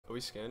Are we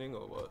scanning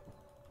or what?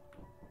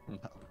 No,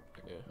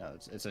 Okay. no,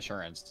 it's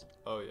assurance.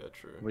 Oh yeah,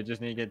 true. We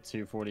just need to get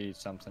 240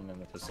 something in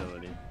the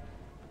facility.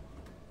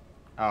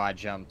 Oh, I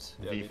jumped.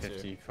 Yeah, me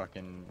V50 too.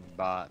 fucking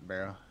bot,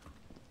 bro.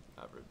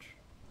 Average.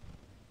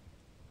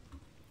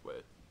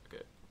 Wait.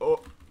 Okay. Oh.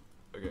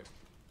 Okay.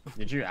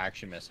 Did you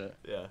actually miss it?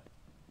 Yeah.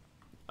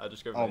 I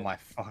just go. Oh main. my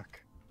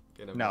fuck.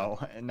 Okay, never No,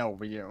 mind. no,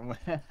 we.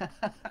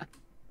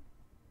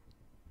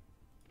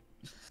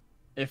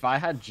 If I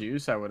had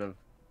juice, I would have.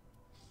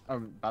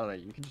 By the way,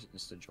 you can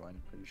just join.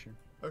 I'm pretty sure.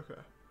 Okay.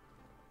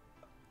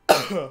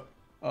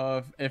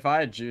 If I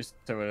had juice,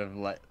 I would have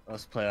let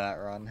us play that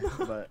run,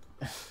 but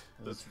it's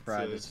That's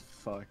fried insane. as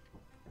fuck.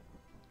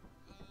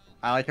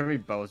 I like how we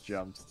both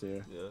jumped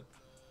too. Yeah.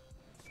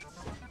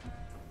 Oh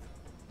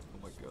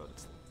my god,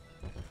 it's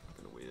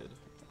fucking weird.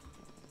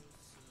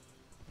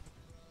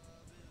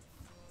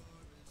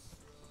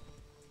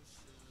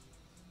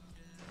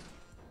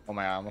 Oh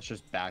my god, I almost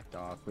just backed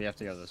off. We have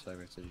to go this way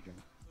so you can.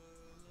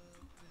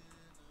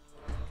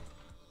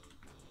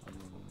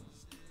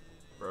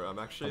 Bro, I'm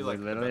actually We like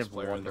the literally best have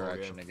player one in the whole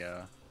direction game. to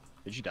go.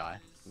 Did you die?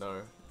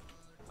 No.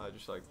 I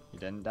just like, You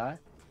didn't die?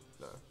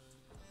 no.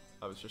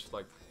 I was just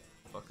like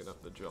fucking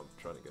up the jump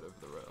trying to get over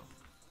the rail.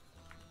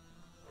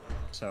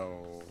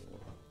 So,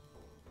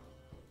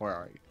 where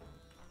are you?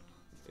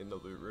 In the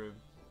loot room.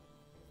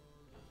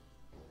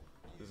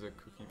 There's a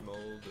cookie mold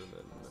and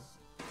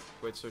then...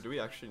 Wait, so do we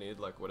actually need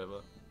like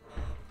whatever?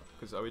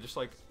 Because are we just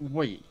like...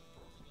 Wait.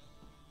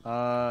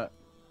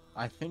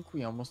 I think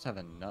we almost have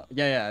enough.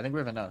 Yeah, I think we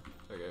have enough.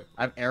 Okay,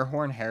 I have air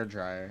horn, hair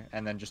dryer,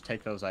 and then just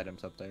take those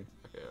items up there.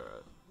 okay,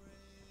 alright.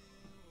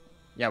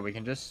 Yeah, we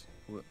can just.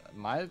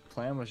 My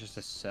plan was just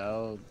to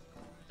sell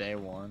day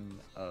one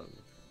of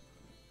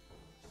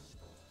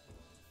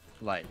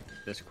like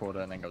this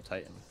quota and then go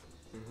Titan.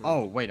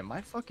 Oh wait, am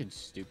I fucking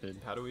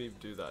stupid? How do we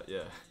do that?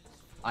 Yeah.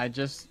 I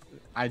just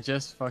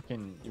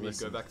fucking You mean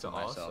go back to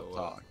us myself or what?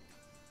 talk.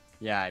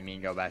 Yeah, I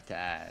mean go back to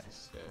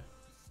ass. Okay.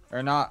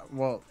 Or not.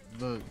 Well,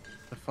 the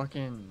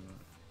fucking.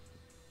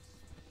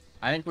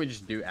 I think we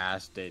just do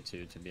ass day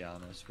 2, to be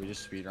honest. We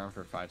just speedrun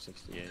for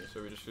 568.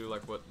 So we just do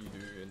like what you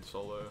do in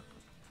solo?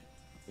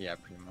 Yeah,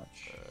 pretty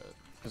much. Alright.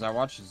 Because I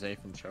watched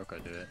Zafe and Choco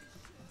do it.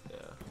 Yeah.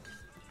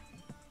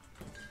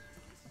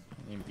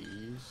 Any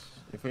bees?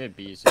 If we had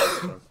bees, it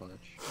would be so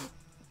clutch.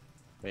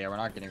 But yeah, we're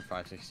not getting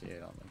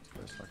 568 on like the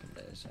first fucking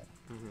day, so.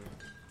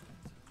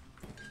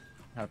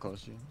 How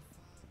close are you?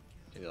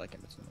 Maybe like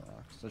in between the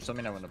rocks. Just let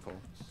me know when to pull.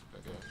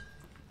 Okay.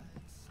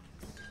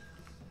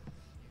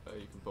 Oh,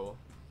 you can pull.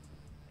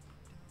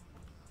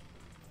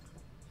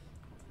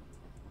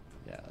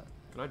 Yeah.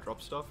 Can I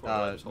drop stuff? Or do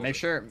I just hold Make it?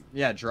 sure,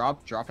 yeah,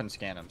 drop and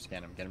scan them,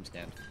 get them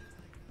scanned.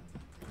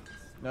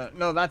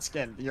 No, that's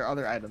scanned. Your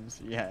other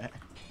items, yeah.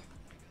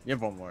 You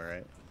have one more,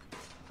 right?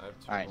 I have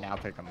 2 All right, more. now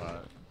pick them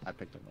up. I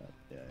picked them up.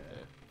 Yeah.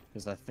 Okay.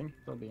 Because I think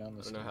they'll be on I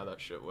this. don't know how that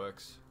shit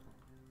works.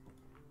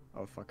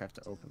 Oh fuck! I have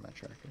to open my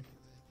tracker.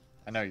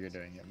 I know you're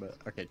doing it, but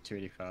okay,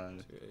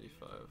 285.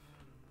 285.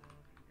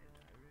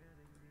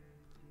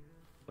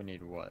 We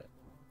need what?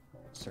 A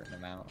certain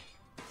amount.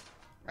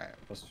 All right,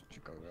 let's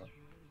just go.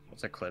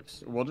 Let's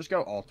eclipse. We'll just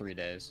go all 3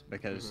 days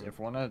because if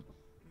we wanna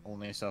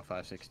only sell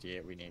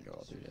 568, we need to go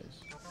all 3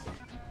 days.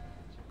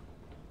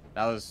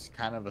 That was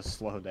kind of a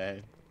slow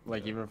day,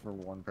 like even for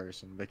one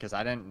person, because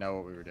I didn't know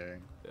what we were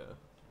doing. Yeah.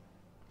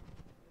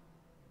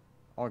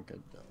 All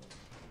good though.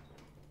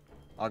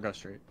 I'll go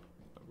straight.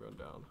 I'm going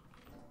down.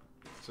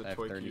 It's I a have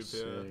toy cube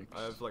here. 36.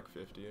 I have like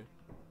 50.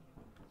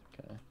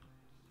 Okay.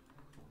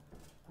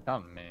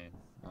 Come man.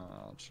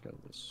 I'll just go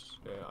this.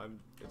 Yeah,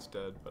 it's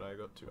dead, but I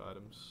got 2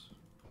 items.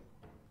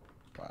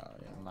 Wow,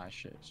 yeah, my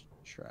shit's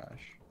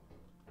trash.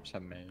 Just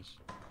have maze.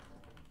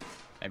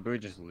 Maybe we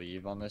just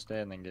leave on this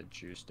day and then get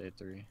juice day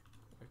 3.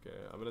 Okay,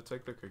 I'm gonna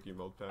take the cookie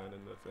mold pan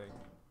and the thing.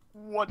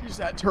 What is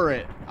that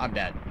turret? I'm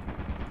dead.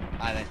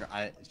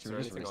 Should there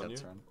we just anything on reset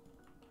this you? run?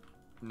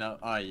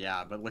 No,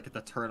 yeah, but look at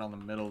the turret on the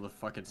middle of the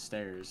fucking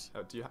stairs.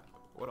 Do you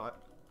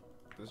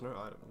there's no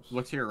items.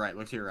 Look to your right,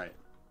 look to your right.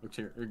 Look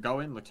to your,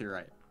 go in, look to your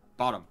right.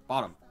 Bottom.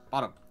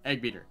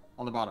 Egg beater,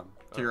 on the bottom,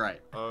 to your right.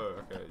 Oh,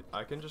 okay.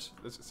 I can just,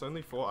 it's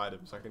only 4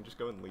 items. I can just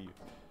go and leave.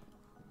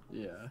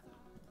 Yeah.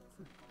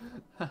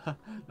 That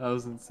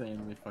was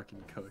insanely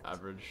fucking cooked.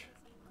 Average.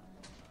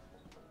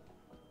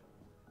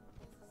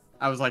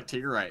 I was like, to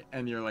your right,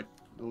 and you're like,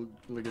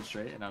 looking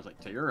straight, and I was like,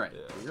 to your right,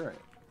 Yeah. to your right.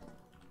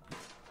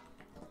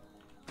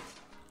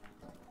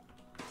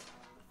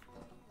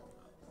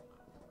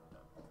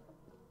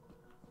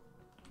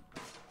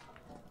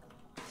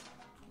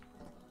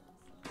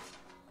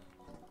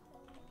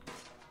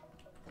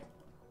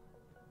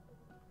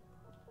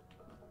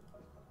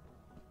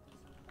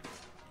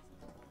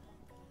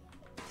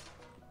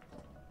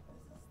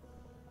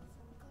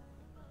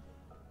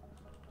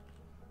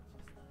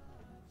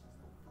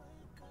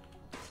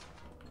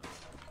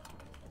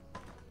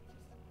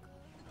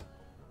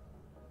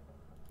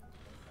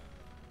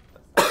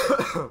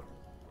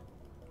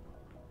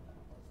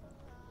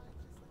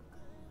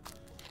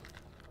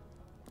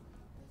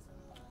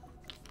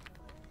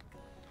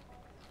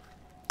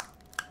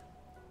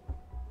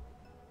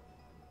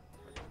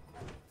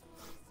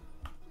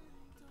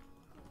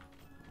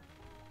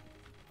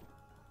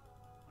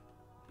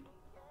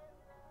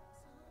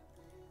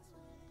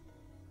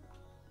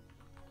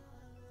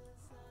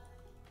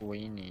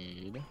 We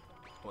need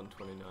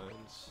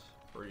 129's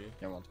free.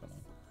 yeah, 129.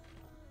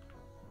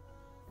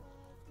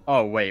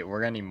 Oh wait,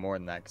 we're gonna need more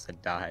than that because I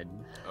died.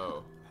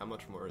 Oh, how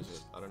much more is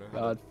it? I don't know how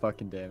God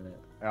fucking damn it.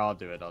 I'll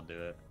do it. I'll do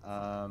it.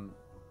 I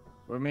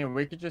mean,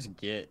 we could just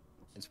get.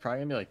 It's probably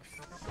gonna be like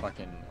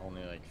fucking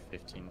only like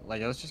 15.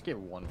 Like, let's just get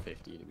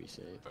 150 to be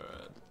safe.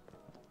 Alright.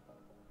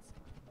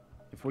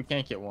 If we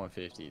can't get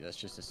 150, that's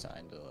just a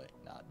sign to like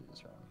not do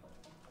this run.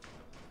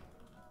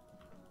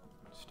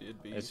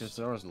 Steered beast. It's just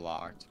those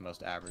locked,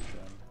 most average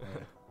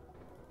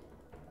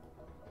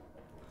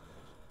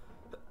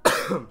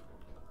run.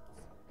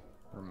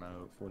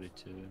 Remote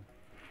 42.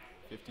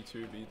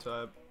 52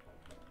 B-type.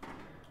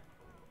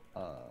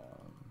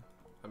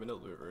 I'm in a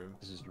loot room.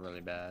 This is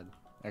really bad.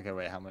 Okay,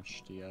 wait, how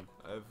much do you have?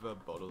 I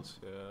have bottles,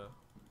 yeah.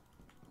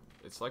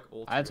 It's like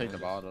all I take the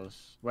two-handed.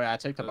 bottles. Wait, I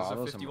take the There's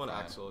bottles. a 51 and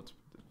we're fine. axle. It's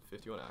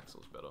 51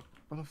 axle's better.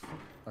 What the fuck?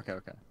 Okay,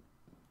 okay.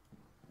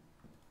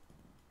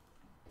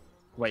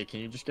 Wait, can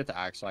you just get the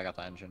axle? I got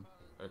the engine.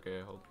 Okay,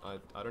 hold.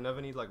 I don't have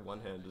any like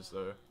one-handers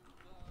though.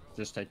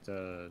 Just take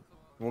the.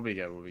 We'll be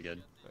good. We'll be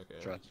good.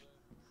 Okay. Trust.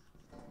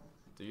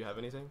 Do you have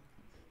anything?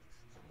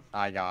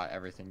 I got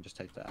everything. Just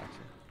take the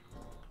axle.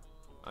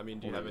 I mean,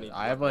 do you have any?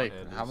 I have like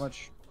one-handers? how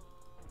much?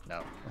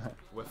 No.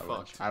 We're I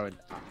fucked. wish. I would.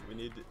 We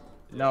need.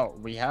 Yeah. No,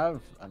 we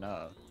have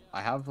enough.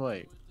 I have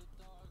like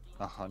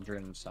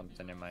 100 and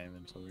something in my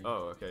inventory.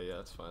 Oh, okay, yeah,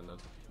 that's fine then.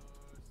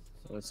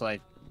 So it's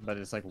like, but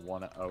it's like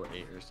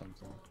 108 or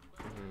something.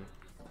 Mhm.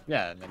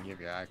 Yeah, and then you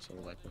have your axle.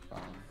 Like we're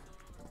fine.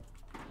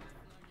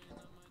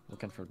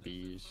 Looking for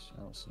bees.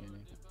 I don't see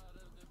any.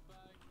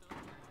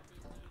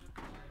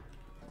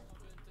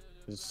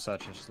 This is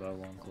such a slow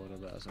one, Quota,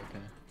 but that's okay.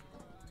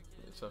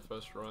 It's our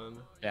first run.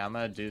 Yeah, I'm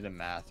gonna do the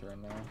math right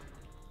now.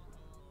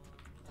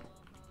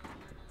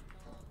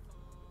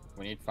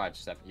 We need 5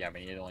 step. Yeah,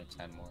 we need only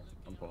 10 more.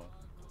 I'm pulling.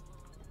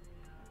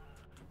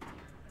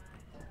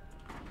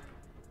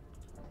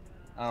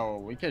 Oh,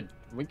 we could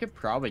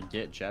probably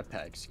get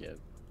jetpack skip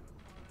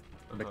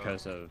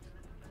because of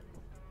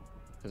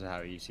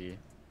how easy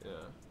Yeah.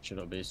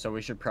 it'll be. So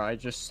we should probably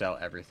just sell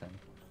everything.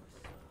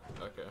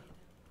 Okay.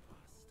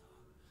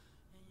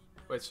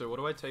 Wait, so what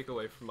do I take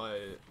away from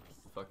my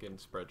fucking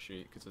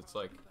spreadsheet? Because it's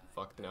like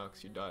fucked now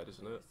because you died,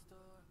 isn't it?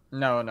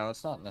 No,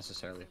 it's not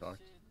necessarily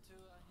fucked.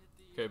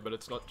 Okay, but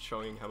it's not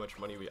showing how much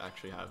money we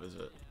actually have, is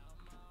it?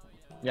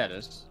 Yeah, it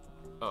is.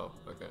 Oh,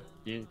 okay.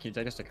 Can you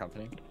take us to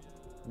company?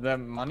 The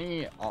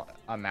money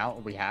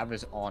amount we have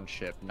is on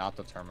ship, not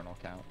the terminal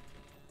count.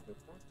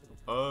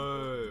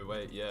 Oh,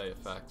 wait, yeah,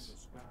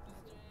 facts.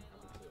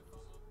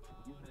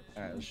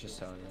 Alright, let's just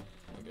sell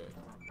you. Okay.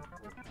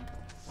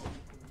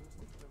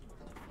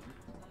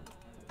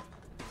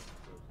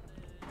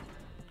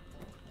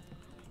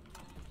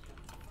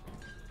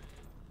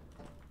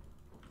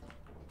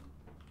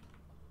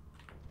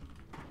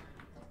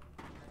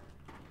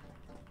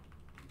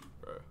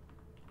 Bro.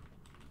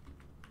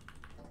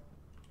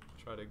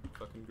 Try to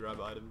fucking grab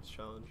items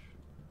challenge.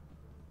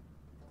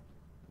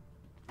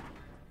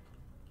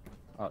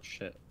 Oh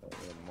shit, a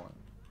little more.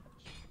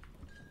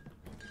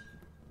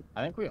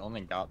 I think we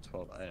only got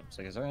 12 items.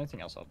 Like, is there anything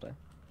else up there?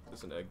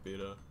 There's an egg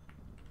beater.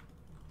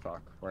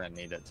 Fuck, we're gonna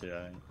need it too,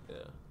 I think. Yeah.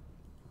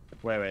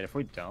 Wait, if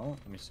we don't,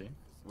 let me see.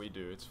 We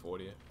do, it's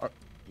 40. Oh,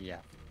 yeah.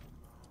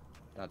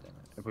 God damn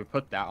it. If we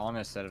put that on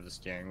instead of the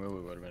steering wheel,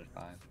 we would have been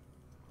fine.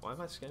 Why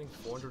am I scanning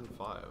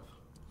 405?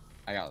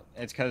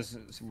 It's because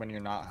when you're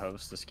not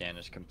host, the scan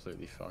is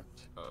completely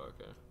fucked. Oh,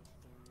 okay.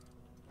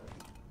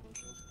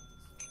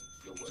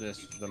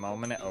 Just the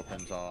moment it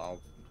opens, I'll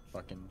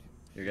fucking.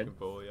 You're good?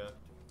 Pull, yeah.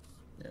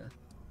 Yeah.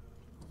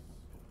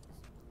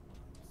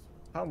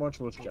 How much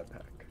was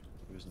jetpack?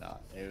 It was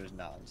not. It was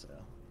not on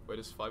sale. Wait,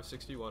 is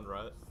 561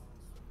 right?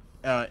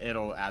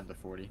 It'll add the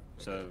 40.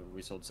 So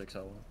we sold 6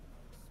 of them.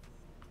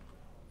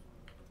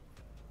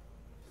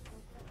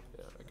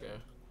 Yeah, okay.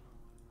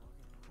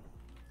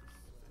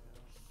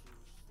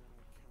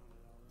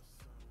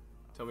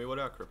 Tell me what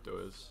our crypto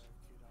is.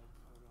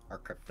 Our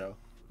crypto.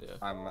 Yeah.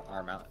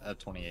 Our amount at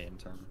 28 in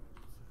turn.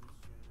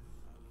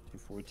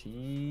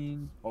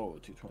 214. Oh,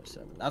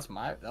 227.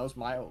 That was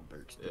my old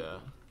Berks. Yeah.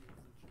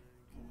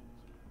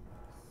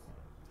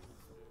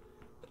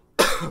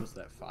 What was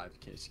that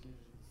 5K skin?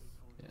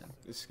 Yeah.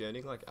 Is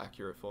scanning like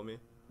accurate for me?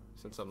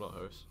 Since I'm not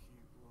host.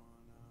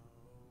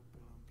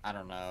 I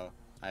don't know.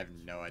 I have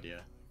no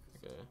idea.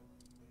 Okay.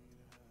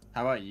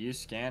 How about you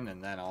scan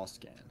and then I'll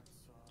scan?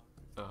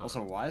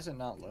 Also, why is it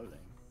not loading?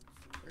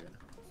 Weird.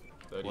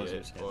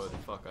 38. Oh,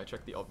 fuck, I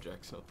checked the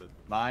objects, not the...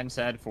 Mine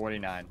said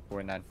 49.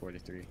 49,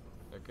 43.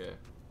 Okay.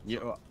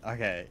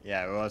 Okay,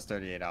 yeah, it was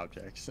 38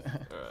 objects.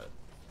 Alright.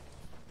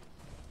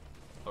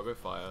 I'll go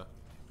fire.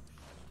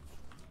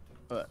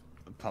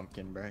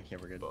 Pumpkin, bro. Yeah,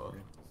 we're good. Buh. We're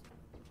good.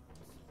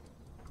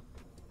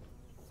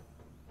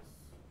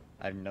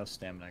 I have no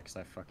stamina because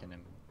I fucking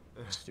am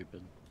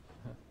stupid.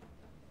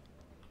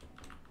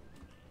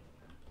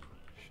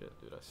 Shit,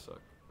 dude, I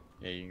suck.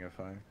 Yeah, you can go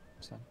fire.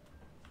 It's fine.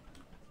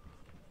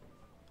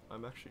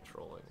 I'm actually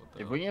trolling. What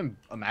the If hell? we can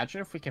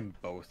imagine if we can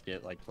both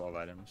get like 12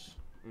 items.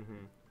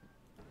 Mm-hmm.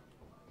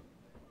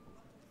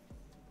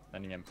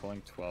 Then again,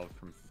 pulling 12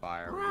 from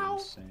fire would be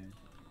insane.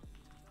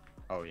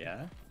 Oh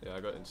yeah? Yeah, I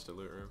got insta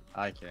loot room.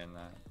 I can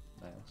that.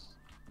 Nice.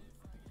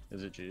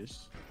 Is it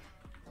juice?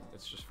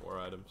 It's just 4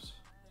 items,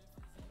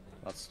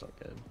 That's still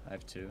good. I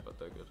have 2. but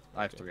they're good.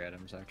 I have Okay. 3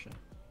 items actually.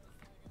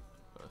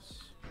 Nice.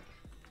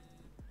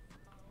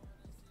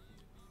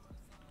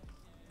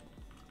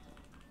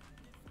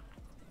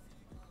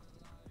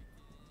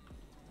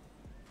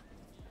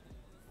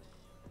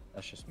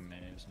 That's just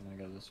maze. I'm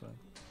gonna go this way.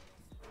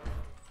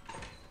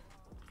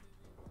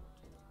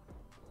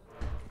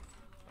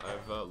 I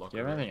have locker Do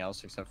you have room. anything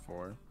else except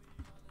 4?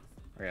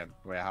 Okay,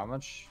 wait, how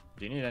much?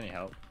 Do you need any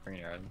help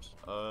bringing your items?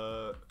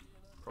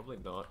 Probably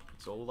not.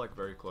 It's all like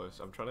very close.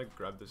 I'm trying to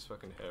grab this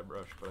fucking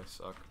hairbrush, but I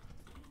suck.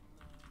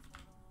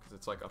 Cause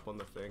it's like up on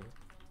the thing.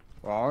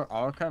 Well,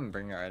 I'll come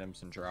bring your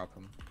items and drop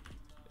them.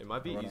 It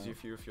might be What easier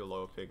for you if you're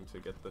lower ping to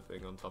get the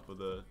thing on top of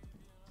the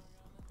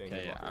thing.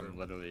 Okay, in yeah,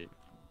 locker room.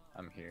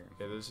 I'm here.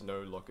 Okay, there's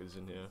no lockers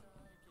in here,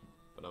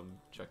 but I'm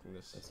checking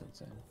this. That's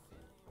insane.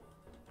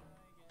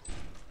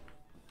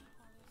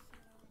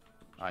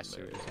 I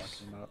see what you're Maze.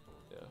 talking about.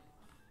 Yeah,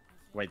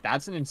 Wait,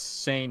 that's an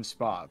insane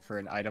spot for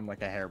an item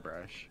like a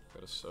hairbrush.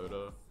 got a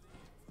soda.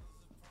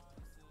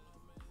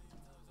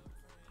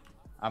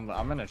 I'm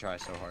gonna try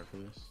so hard for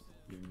this.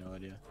 You have no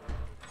idea.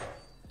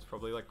 It's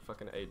probably like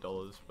fucking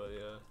 $8, but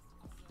yeah.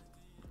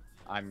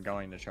 I'm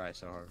going to try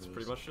so hard for It's this.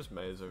 pretty much just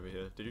maze over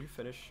here. Did you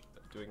finish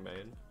doing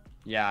main?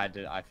 Yeah, I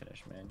did. I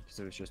finished, man, because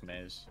it was just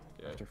maze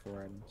Yeah. after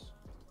 4 items.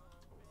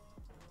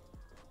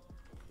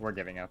 We're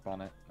giving up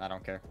on it. I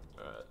don't care.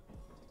 Alright.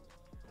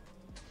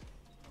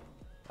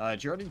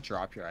 Did you already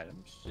drop your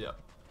items? Yeah.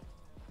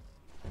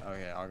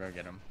 Okay, I'll go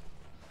get them.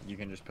 You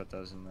can just put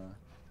those in the.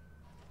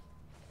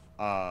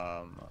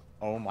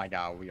 Oh my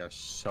god, we are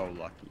so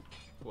lucky.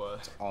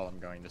 What? All I'm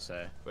going to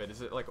say. Wait,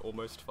 is it like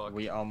almost fucked?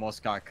 We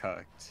almost got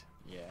cooked.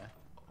 Yeah.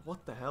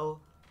 What the hell?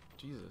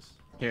 Jesus.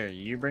 Here,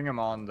 you bring them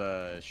on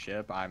the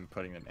ship. I'm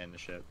putting them in the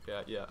ship.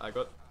 Yeah, yeah, I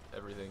got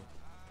everything.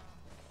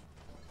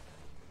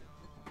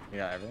 You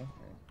got everything?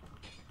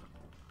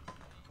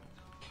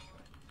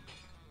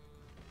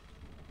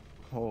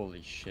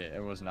 Holy shit,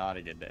 it was not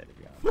a good day to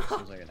be honest. It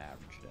was like an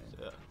average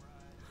day. Yeah.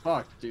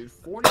 Fuck, dude,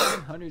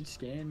 4,900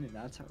 scan and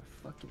that's how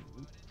I fucking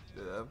loot.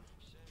 Yeah.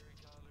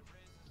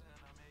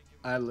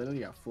 I literally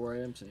got 4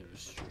 items and it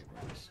was straight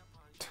maze.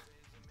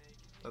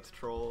 That's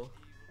troll.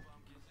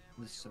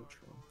 This is so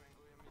troll.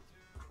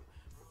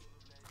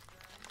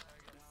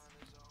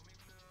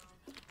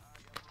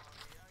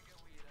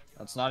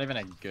 That's not even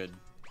a good,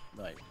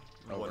 like,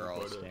 One overall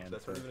quota. scan.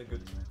 That's for- not even a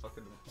good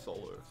fucking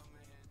solo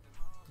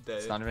day.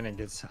 It's not even a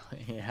good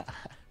yeah.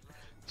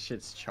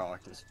 Shit's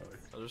chalked as fuck.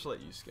 I'll just let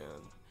you scan.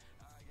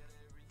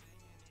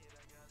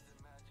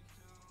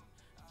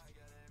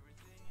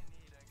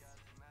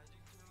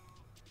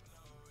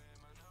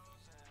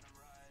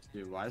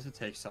 Dude, why does it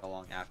take so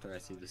long after I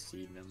see the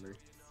seed number?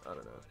 I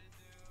don't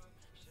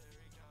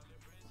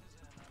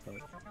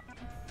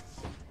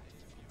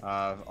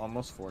know.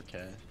 Almost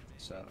 4K,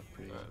 so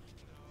pretty Alright.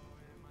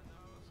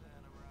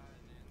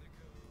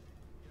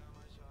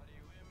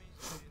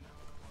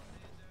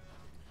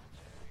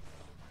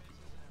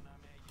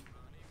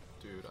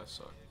 Dude, I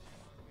suck.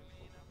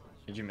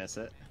 Did you miss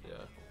it? Yeah.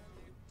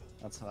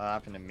 That's what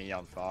happened to me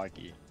on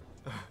Foggy.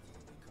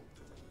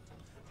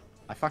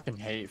 I fucking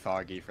hate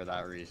Foggy for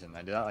that reason.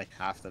 I do that like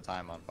half the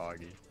time on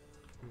Foggy.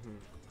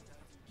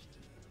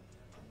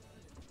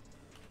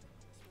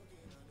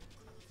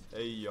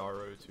 Hey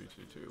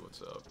Yaro222,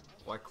 what's up?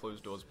 Why close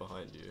doors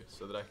behind you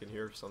so that I can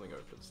hear if something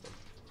opens them?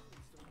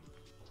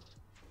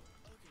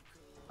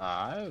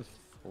 I have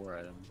 4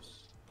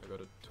 items. I got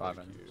a 5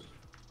 toy items. cube.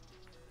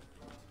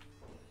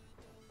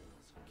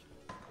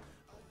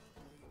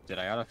 Dude,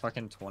 I got a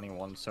fucking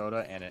 21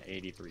 soda and an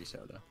 83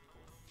 soda.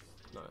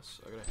 Nice.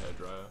 I got a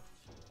hairdryer.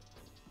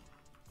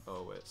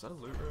 Oh wait, is that a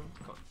loot room?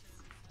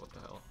 What the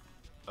hell?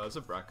 Oh, there's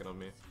a bracket on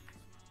me.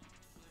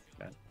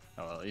 Okay.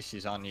 Oh, well, at least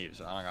he's on you,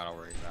 so I don't gotta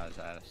worry about his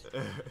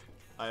ass.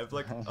 I have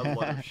like a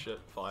lot of shit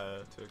fire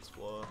to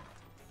explore.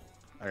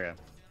 Okay.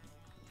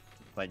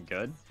 Like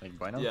good? Like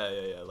bueno?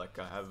 Yeah. Like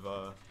I have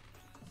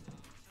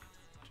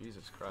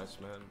Jesus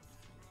Christ, man.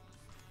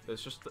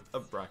 There's just a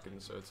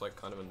bracken, so it's like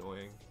kind of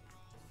annoying.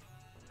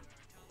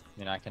 I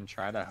mean, I can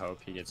try to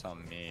hope he gets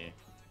on me.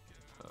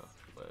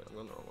 Wait, I'm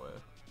going the wrong way.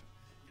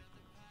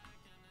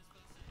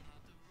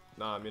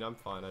 Nah, I mean I'm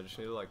fine. I just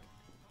need to like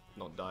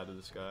not die to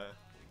this guy.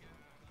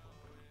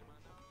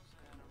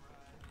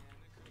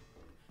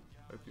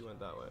 Hope you went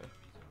that way.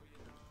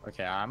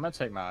 Okay, I'm gonna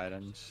take my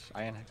items.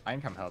 I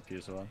can come help you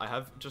as well. I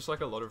have just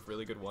like a lot of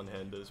really good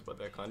one-handers, but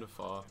they're kind of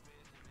far.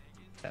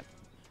 Okay.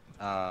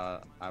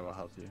 I will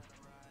help you.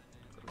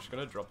 I'm just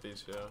gonna drop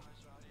these here.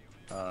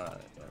 Yeah,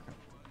 okay.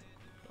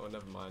 Oh,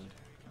 never mind.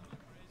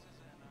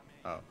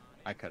 Oh,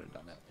 I could have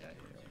done it. Yeah.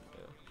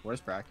 Yeah.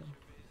 Where's Bracken?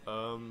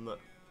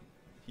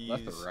 He's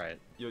Left or right?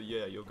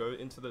 You'll go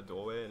into the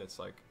doorway, and it's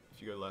like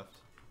if you go left.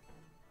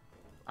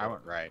 I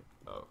went right.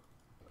 Oh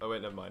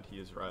wait, never mind. He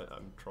is right.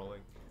 I'm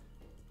trolling.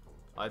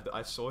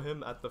 I saw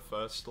him at the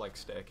first like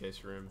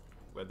staircase room,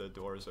 where the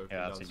door is open.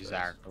 Yeah, that's downstairs.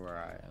 exactly where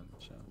I am.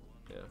 So.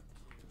 Yeah.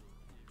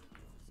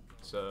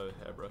 So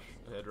head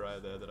dryer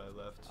there that I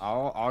left.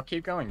 I'll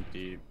keep going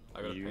deep.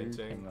 I got a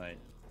painting. Can, like...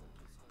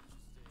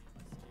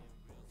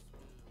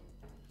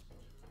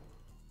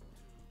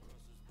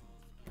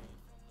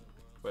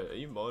 Wait, are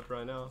you mod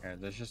right now? Yeah,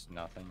 there's just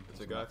nothing.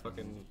 There's a guy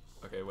fucking.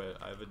 Okay, wait.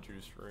 I have a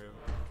juice room.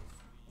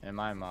 Am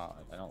I mod?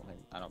 I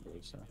don't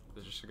believe so.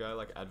 There's just a guy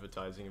like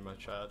advertising in my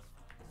chat.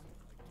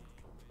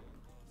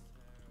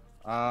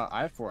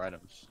 I have 4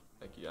 items.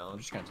 Thank you, Alan. I'm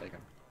just gonna take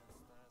them.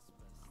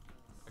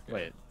 Okay.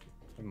 Wait,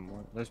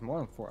 there's more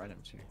than 4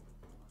 items here.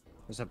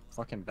 There's a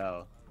fucking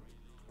bell.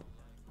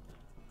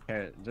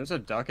 Here, there's a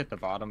duck at the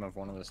bottom of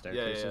one of the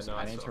staircases. No,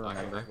 I need to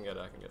remember. I can get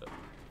it.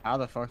 How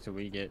the fuck do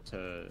we get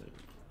to...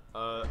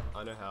 I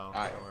know how.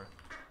 Don't worry.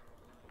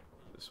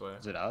 This way.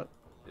 Is it up?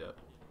 Yep.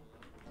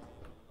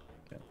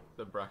 Okay.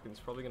 The bracken's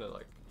probably gonna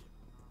like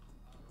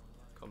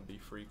come be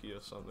freaky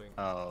or something.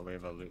 Oh, we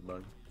have a loot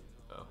bug.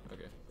 Oh,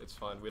 okay. It's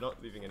fine. We're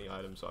not leaving any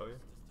items, are we?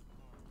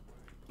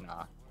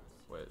 Nah.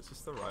 Wait, is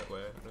this the right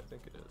way? I don't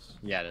think it is.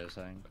 Yeah, it is,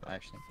 I think.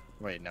 Actually.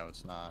 Wait, no,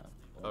 it's not.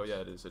 Oh,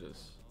 yeah, it is.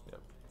 Yep.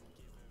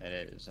 It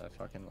is. I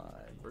fucking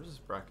lied. Where's this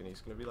bracken?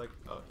 He's gonna be like...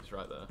 Oh, he's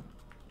right there.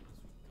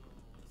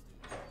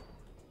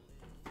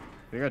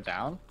 We go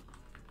down?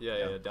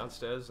 Yeah,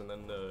 downstairs and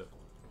then the...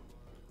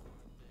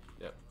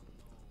 Yep.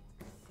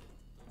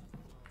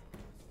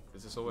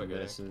 Is this all we're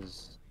getting? This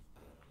is...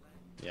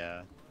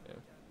 Yeah. Yeah.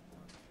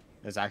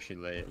 It's actually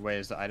late. Wait,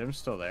 is the item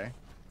still there?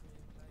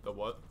 The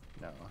what?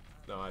 No.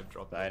 No, I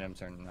dropped The it.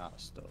 items are not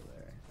still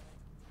there.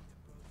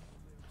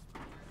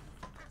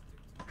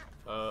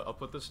 I'll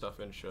put this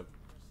stuff in ship.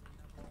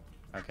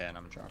 Okay, and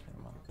I'm dropping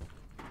them off.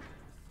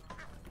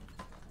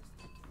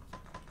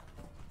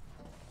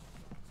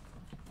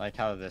 Like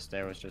how this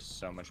day was just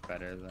so much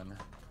better than...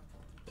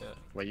 Yeah.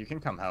 Wait, you can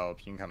come help.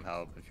 You can come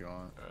help if you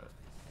want. Alright.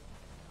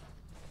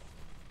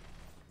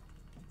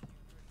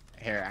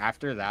 Here,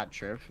 after that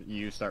trip,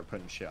 you start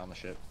putting shit on the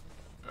ship.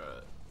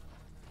 Alright.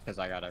 Because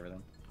I got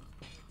everything.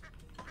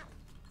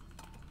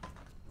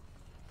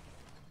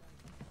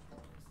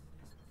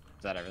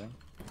 Is that everything?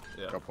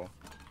 Yeah. Go pull.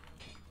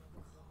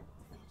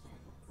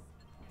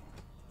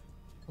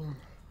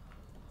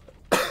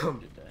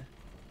 Good day.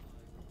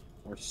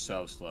 We're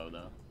so slow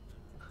though.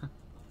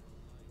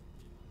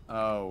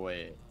 Oh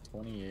wait,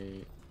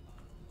 28.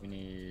 We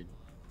need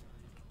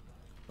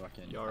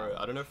fucking. Yaro,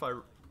 I don't know if I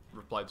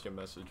replied to your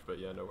message, but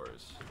yeah, no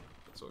worries.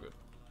 It's all good.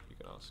 You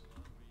can ask.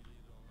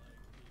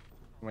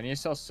 We need to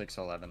sell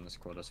 611 this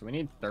quota, so we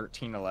need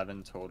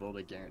 1311 total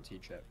to guarantee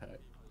jetpack.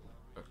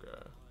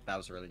 Okay. That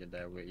was a really good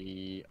day.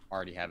 We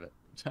already have it.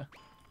 We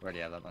already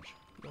have that much.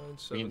 9, We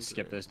 7, can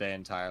skip 3. this day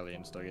entirely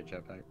and still get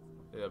jetpack.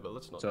 Yeah, but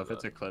let's not. So do if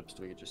it's that. eclipsed,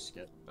 we could just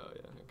skip. Oh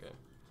yeah. Okay.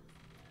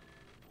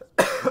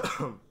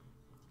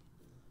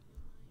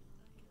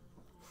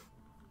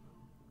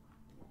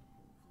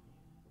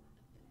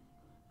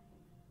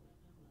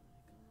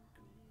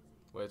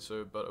 Wait,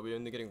 so, but are we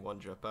only getting 1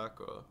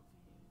 jetpack, or?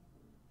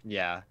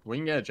 Yeah, we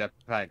can get a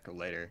jetpack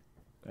later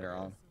Okay.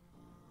 on.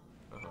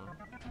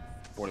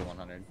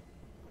 4100.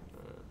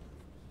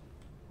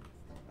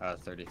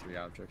 33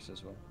 objects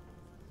as well.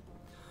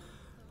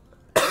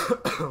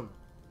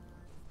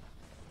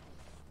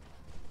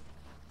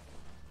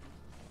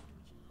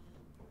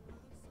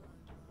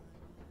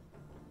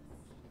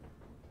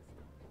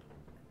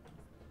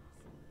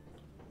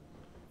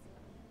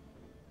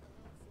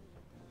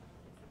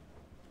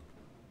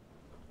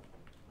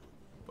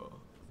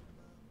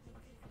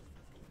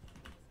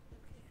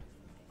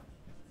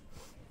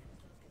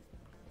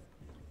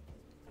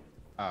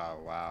 Oh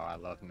wow, I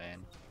love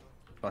man.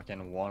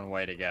 Fucking one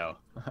way to go.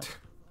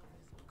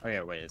 Oh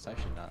yeah, wait, it's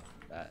actually not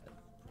bad.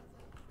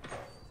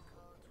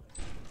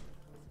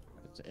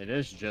 It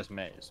is just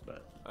maze,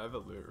 but... I have a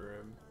loot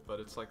room,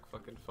 but it's like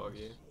fucking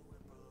foggy.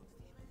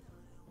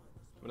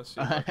 I'm gonna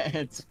see. If I...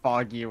 It's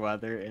foggy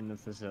weather in the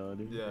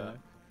facility. Yeah.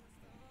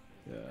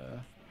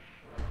 Yeah.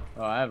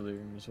 Oh, I have loot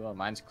room as well.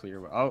 Mine's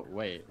clear. Oh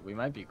wait, we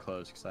might be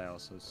close because I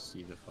also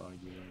see the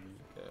foggy weather.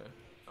 Okay,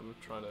 I'm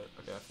trying to.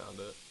 Okay, I found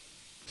it.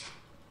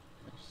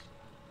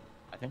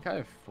 I think I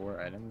have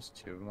 4 items.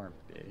 2 of them are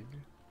big.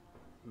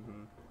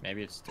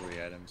 Maybe it's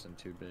 3 items and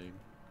 2 big.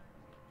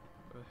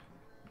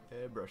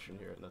 Airbrush in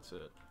here, and that's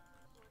it.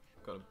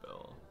 Got a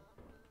bell.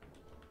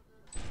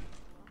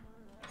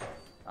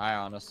 I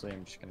honestly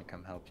am just gonna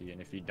come help you,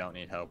 and if you don't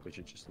need help, we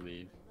should just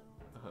leave.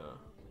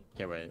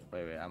 Okay, wait.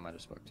 I might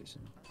have spoke too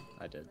soon.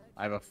 I did.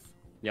 I have a.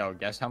 Yo,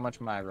 guess how much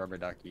my rubber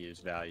ducky is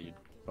valued?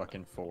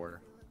 Fucking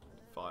 4.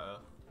 Fire.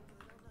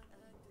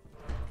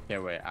 Okay,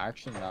 wait.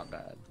 Actually, not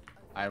bad.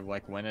 I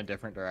like went a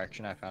different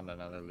direction. I found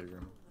another loot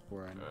room.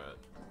 4 items.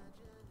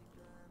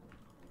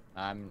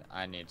 Alright.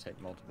 I need to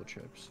take multiple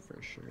trips for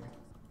sure.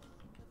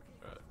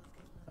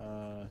 Alright.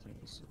 I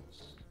think this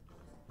is.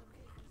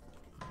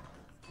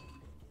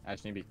 I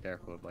just need to be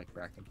careful of like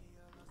bracken.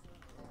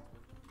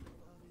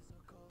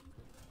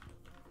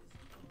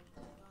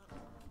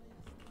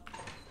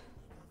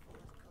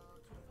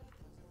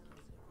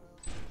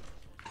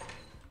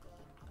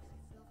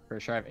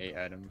 Pretty sure I have 8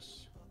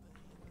 items.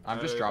 I'm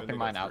I just dropping only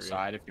mine got 3.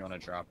 outside if you want to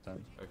drop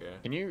them. Okay.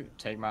 Can you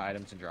take my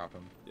items and drop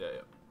them? Yeah,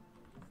 yeah.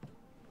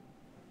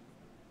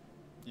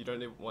 You don't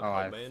need one Oh,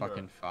 I help, have main,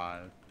 fucking or?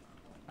 5.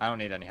 I don't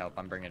need any help.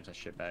 I'm bringing the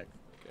shit back.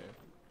 Okay.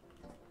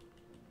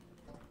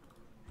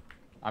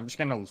 I'm just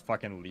gonna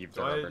fucking leave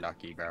the Do I rubber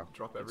ducky, bro.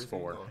 Drop It's everything?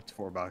 4. Or? It's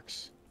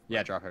 $4.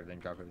 Yeah, drop everything.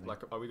 Drop everything.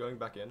 Like, are we going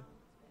back in?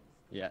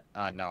 Yeah.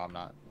 No, I'm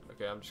not.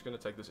 Okay, I'm just gonna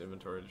take this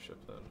inventory to ship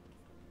then.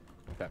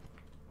 Okay.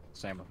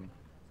 Same with me.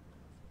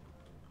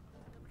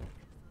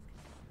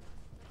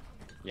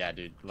 Yeah,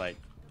 dude. Like,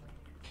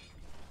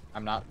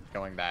 I'm not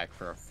going back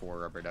for a 4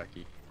 rubber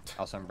ducky.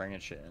 Also, I'm bringing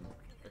shit in.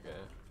 Okay.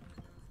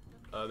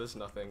 There's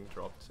nothing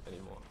dropped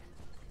anymore.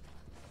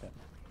 Okay.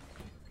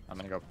 I'm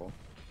gonna go pull.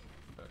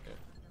 Okay.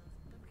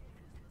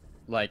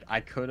 Like, I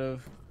could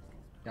have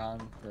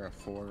gone for a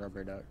 4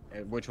 rubber duck,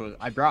 which was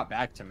I brought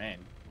back to main.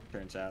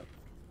 Turns out.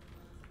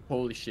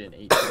 Holy shit,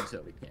 8 things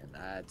that we can.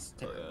 That's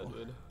terrible. Oh,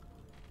 yeah, dude.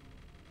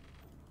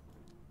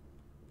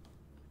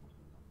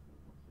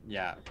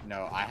 Yeah,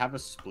 no, I have a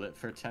split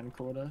for 10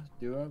 quota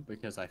duo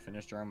because I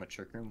finished our own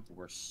mature room.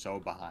 We're so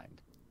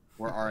behind.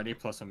 We're already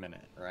plus a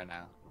minute right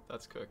now.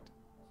 That's cooked.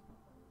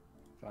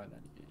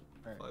 598.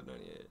 All right.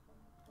 598.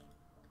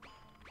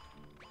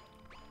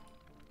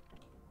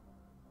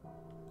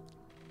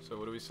 So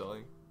what are we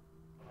selling?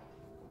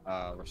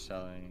 We're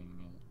selling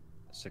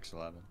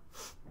 611.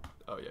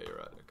 Oh yeah, you're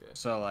right. Okay.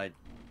 So like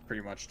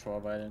pretty much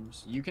 12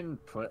 items. You can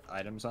put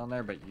items on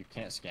there, but you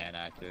can't scan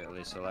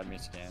accurately. So let me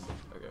scan.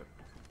 Okay.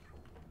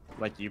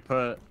 Like you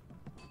put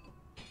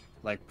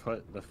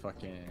the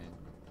fucking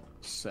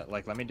set.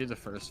 Like let me do the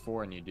first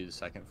 4 and you do the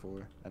second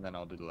 4, and then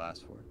I'll do the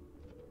last 4.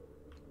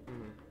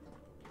 Mhm.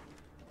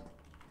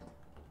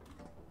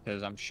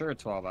 Because I'm sure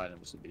 12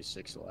 items would be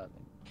 611.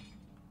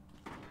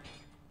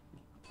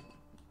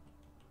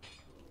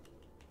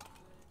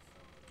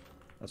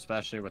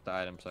 Especially with the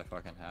items I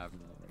fucking have in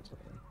the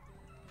inventory.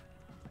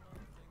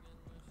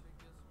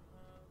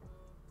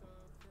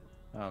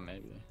 Oh,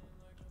 maybe.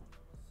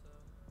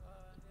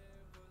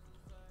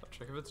 I'll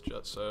check if it's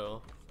jet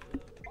sale.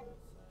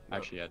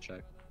 Actually, yeah,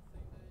 check.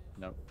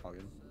 Nope, all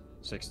good.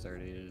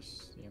 630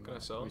 is the Can I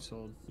amount sell? we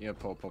sold. Yeah,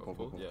 pull.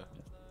 Yeah.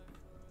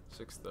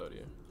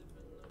 630.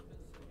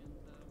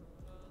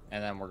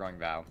 And then we're going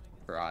Vow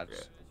for hives.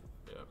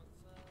 Okay. Yeah.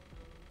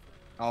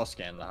 I'll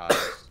scan the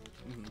hives.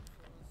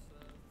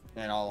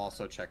 And I'll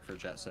also check for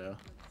jet sale.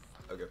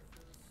 Okay.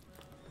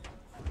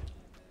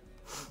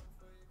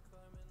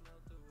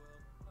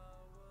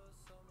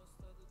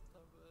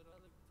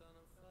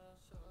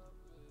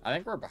 I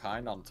think we're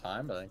behind on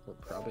time, but I think we're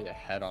probably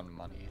ahead on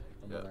money,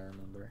 from what I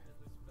remember.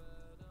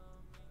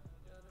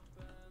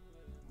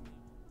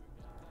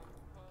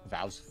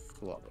 Vow's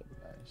flooded,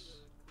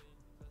 nice.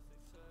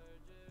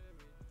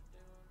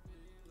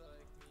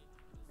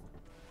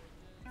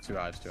 Two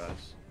eyes. Yeah.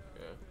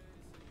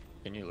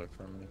 Can you look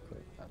for him really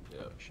quick?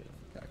 Yeah. Shit on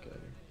the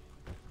calculator.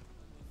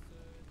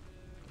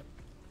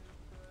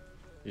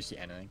 You see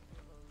anything?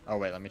 Oh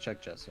wait, let me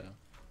check jet sale.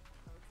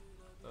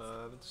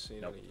 I haven't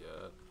seen Nope. any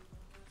yet.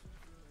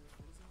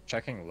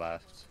 Checking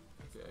left.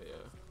 Okay,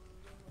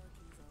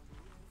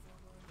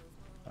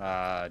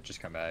 yeah. Just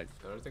come back.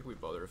 I don't think we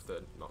bother if they're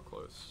not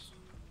close.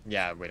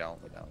 Yeah, we don't.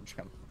 Just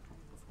come.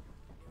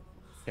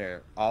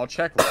 Here, I'll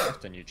check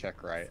left and you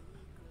check right.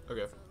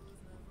 Okay.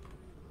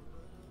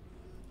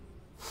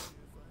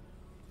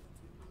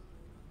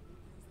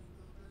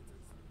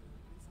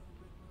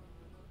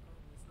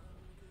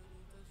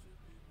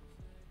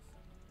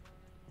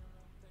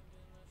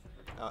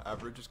 Our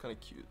average is kind of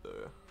cute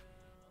though.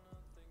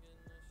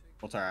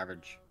 What's our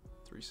average?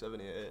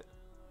 378.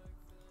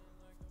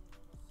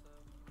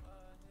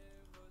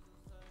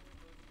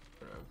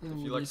 If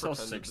you like sell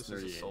pretend that this is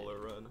a 638. solo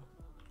run.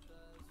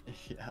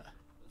 Yeah.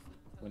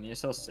 When you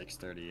sell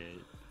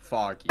 638,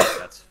 foggy,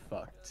 that's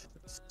fucked.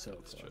 That's so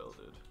It's fucked. chill,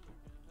 dude.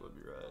 Would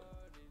be right.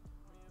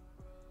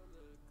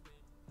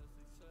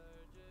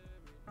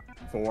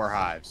 4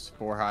 hives.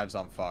 4 hives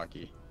on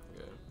foggy.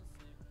 Okay.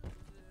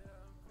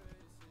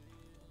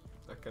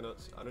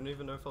 I don't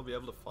even know if I'll be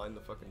able to find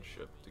the fucking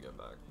ship to get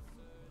back.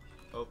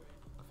 Oh,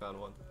 I found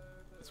one.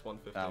 It's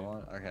 150. That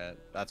one? Okay,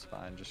 that's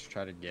fine. Just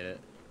try to get it.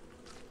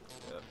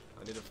 Yeah,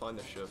 I need to find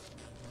the ship.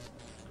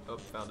 Oh,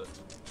 found it.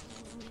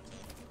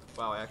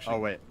 Wow, I actually Oh,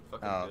 wait.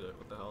 fucking Oh. did it.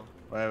 What the hell?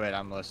 Wait,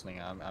 I'm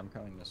listening. I'm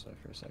coming this way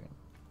for a second.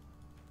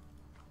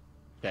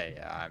 Okay,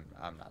 yeah,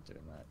 I'm not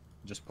doing that.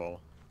 Just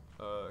pull.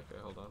 Okay,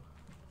 hold on.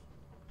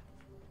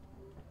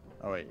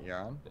 Oh wait, you're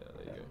on? Yeah,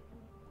 there you go.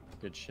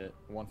 Good shit.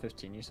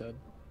 115 you said?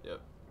 Yep.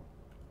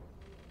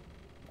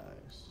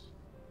 Nice.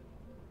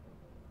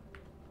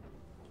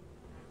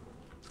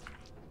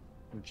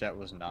 Jet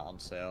was not on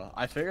sale.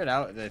 I figured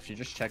out that if you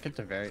just check at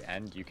the very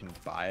end, you can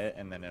buy it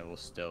and then it will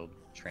still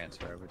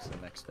transfer over to the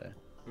next day.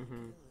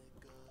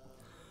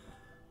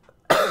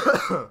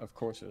 Of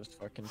course it was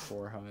fucking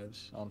 4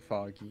 hives on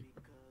foggy.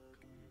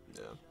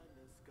 Yeah.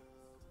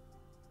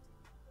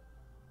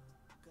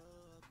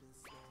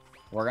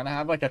 We're gonna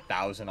have like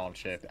 1,000 on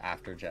ship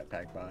after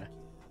jetpack buy.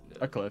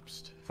 Yeah.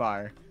 Eclipsed.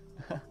 Fire.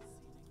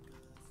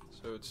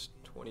 So it's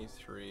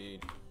 23.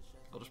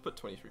 I'll just put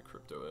 23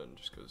 crypto in,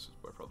 just because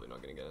we're probably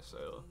not gonna get a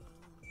sale.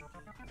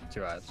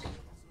 2 ads.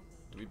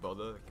 Do we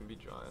bother? It can be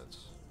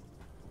giants.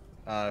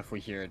 If we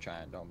hear a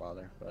giant, don't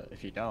bother. But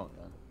if you don't,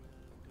 then...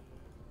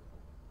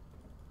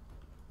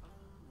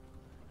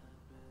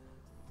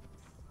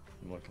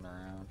 I'm looking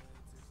around.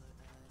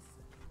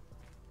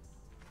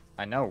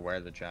 I know where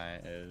the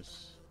giant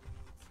is.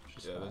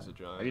 Yeah, there's a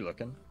giant. Are you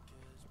looking?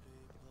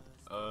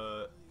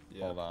 Yeah.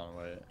 Hold on,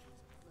 wait.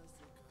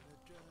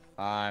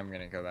 I'm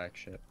gonna go back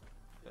ship.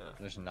 Yeah.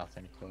 There's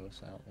nothing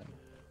close out there.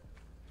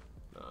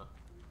 Nah.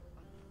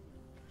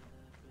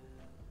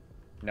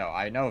 No,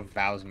 I know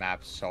Val's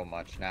map so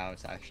much now,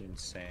 it's actually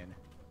insane.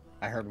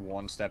 I heard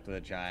one step of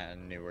the giant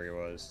and knew where he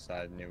was, so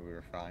I knew we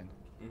were fine.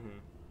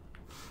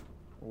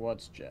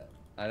 What's Jet?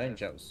 I think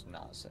Jet was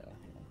not sale.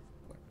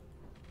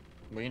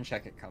 We can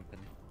check it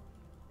company.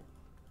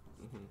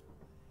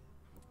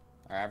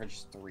 Our average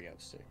is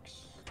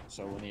 306,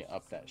 so we need to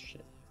up that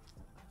shit.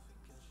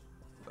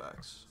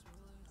 Facts.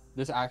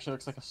 This actually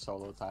looks like a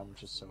solo time,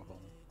 which is so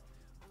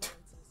funny.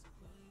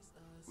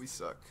 We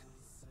suck.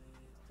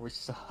 We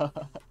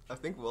suck. I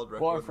think world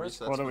record Well, our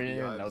first resets quota, for we didn't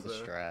even know beehives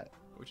the there, strat.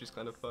 which is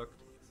kind of fucked.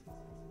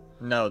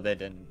 No, they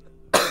didn't.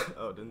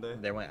 Oh, didn't they?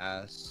 They went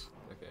ass.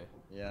 Okay.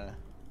 Yeah.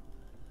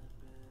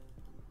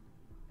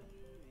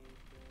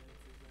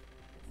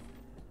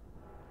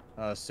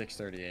 Uh,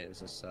 638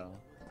 is a sell.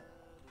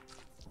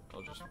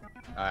 I'll just...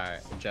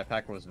 Alright,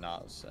 jetpack was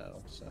not a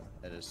sell, so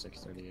it is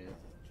 638.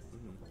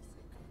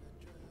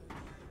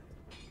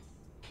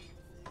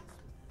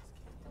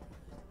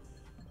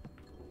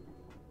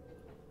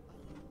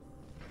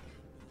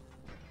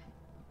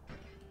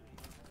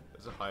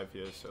 There's a hive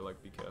here, so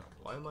like be careful.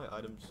 Why are my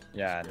items...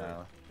 Yeah, scary?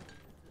 no.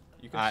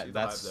 You can see the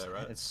hive That's there,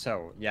 right? It's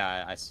so...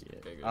 Yeah, I see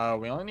it. Okay, good.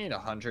 We only need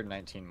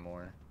 119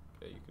 more.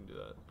 Okay, you can do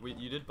that. Wait,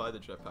 you did buy the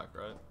jetpack,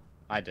 right?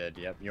 I did,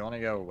 yep. You wanna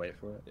go wait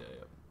for it? Yeah,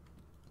 yep.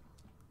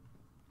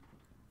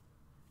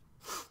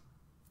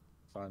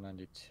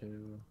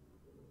 592.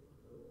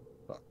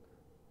 Fuck.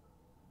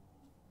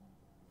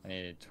 I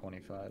needed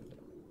 25.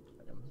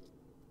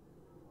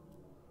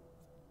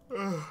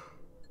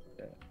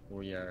 Okay,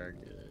 we are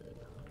good.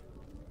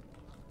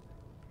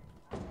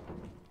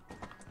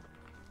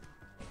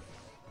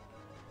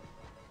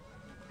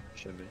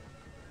 Should be.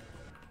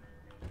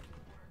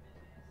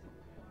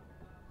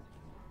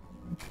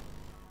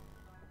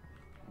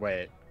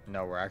 Wait,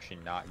 no, we're actually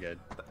not good.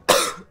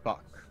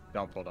 Fuck.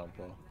 Don't pull, don't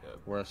pull. Yep.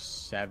 We're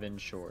 7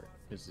 short,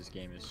 because this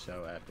game is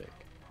so epic.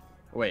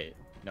 Wait,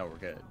 no, we're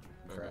good.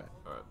 Okay, Crap.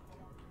 alright.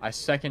 I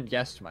second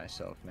guessed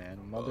myself, man.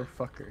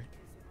 Motherfucker.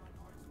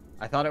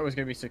 I thought it was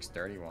gonna be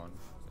 631.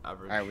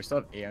 Average. Alright, we still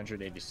have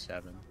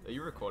 887. Are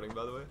you recording,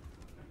 by the way?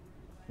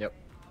 Yep.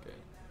 Okay.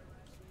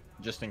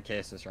 Just in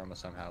case this run was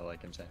somehow,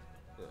 like, insane.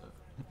 Yeah.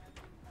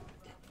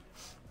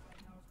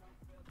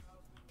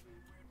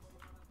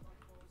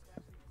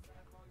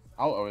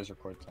 I'll always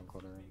record 10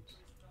 quota rings.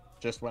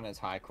 Just when it's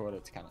high quota,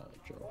 it's kind of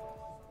like Joe.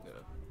 Yeah.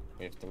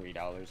 We have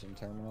 $3 in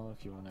terminal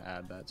if you want to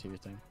add that to your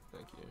thing.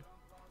 Thank you.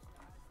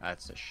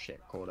 That's a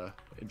shit quota.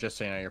 Just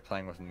so you know, you're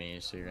playing with me,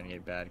 so you're gonna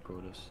get bad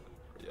quotas.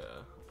 Yeah.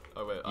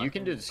 Oh wait. You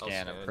can do the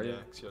scan. I'll I'm pretty. Yeah,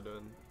 'cause you're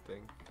doing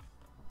thing.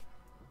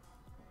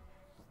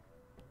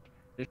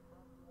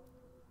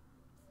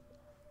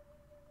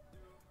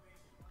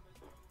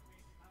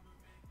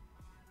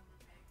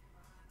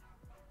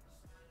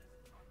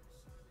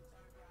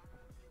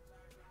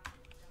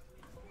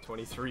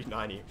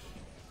 $23.90.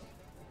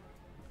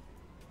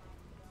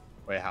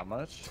 Wait, how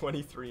much?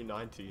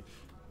 $23.90.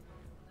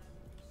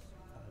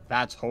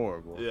 That's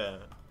horrible. Yeah.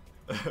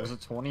 Was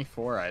it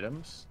 24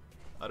 items?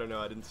 I don't know.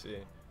 I didn't see.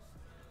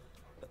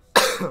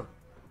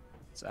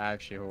 It's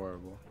actually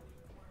horrible.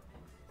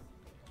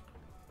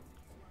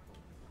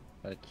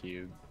 A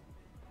cube.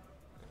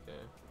 Okay.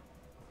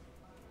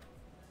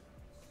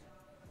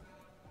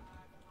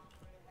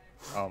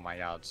 Oh my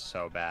god, it's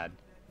so bad.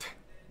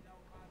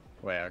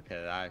 Wait, okay,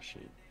 that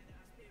actually...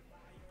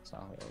 It's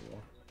not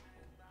horrible.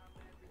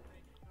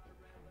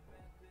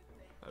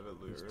 I have a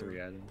loot There's room.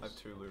 3 items. I have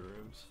 2 loot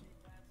rooms.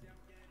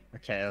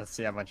 Okay, let's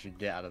see how much you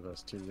get out of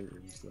those 2 loot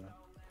rooms, though.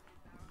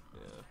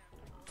 Yeah.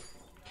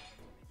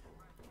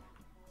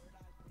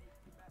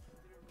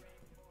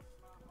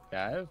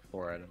 Yeah, I have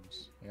 4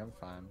 items. Yeah, I'm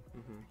fine.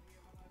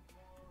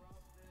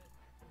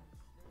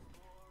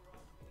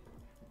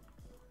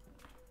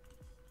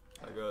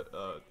 I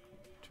got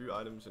 2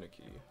 items and a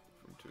key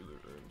from 2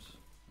 loot rooms.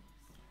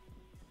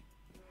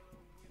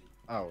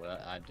 Oh,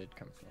 I did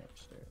come from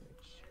upstairs.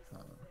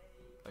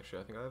 Actually,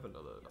 I think I have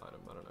another item.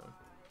 I don't know.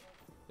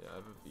 Yeah, I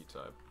have a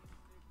V-type.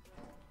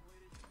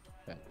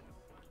 Okay.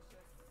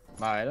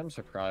 My items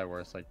are probably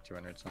worth like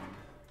 200 something.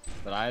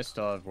 But I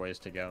still have ways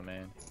to go,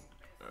 man.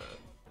 Alright.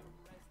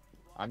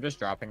 I'm just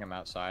dropping them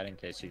outside in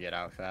case you get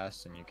out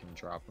fast and you can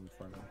drop them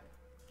for me.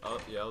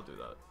 Yeah, I'll do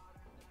that.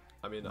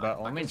 I mean, But I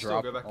only can still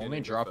drop go back in only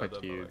and go drop a further,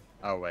 but, cube. like,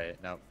 Oh wait,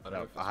 no, I don't know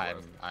no, if it's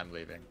worth. I'm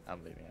leaving.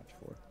 I'm leaving after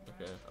 4.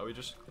 Okay, are we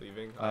just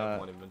leaving? I have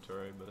 1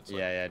 inventory, but it's like...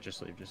 Yeah,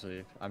 just leave, just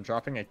leave. I'm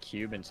dropping a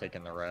cube and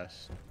taking the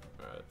rest.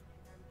 Alright.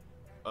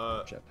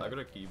 I Jetpack. got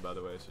a key by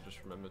the way, so just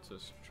remember to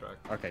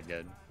subtract. Okay,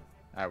 good.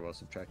 I will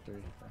subtract 3.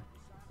 Okay.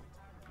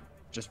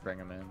 Just bring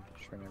them in.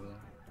 Just bring everything.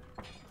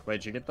 Wait,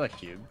 did you get the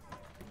cube?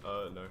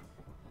 No.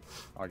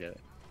 I'll get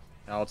it.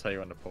 And I'll tell you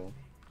when to pull.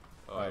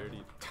 Oh, I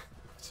already.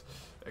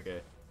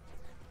 Okay.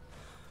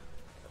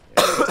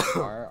 Yeah,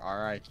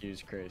 our IQ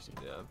is crazy.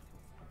 Yeah.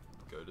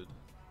 Goated.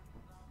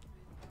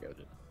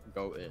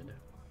 Goated.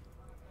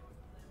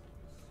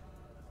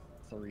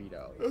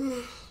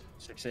 $3.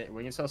 6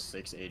 we can sell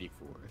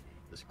 684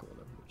 this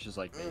quarter, which is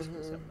like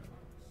basically 7.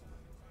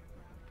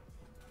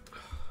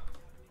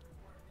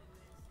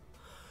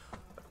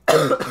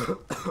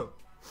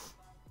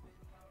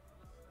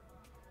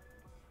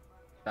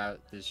 That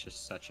is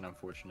just such an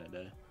unfortunate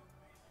day.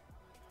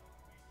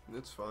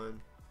 It's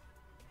fine.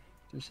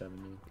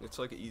 370. It's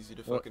like easy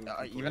to Well, fucking.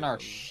 even our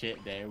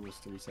shit day was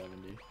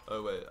 370.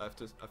 Oh wait, I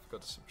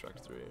forgot to subtract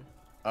 3.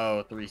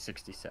 Oh,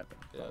 367.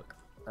 Yeah. Fuck.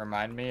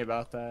 Remind me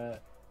about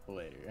that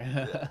later.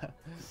 Yeah.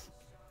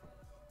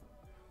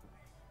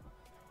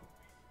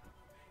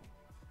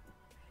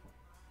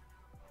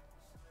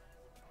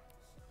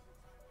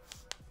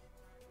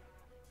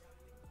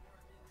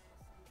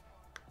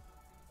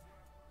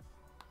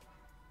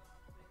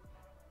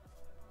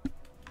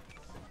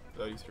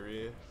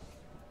 $33.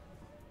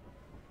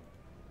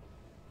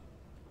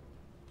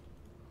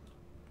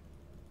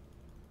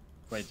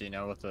 Wait, do you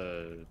know what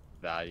the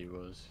value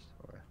was?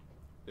 Or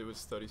It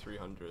was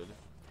 3,300.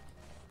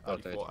 oh,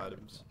 34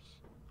 items.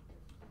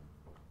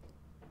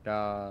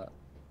 Got a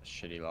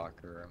shitty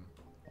locker room.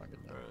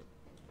 Alright.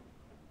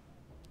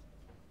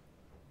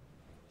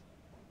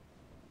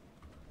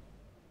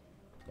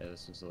 Yeah,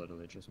 this is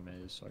literally just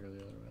maze, so I go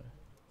the other way.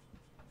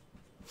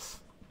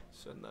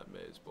 Send that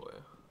maze, boy.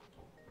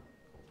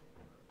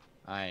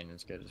 I ain't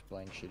as good as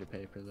blank sheet of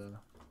paper though.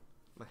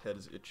 My head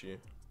is itchy.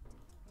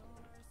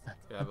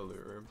 I have a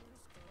loot room.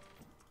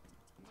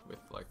 With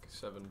like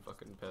 7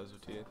 fucking pairs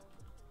of teeth.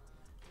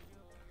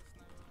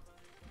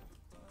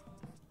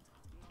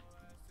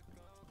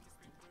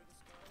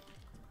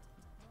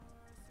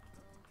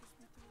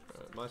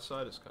 Alright, my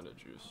side is kind of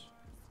juice.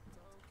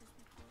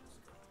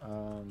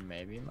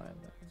 Maybe mine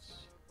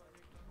is.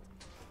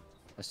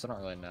 I still don't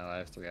really know. I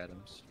have 3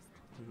 items.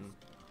 I'm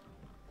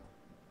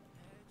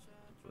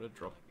gonna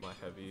drop my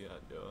heavy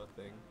at your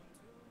thing.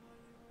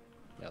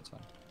 Yeah, it's fine.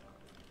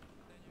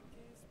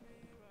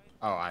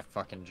 Oh, I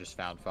fucking just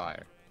found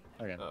fire.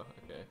 Okay. Oh,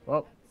 okay.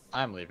 Well,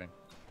 I'm leaving.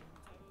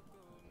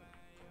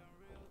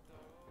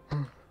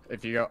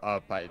 If you go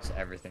up, it's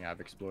everything I've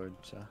explored,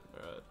 so.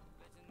 Alright.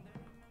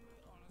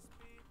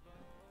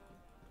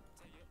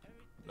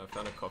 I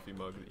found a coffee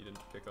mug that you didn't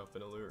pick up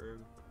in a loot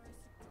room.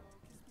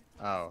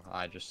 Oh,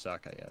 I just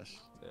suck, I guess.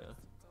 Yeah.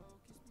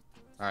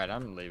 Alright,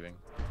 I'm leaving.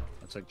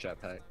 I took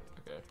jetpack.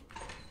 Okay.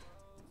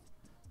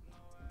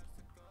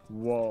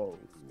 Whoa.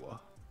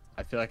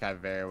 I feel like I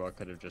very well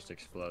could have just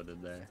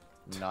exploded there.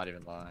 I'm not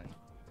even lying.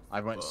 I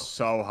went Whoa.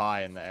 so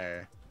high in the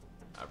air.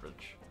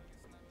 Average.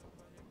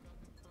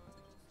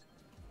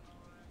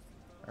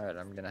 Alright,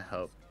 I'm gonna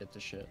help get the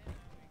shit.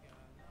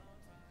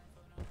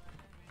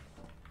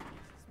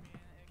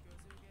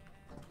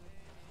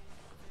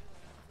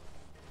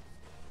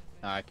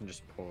 Now I can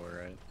just pull,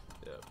 right?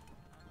 Yeah.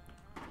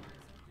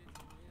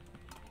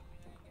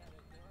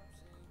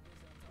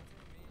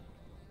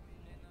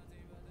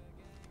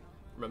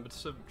 Remember to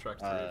subtract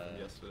 3 from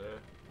yesterday?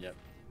 Yep.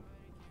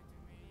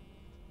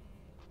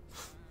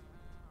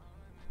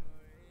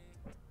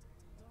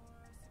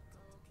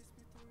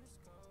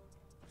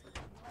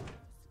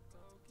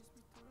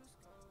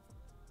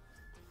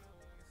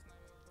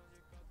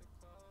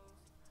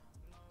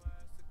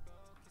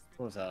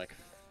 What was that, like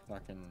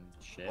fucking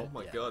shit? Oh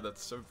my Yeah. god,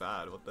 that's so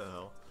bad. What the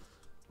hell?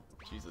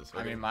 Jesus. I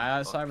okay, mean,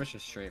 my fuck. side was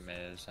just straight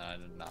maze, and I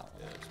did not want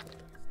to explode.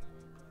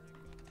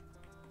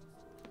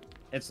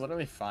 It's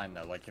literally fine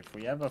though. Like if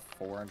we have a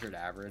 400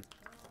 average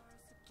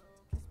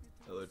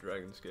Hello,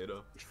 Dragon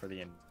Skater. for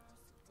the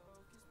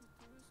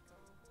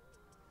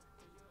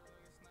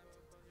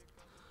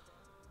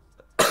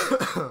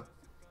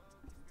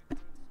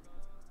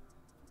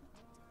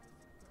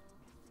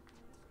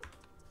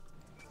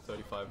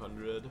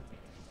 $3,500.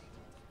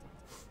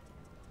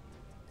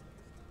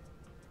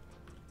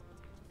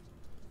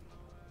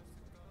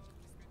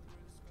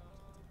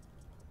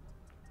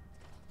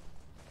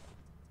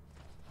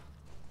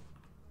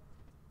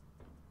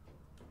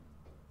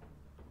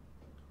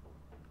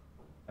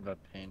 I have a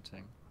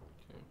painting.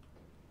 Okay.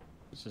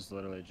 This is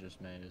literally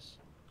just maze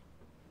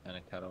and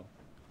a kettle.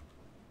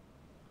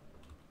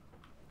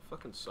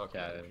 Fucking suck,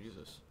 Yeah, man. it is.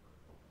 Jesus.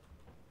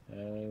 I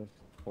have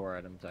 4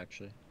 items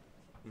actually.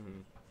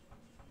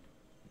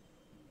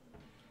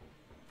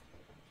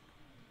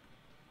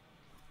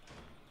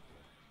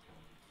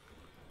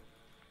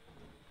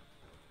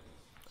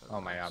 Oh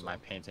my god, my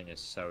painting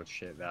is so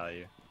shit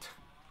value.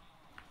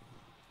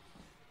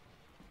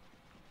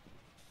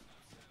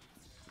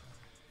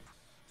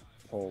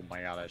 Oh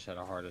my god, I just had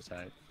a heart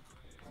attack.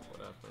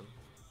 What happened?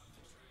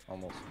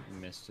 Almost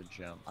missed a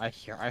jump. I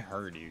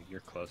heard you. You're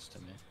close to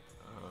me.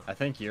 Uh-huh. I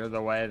think you're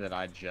the way that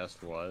I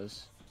just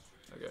was.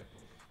 Okay.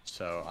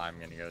 So I'm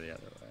gonna go the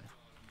other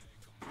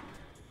way.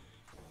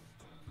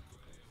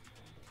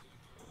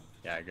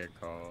 Yeah, good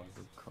call,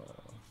 good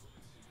call.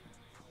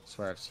 I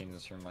swear I've seen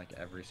this room like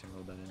every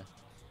single day.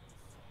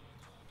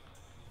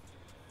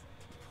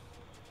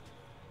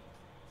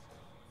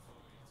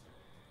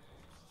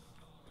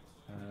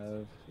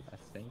 I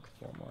think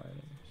 4 more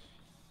items.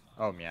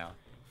 Oh, meow.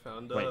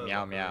 Found Wait,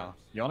 meow, meow.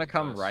 You wanna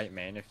come Nice. right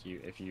main if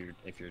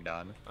you're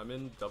done? I'm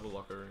in double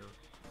locker room.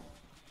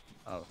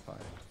 Oh, fine.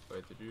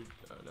 Wait, did you?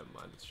 Oh, never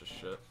mind. It's just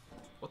shit.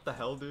 What the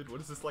hell, dude?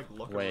 What is this like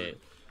locker Wait.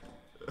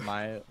 room?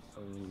 My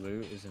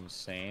loot is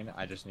insane.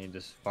 I just need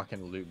this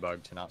fucking loot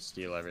bug to not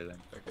steal everything.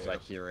 Okay. Because I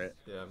hear it.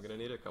 Yeah, I'm gonna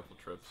need a couple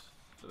trips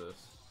to this.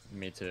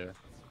 Me too.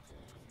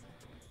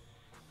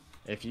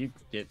 If you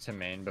get to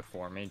main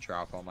before me,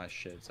 drop all my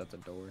shits at the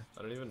door.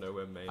 I don't even know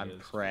where main is. I'm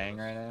praying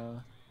right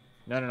now.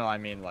 No, I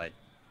mean like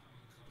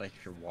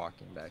if you're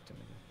walking back to me.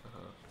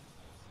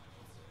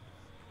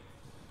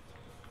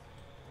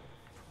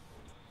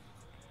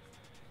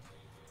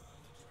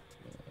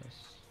 Yes.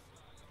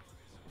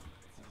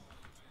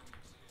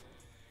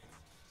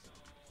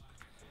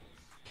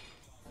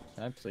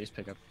 Can I please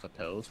pick up the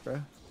pills,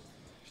 bro?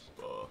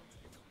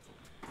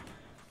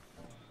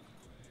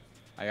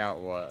 I got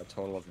what, a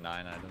total of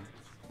 9 items.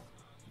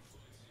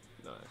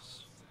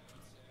 Nice.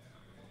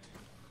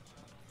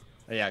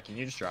 Oh, yeah, can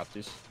you just drop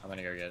these? I'm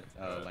gonna go get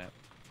a lamp.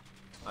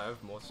 I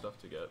have more stuff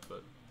to get,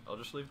 but I'll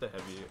just leave the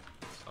heavy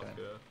up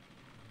here.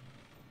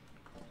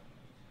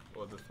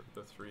 Or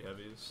the 3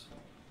 heavies.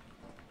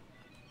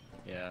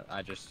 Yeah,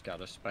 I just got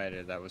a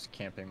spider that was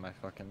camping my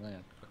fucking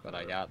lamp. But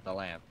I got the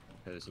lamp,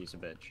 because he's a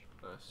bitch.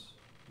 Nice.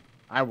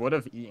 I would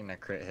have eaten a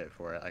crit hit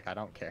for it, like, I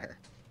don't care.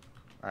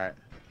 Alright,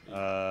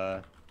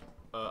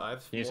 I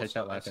have can you take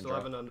that lamp I and still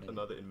have drop?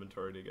 another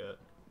inventory to get.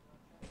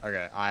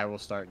 Okay, I will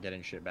start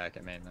getting shit back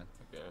at main then.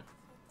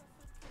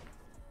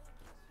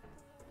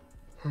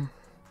 Okay.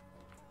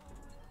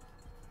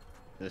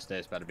 This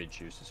day's about to be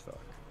juice as fuck.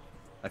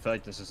 I feel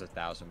like this is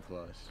 1,000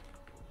 plus.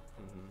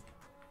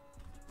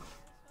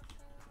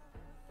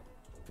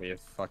 We have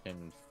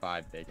fucking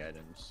 5 big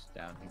items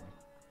down here.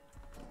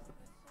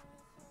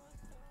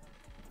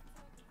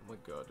 Oh my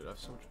god, dude, I have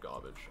so much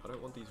garbage. I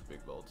don't want these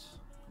big bolts.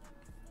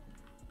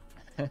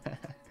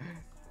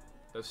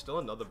 There's still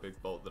another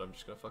big bolt that I'm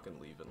just gonna fucking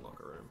leave in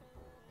locker room.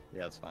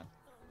 Yeah, that's fine.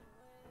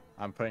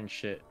 I'm putting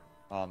shit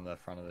on the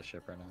front of the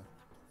ship right now.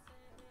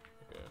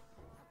 Okay.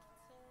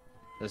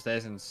 This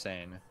day's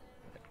insane.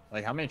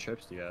 Like, how many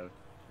trips do you have?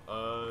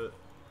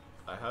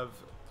 I have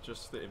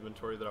just the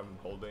inventory that I'm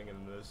holding,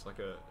 and there's like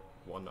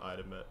one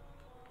item at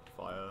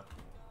fire.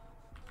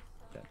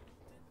 Okay.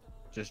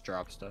 Just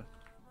drop stuff.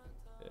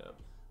 Yeah.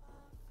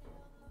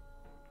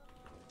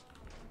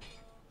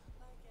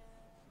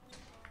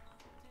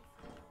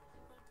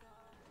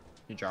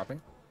 You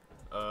dropping?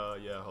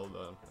 Yeah, hold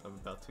on. I'm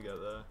about to get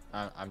there.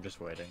 I'm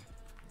just waiting.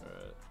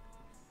 Alright.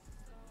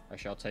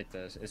 Actually, I'll take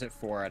this. Is it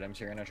 4 items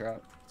you're gonna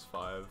drop? It's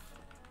 5.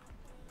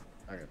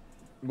 Okay.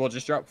 Well,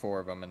 just drop 4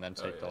 of them and then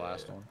take Oh, the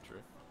last one.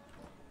 True.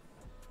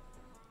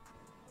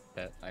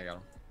 Yeah, I got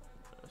them.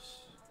 Nice.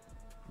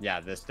 Yeah,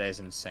 this day's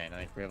insane. I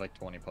think we have like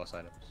 20 plus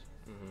items.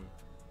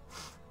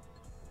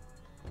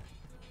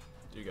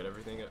 Do you get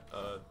everything at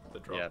the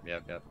drop?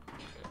 Yep. Okay.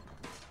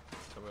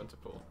 I'm going to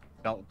pull.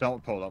 Don't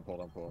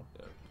pull.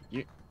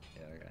 Yeah.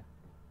 Yeah, okay.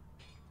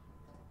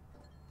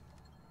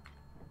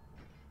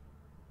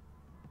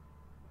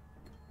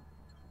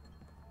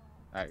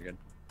 Alright, good.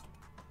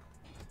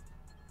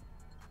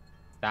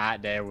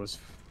 That day was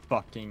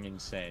fucking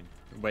insane.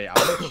 Wait, I'm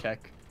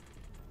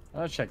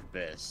gonna check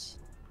this.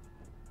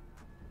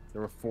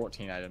 There were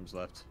 14 items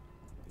left.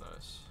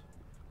 Nice.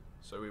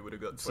 So we would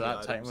have got 20 So that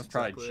items Titan was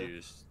probably exactly.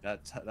 juiced.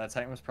 That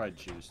Titan was probably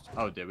juiced.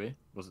 Oh, did we?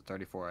 Was it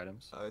 34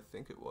 items? I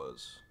think it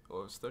was.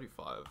 Or it was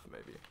 35,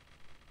 maybe.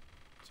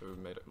 So we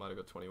might have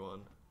got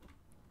 21.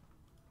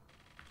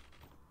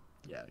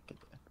 Yeah, it could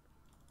be.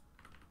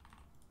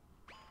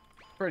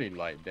 Pretty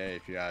light day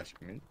if you ask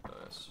me.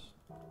 Nice.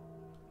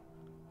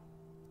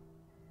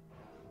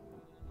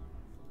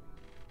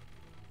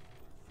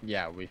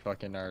 Yeah, we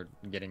fucking are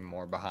getting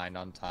more behind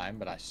on time,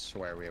 but I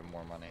swear we have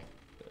more money.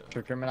 Yeah.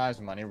 To criminalize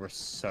money, we're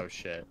so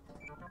shit.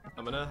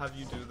 I'm gonna have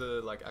you do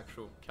the like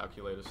actual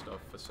calculator stuff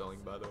for selling,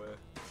 by the way.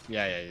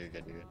 Yeah, you're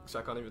good, you're good. Cause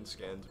I can't even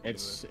scan to begin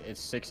It's with.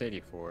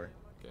 684.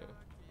 Okay.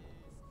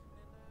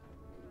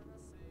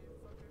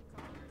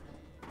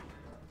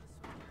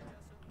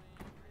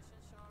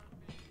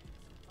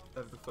 I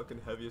have the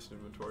fucking heaviest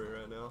inventory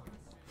right now.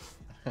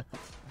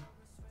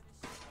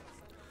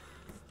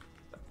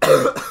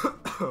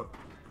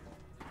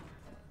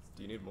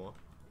 Do you need more?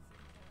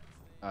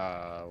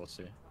 We'll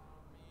see.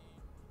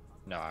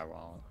 No, I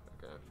won't.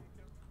 Okay.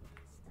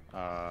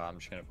 I'm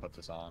just gonna put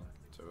this on.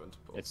 So we went to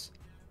pull. It's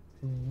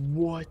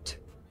what?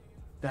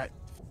 That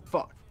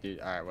fuck, dude.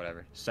 All right,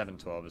 whatever.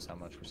 712 is how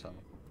much we're selling.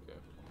 Okay.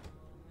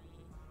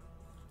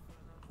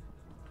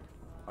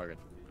 Oh, good.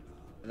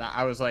 And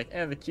I was like,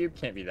 the cube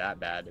can't be that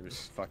bad. It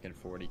was fucking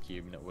 40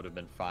 cube, and it would have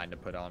been fine to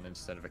put on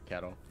instead of a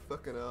kettle.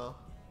 Fucking hell.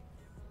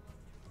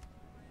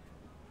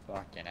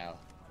 Fucking hell.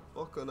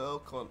 Fucking hell,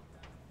 cunt.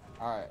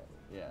 Alright,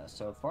 yeah,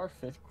 so if our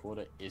 5th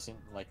quota isn't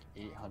like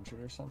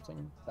 800 or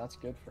something, that's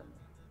good for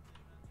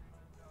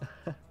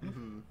me.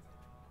 Mm-hmm.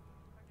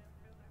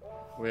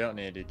 We don't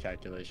need to do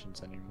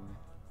calculations anymore.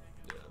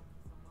 Yeah.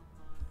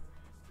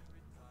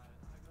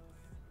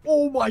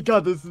 Oh my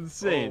god, that's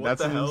insane. Oh, what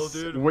that's the hell,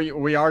 dude?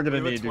 We are gonna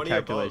We were need to do 20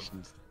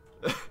 calculations.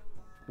 above.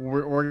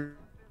 we're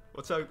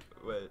What's our...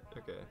 Wait,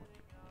 okay.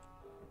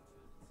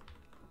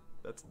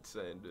 That's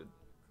insane, dude.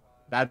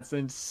 That's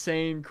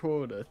insane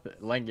quota.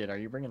 Lengen, are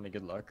you bringing the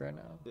good luck right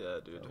now? Yeah,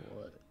 dude. Or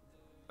what?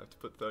 I have to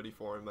put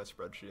 34 in my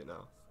spreadsheet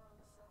now.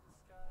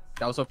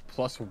 That was a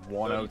plus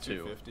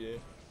 102. 32.50.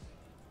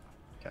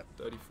 Okay.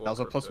 34. That was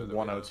a plus crypto that we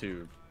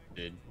 102,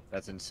 dude.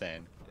 That's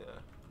insane.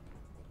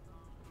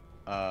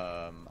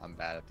 Yeah. I'm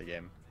bad at the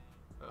game.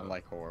 I'm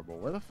like horrible.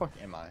 Where the fuck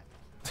am I?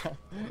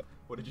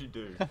 What did you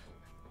do?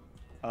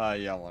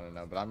 Yeah, I want to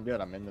know, but I'm good.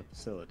 I'm in the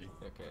facility.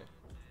 Okay.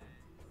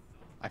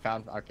 I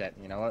found. Okay,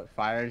 you know what?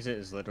 Fire exit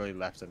is literally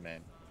left of main.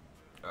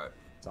 Alright.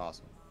 It's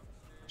awesome.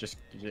 Just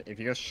if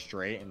you go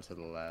straight into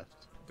the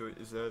left.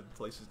 Is there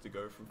places to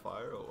go from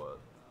fire or what?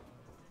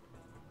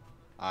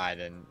 I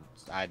didn't.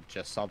 I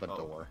just saw the Oh,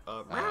 door.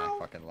 meow. I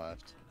fucking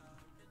left.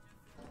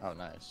 Oh,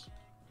 nice.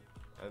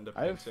 And a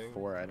I have painting.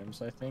 4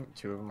 items, I think.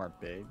 2 of them are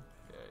big.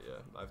 Yeah,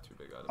 I have 2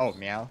 big items. Oh,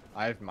 meow.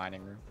 I have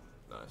mining room.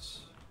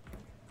 Nice.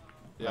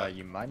 Yeah.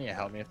 You might need to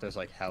help me if there's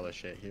like hella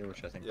shit here,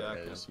 which I think Yeah,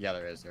 there I is. can. Yeah,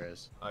 there is. There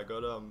is. I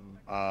got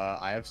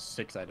I have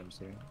 6 items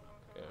here.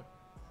 Okay.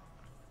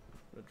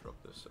 I'm gonna drop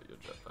this at your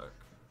jetpack.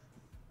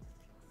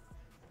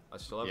 I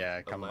still have. Yeah,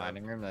 a come lamp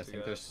mining room. I to think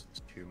get. there's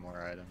 2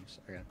 more items.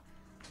 Okay.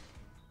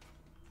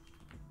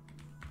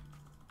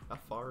 How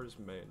far is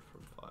main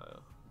from fire?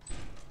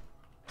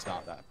 It's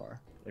not that far.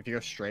 If you go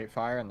straight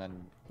fire and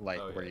then like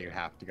Oh, where yeah, you yeah.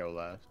 have to go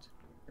left,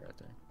 you're right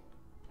there.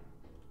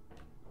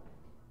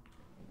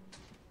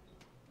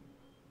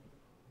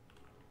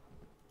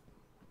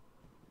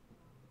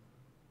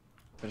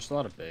 There's a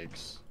lot of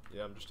bigs.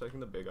 Yeah, I'm just taking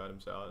the big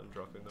items out and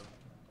dropping them.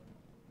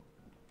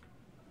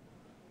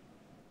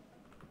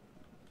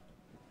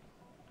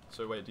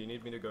 So wait, do you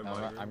need me to go No,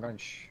 mining room?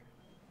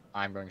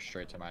 I'm going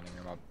straight to mining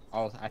room.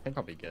 I think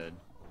I'll be good.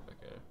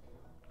 Okay.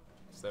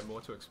 Is there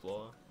more to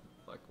explore?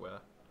 Like where?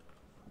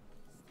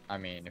 I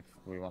mean, if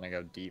we want to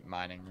go deep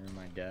mining room,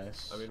 I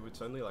guess. I mean,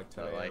 it's only like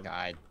 10 But, a.m.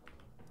 like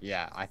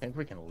yeah, I think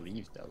we can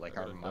leave though. Like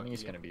I our got a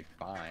money's ducky. gonna be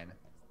fine.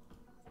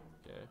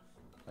 Yeah.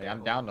 Like Air I'm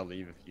horn. down to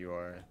leave if you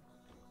are.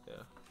 Yeah.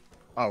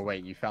 Oh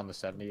wait, you found the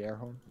 70 air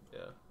horn?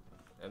 Yeah.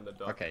 And the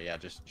duck. Okay, yeah,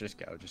 just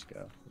go.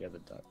 Yeah, the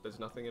duck. There's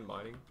nothing in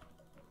mining?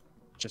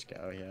 Just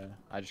go, yeah.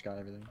 I just got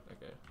everything.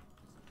 Okay.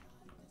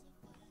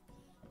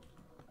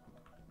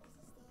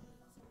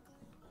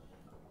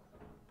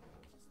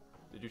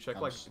 Did you check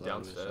I'm like slowly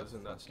downstairs so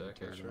in that fucking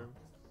staircase terrible. room?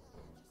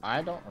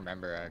 I don't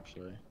remember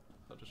actually.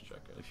 I'll just check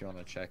it. If you want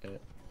to check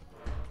it.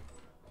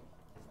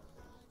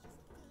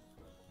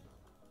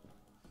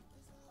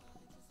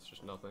 It's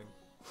just nothing.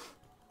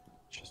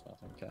 It's just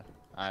nothing, okay.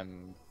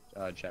 I'm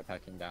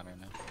jetpacking down right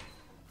now.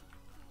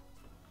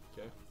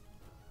 Okay.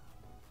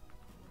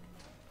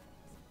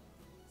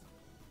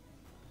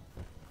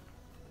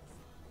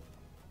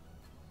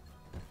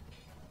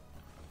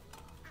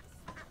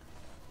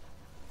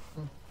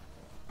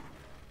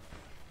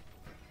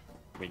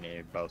 We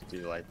need both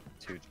do like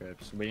 2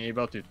 trips. We need to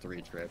both do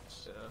 3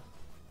 trips.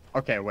 Yeah.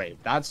 Okay,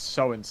 wait, that's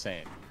so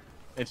insane.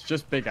 It's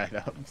just big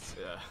items.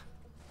 Yeah.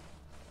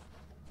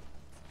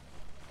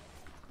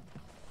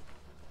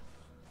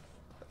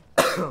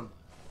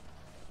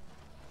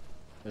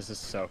 This is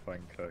so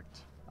fucking cooked.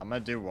 I'm gonna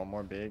do 1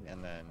 more big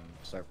and then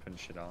start putting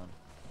shit on.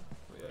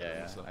 Yeah, Yeah,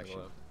 there's nothing actually.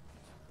 left.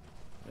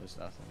 There's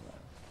nothing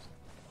left.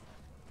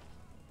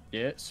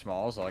 Get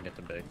smalls, I'll get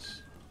the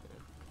bigs.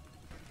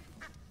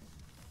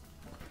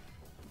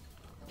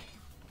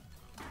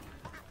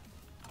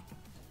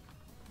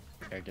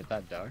 Okay, get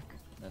that duck.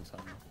 And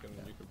some.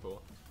 You can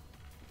pull.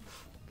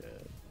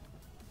 Good.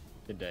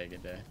 Good day,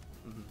 good day.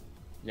 Mm-hmm.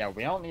 Yeah,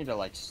 we don't need to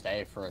like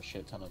stay for a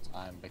shit ton of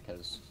time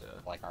because Yeah.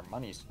 like our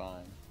money's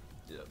fine.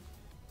 Yep.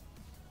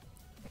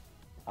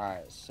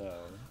 Alright, so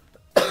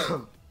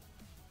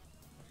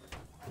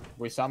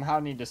we somehow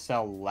need to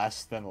sell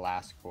less than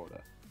last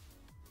quota.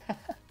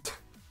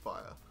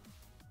 Fire.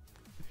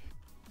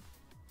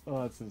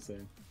 Oh, that's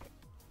insane.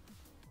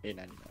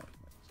 $8.99.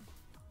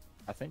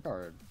 I think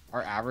our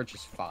average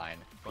is fine.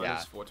 Mine yeah.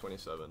 is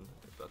 427,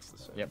 if that's the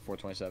same. Yep,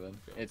 427.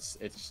 Okay.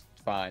 It's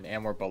fine,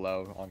 and we're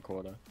below on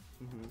quota.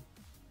 Mm-hmm.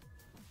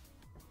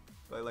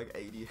 By like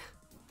 80.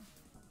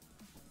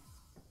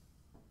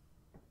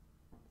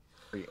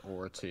 3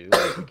 or 2.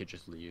 Like, we could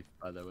just leave.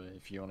 By the way,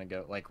 if you want to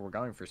go, like we're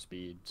going for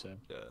speed, so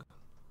Yeah.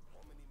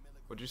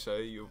 What'd you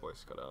say? Your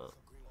voice cut out.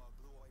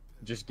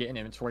 just get an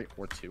inventory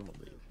or 2 and we'll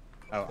leave.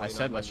 Oh, I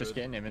said let's just 2900.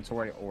 get an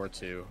inventory or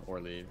 2 or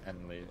leave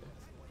and leave.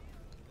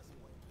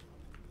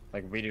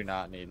 Like we do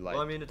not need like.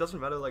 Well, I mean, it doesn't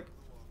matter, like,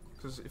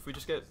 because if we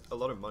just get a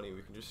lot of money,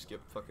 we can just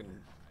skip fucking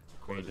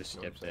we quarters, just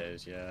you know what skip I'm saying?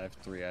 days. Yeah, I have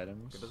 3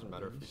 items. It doesn't at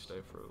matter if you least. stay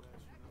for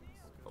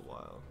a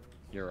while.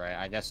 You're right.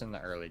 I guess in the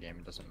early game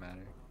it doesn't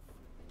matter.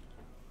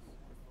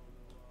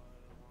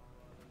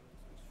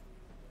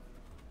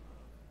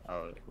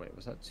 Oh, wait,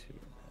 was that 2?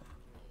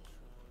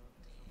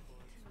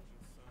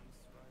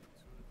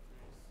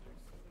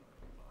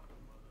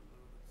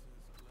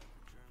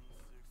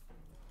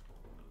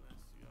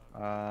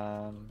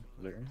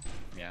 Loot?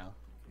 Yeah.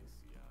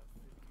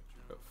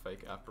 Got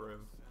fake upper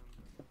room.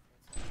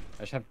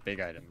 I just have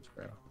big items,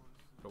 bro.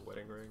 A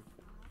wedding ring.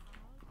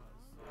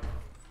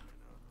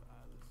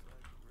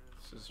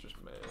 This is just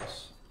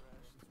maze.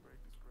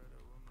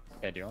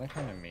 Yeah, do you want to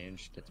come to me and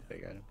just get the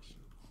big items?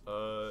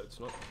 It's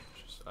not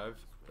just, I have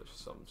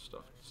some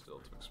stuff still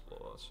to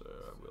explore, so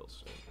I will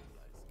soon.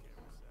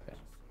 Okay.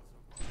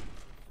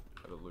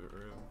 Have a loot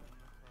room.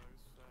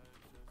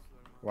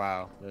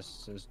 Wow,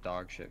 this is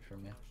dog shit for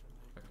me.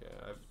 Okay,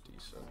 I have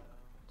decent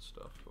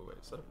stuff. Oh wait,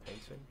 is that a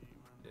painting?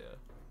 Yeah.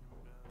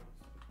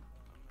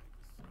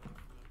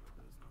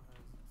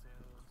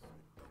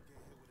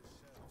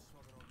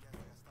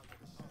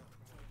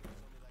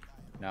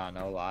 Nah,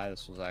 no lie,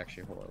 this was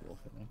actually horrible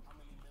for me.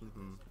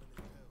 Mm-hmm.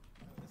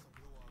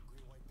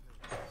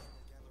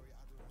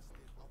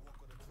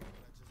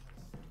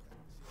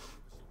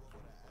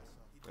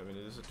 I mean,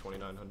 it is a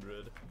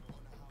 2900.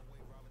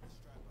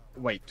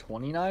 Wait,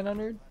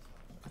 2,900?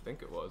 I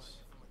think it was.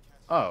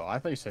 Oh, I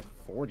thought you said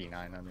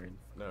 4,900.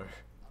 No.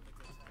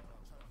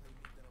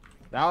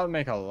 That would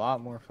make a lot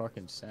more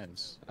fucking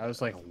sense. I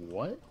was like,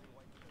 what?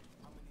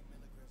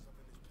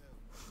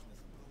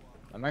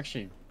 I'm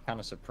actually kind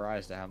of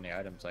surprised at how many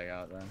items I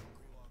got then.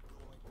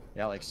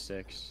 Yeah, like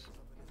 6.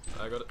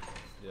 I got it.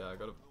 Yeah, I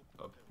got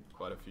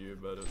quite a few,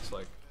 but it's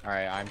like. All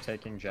right, I'm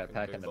taking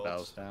jetpack big and the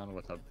bolts. bells down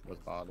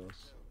with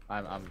bottles.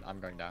 I'm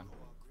going down.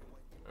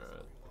 All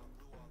right.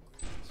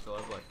 Still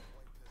have like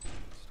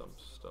some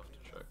stuff to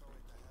check.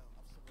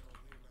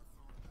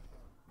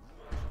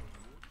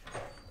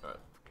 All right.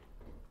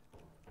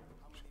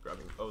 Just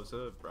grabbing. Oh, there's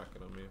a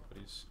bracket on me, but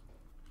he's.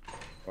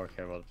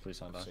 Okay, well, please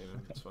don't die. I've seen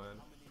him. It's fine.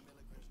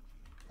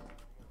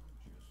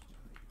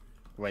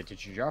 Wait,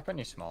 did you drop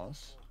any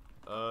smalls?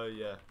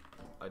 Yeah.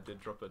 I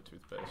did drop a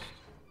toothpaste.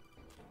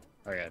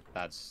 Okay,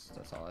 that's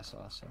all I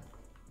saw. So.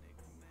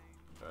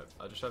 Alright,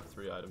 I just have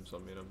 3 items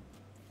on me. And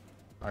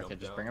I'm Okay,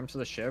 just down. bring them to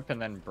the ship and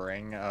then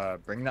bring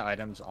the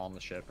items on the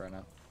ship right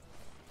now.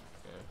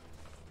 Okay.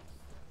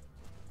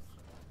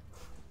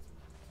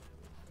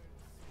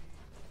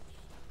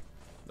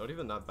 Not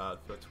even that bad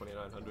for a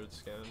 2900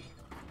 scan.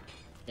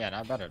 Yeah,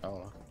 not bad at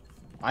all.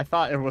 I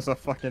thought it was a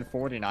fucking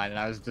 49 and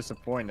I was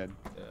disappointed.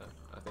 Yeah,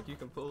 I think you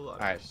can pull.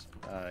 Alright,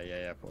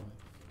 yeah, pull.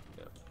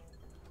 Yeah.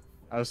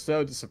 I was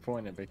so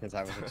disappointed because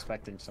I was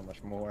expecting so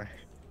much more.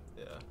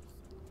 Yeah.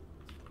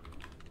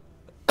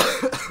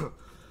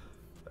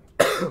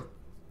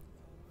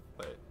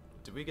 Wait,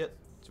 did we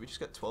just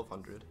get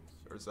 1200?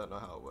 Or is that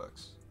not how it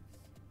works?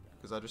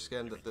 Because I just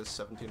scanned that there's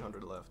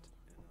 1700 left.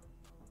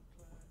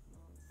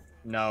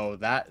 No,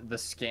 the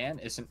scan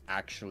isn't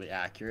actually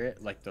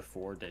accurate, like the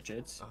 4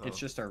 digits. It's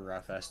just a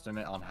rough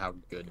estimate on how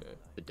good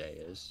the day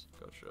is.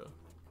 Gotcha.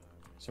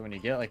 So when you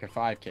get like a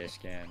 5K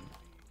scan,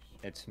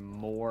 it's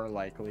more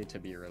likely to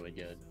be really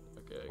good.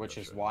 Okay. Which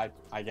gotcha. is why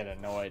I get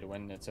annoyed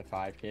when it's a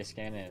 5K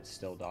scan and it's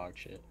still dog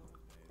shit.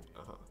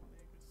 Uh-huh.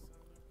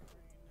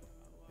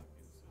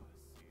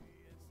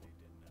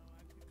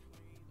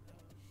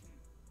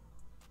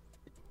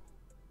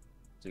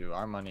 Dude,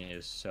 our money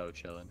is so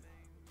chilling.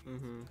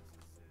 Mm-hmm.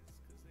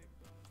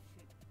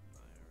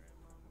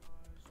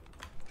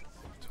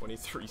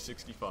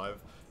 2365.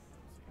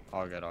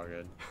 All good, all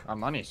good. Our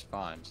money's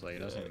fine, so like, it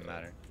doesn't even Yeah.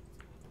 matter.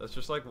 That's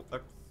just like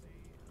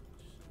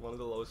one of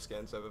the lowest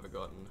scans I've ever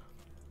gotten.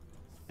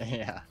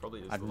 Yeah,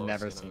 Probably is I've the lowest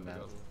never scan seen I've that.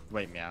 ever gotten.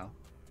 Wait, meow.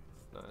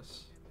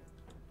 Nice.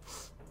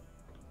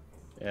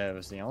 Yeah, it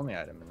was the only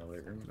item in the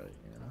loot room, but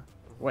you know.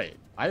 Wait,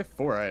 I have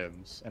 4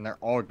 items, and they're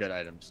all good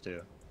items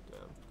too. Damn.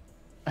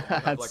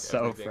 That's have, like, so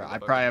everything fair. in the I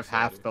fucking probably have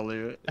half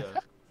facility. the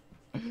loot.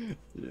 Yeah.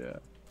 Yeah.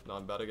 No,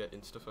 I'm about to get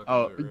insta fucking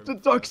Oh, loot room. the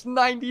duck's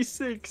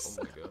 96.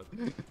 Oh my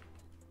god.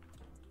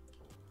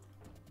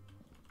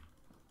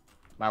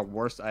 My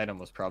worst item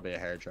was probably a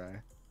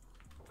hairdryer.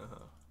 Uh-huh.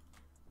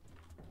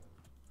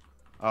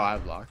 Oh, I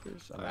have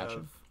lockers. I Imagine.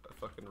 have a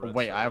fucking Oh, red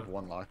wait, I soda. have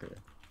 1 locker.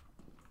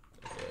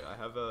 Okay, I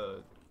have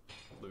a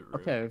loot room.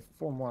 Okay,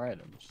 4 more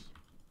items.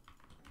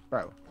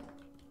 Bro,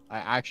 I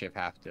actually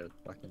have to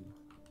fucking...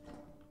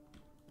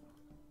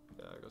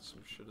 Yeah, I got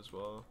some shit as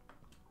well.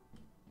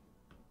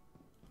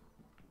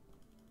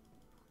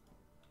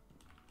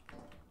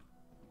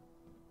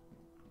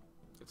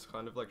 It's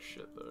kind of like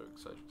shit though,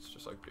 because it's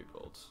just like big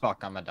bolts.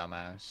 Fuck, I'm a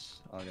dumbass.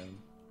 Okay.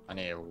 I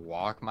need to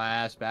walk my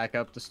ass back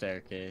up the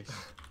staircase.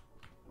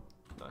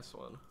 Nice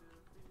one.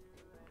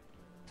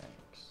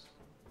 Thanks.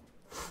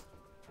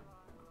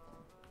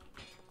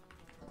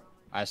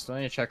 I still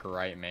need to check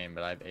right main,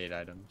 but I have 8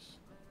 items.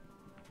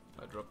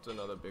 I dropped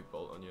another big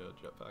bolt on your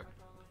jetpack.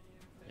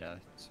 Yeah,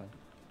 so...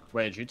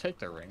 Wait, did you take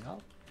the ring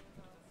off?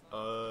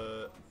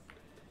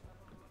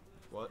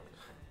 What?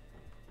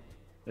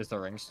 Is the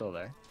ring still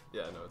there?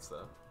 Yeah, no, it's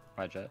there.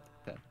 My jet?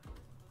 Okay.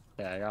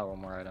 Yeah, I got 1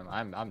 more item.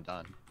 I'm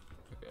done.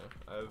 Okay,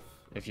 I have.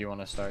 If you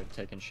want to start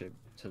taking shit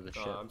to the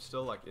ship. I'm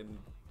still like in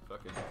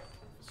fucking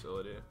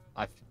facility.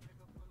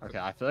 Okay,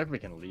 I feel like we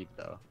can leave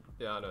though.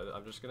 Yeah, I know.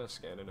 I'm just gonna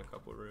scan in a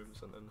couple rooms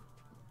and then.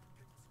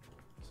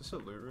 Is this a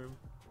loot room?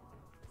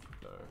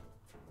 No.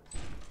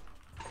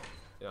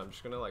 Yeah, I'm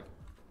just gonna like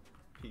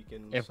peek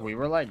in. If we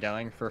were like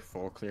going for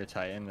full clear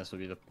Titan, this would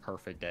be the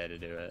perfect day to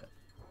do it.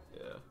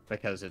 Yeah.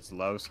 Because it's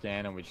low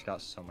scan and we just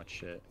got so much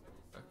shit.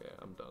 Okay,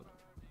 I'm done.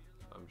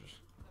 I'm just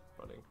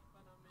running.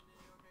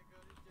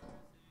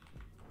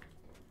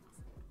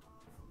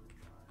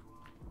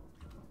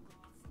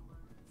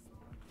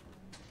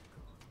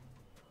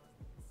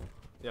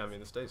 Yeah, I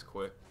mean, this day's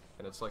quick,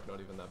 and it's like not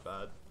even that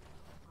bad.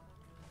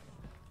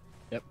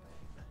 Yep.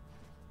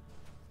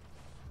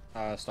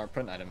 Start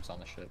putting items on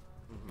the ship.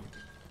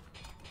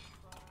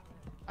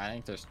 I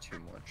think there's 2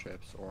 more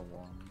trips or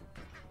 1.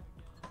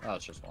 Oh,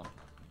 it's just 1.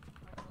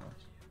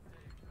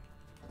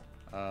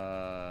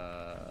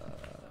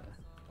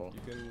 Cool.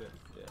 You can,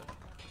 yeah.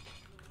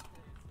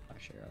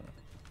 Actually,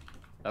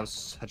 that was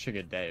such a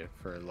good day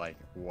for like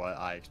what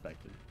I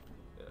expected.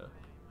 Yeah.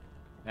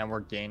 And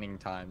we're gaining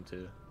time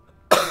too.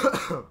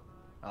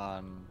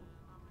 On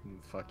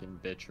fucking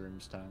bitch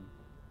rooms time.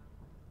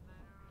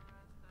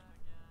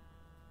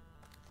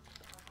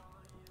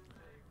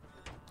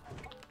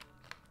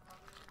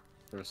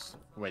 There's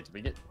wait, did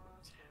we get?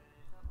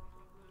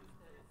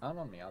 I don't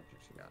know how many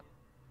objects we got.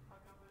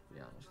 To be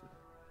honest with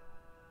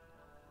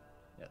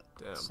you.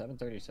 Yeah. Damn.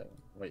 737.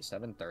 Wait,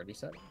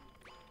 737?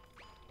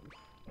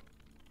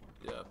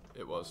 Yeah,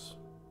 it was.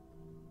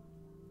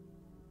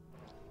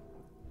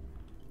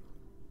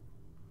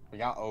 We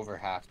got over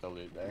half the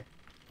loot there.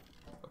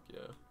 Fuck yeah.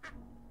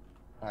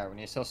 Alright, we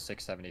need to sell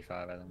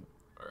 675, I think.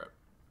 Alright.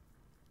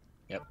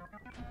 Yep.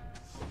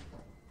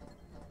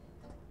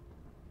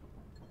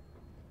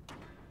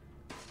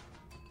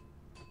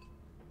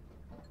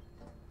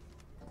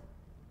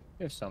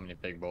 There's so many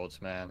big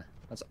bolts, man.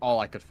 That's all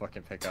I could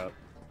fucking pick up.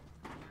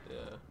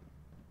 Yeah.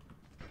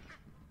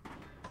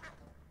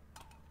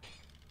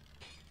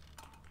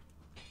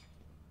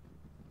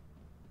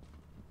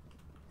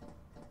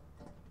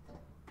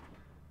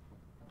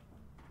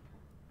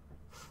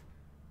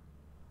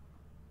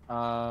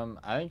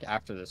 I think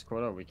after this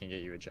quota, we can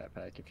get you a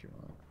jetpack if you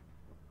want.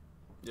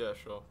 Yeah,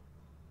 sure.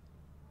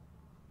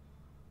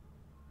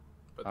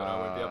 But then I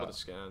won't be able to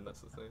scan,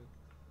 that's the thing.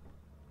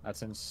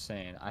 That's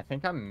insane. I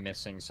think I'm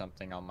missing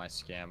something on my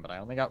scan, but I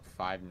only got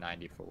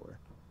 594.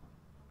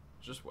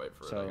 Just wait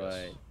for it, So, I guess.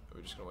 like, Are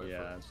we just gonna wait for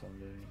yeah, it? that's what I'm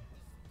doing.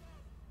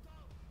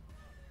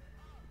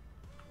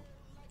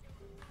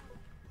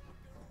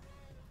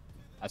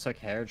 I took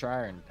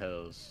hairdryer and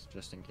pills,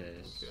 just in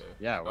case. Okay.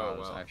 Yeah, wow, Oh,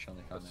 it's wow. actually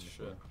only That's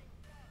 594. shit.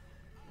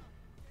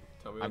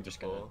 Tell me I'm what just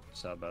to gonna pull.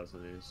 sell both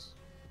of these.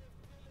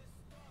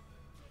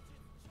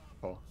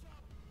 Cool.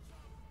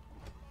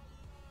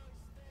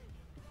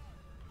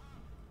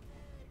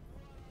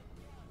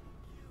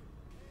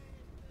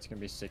 It's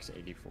gonna be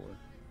 684,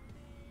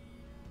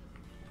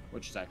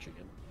 which is actually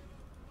good.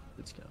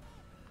 Good skill.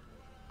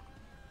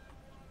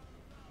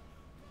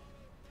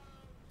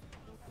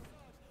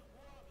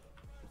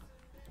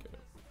 Okay.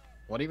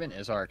 What even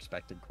is our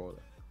expected quota?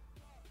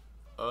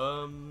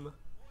 I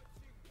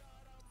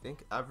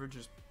think average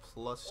is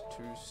plus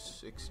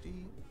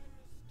 260.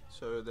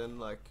 So then,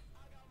 like,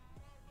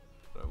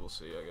 we'll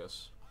see, I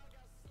guess.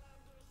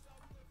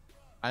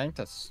 I think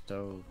that's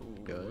still Ooh,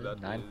 good.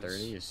 that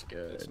 930 is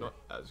good. It's not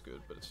as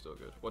good, but it's still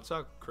good. What's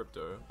our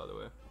crypto, by the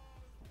way?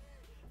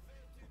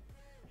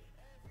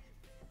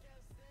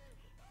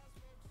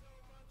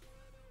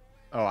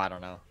 Oh, I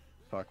don't know.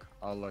 Fuck,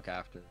 I'll look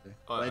after.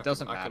 Oh, Well, it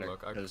doesn't I matter. can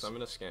look. 'Cause- I'm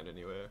gonna scan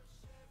anyway.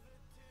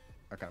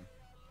 Okay.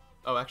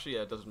 Oh, actually,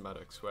 yeah, it doesn't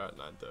matter because we're at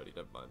 930.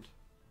 Never mind.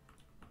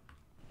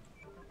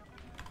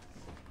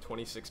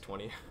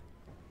 2620.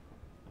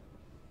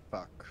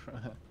 Fuck.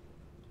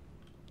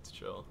 It's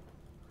chill.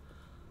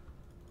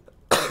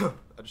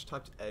 I just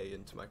typed A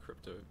into my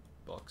crypto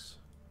box.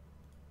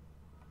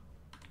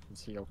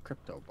 Let's see your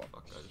crypto box.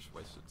 Fuck, I just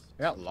wasted.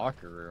 We got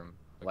locker room,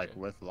 like Okay.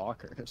 with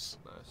lockers.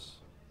 Nice.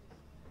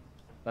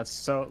 That's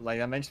so like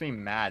that makes me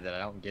mad that I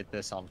don't get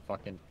this on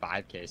fucking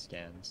 5K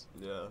scans.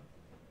 Yeah.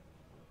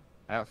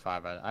 I have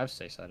 5. I have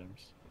 6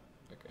 items.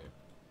 Okay.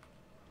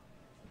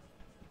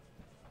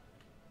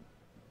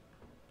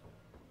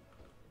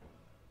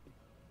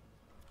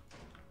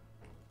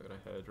 I got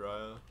a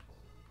hairdryer.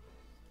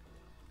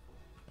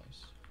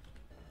 Nice.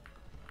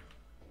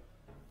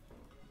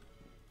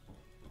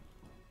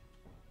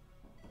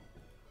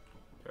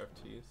 Pair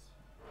of teeth.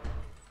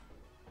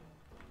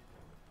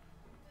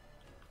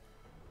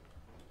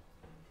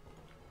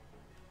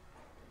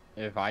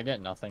 If I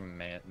get nothing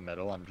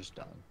middle, I'm just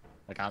done.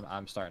 Like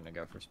I'm starting to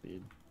go for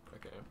speed.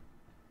 Okay.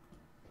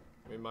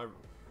 I mean,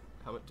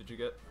 how much did you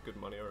get? Good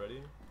money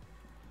already?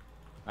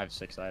 I have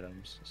 6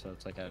 items, so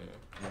it's like an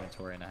Yeah.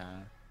 inventory and a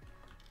half.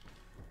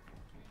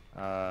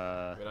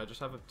 I mean, I just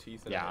have a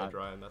teeth and yeah, a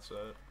hairdryer, and that's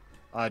it.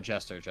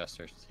 Jester.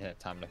 Yeah,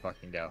 time to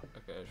fucking go.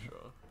 Okay,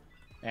 sure.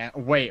 And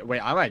wait,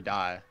 I might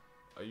die.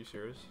 Are you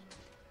serious?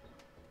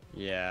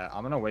 Yeah,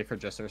 I'm gonna wait for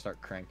Jester to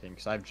start cranking,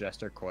 because I have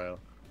Jester coil.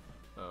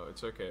 Oh,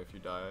 it's okay if you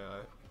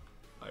die.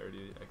 I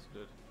already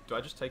exited. Do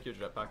I just take your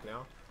jetpack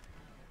now?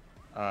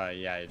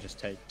 Yeah, you just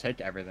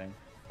take everything.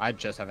 I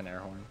just have an air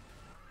horn.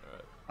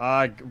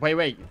 Alright.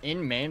 Wait.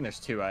 In main, there's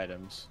 2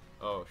 items.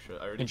 Oh shit,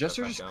 I already Can set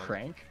Jester back just down.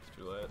 crank? It's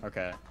too late.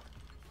 Okay.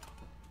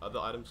 Are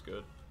the items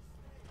good?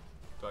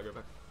 Do I go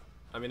back?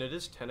 I mean, it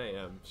is 10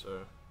 a.m., so...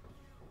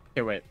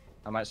 Okay, wait.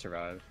 I might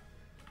survive.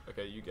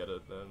 Okay, you get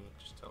it then.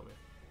 Just tell me.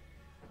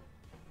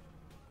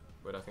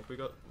 Wait, I think we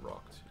got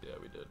rocked. Yeah,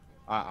 we did.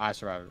 I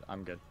survived.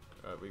 I'm good.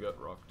 Alright, we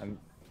got rocked.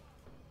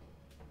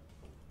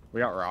 We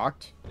got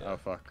rocked? Yeah. Oh,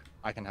 fuck.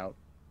 I can help.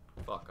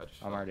 Fuck, I just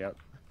I'm fell. already up.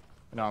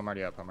 No, I'm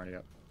already up.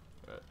 Alright.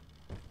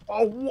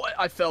 Oh, what?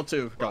 I fell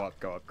too. Go up.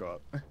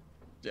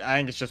 I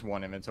think it's just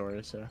 1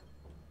 inventory, so.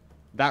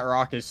 That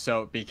rock is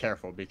so... Be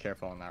careful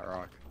on that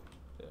rock.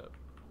 Yeah.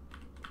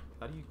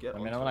 How do you get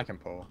Let me know when I can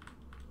pull.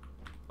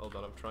 Hold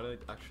on, I'm trying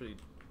to actually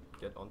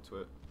get onto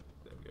it.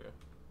 There we go.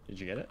 Did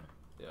you get it?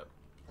 Yep.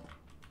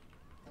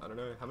 I don't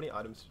know. How many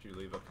items did you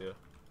leave up here?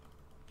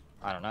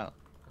 I don't know.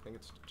 I think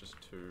it's just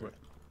 2. Wait.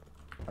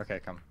 Okay,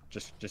 come.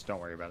 Just don't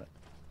worry about it.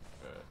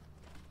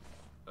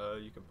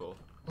 Alright. You can pull.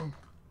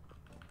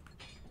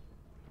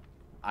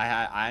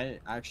 I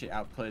actually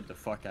outplayed the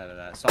fuck out of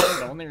that. So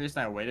the only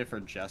reason I waited for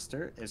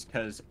Jester is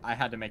because I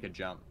had to make a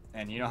jump.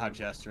 And you know how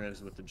Jester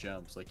is with the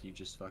jumps. Like, you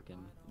just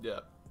fucking... Yeah.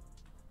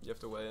 You have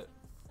to wait.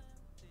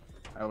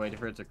 I waited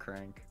for it to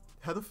crank.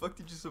 How the fuck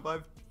did you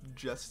survive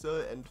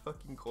Jester and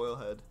fucking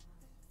Coilhead?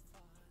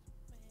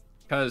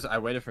 Because I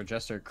waited for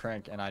Jester to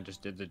crank and I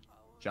just did the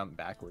jump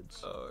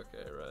backwards. Oh,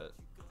 okay, right.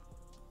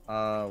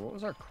 What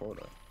was our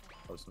quota?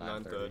 It was 9:30.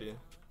 9:30.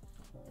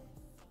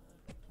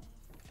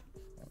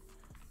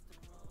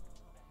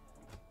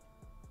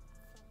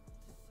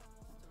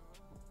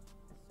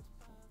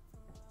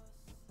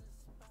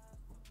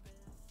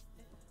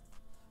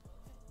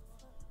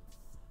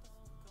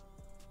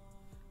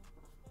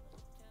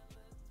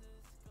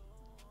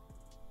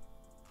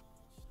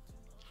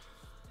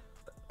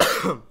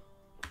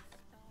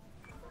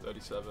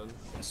 $37.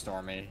 It's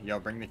Stormy. Yo,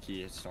 bring the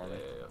key. It's Stormy.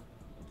 Yeah.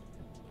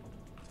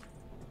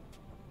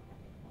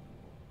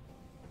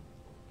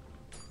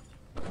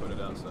 Put it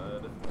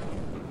outside.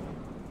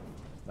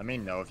 Let me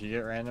know if you get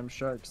random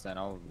sharks, then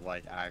I'll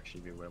like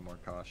actually be way more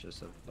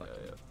cautious of fucking...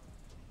 Yeah.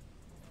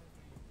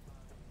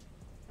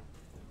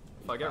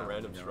 If I get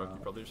random struck, you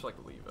probably just like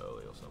leave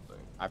early or something.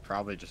 I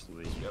probably just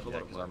leave. You have a Yeah,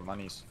 lot of because our money.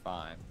 money's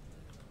fine.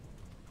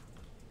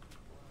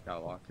 Got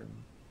a locker.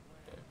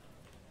 Okay.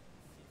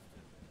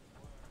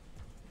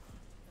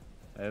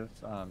 I have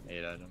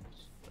 8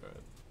 items. Alright.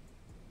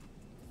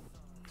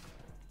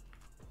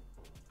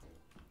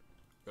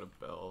 Got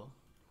a bell.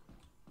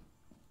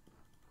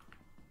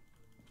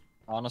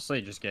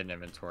 Honestly, just get an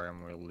inventory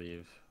and we'll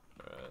leave.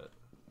 Alright.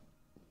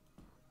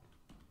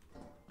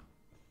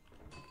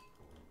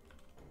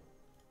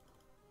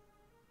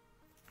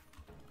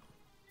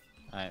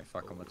 I ain't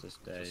fucking with this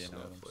day, just you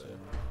know what I'm Snaffle, saying?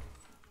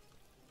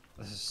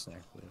 This is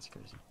Snaffle, that's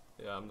crazy.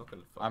 Yeah, I'm not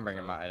gonna fuck I'm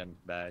bringing with my that. items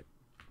back.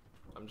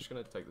 I'm just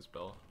gonna take this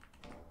bell.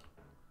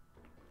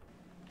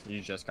 You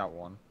just got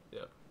 1? Yeah.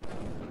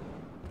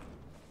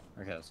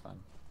 Okay, that's fine.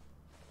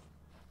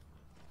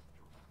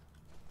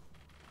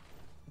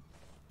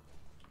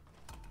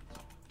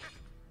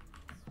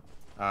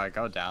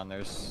 Go down.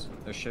 There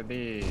should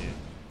be...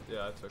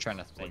 Yeah, I took Trying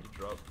to what think. you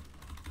dropped.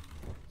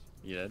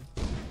 You did?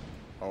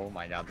 Oh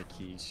my god, the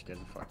keys scared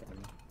the fuck out of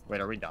me.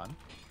 Wait, are we done?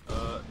 No,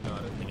 I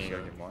don't You think need to so.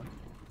 go get more?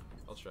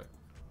 I'll check.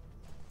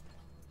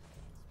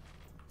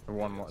 Or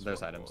one Yeah, more. it's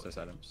There's one items. more. There's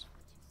items.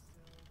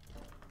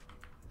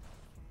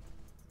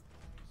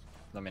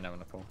 Let me know when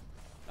to pull.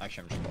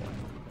 Actually, I'm just pulling.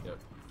 Yep.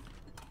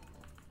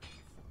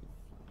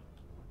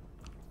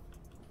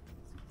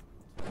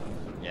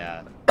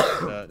 Yeah,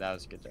 that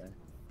was a good day.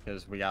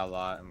 Because we got a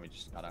lot and we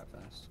just got out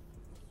fast.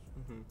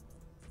 Mhm.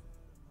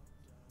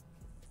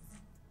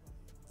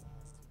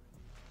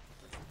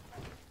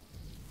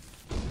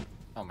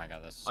 Oh my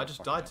god, that's I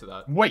just died to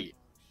that. Wait!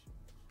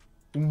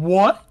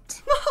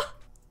 What?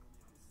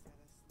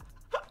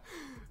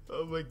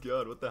 Oh my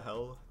god, what the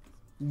hell?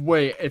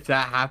 Wait, if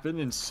that happened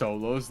in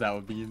solos, that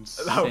would be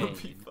insane. That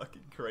would be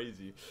fucking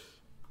crazy.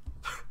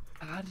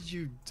 How did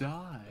you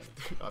die?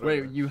 I don't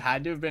Wait, know. you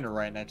had to have been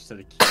right next to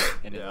the key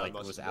and Yeah, it I like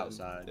must was have been.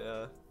 outside.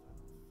 Yeah.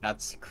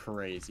 That's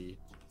crazy.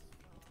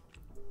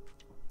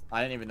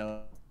 I didn't even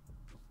know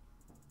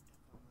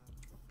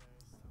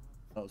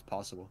that was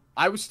possible.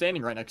 I was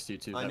standing right next to you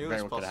too. I That knew it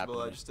very was well could possible,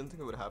 happen I to me. just didn't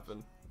think it would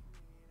happen.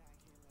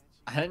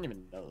 I didn't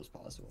even know it was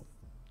possible.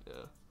 Yeah.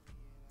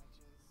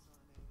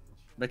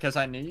 Because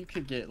I knew you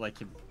could get like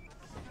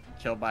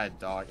killed by a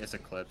dog. It's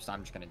eclipsed.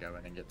 I'm just gonna go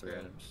in and get 3 Yeah.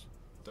 items.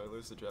 Don't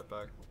lose the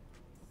jetpack.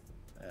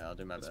 Yeah, I'll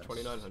do my It's best.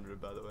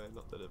 2900 by the way,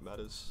 not that it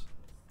matters.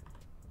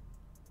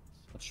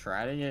 I'll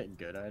try to get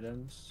good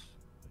items,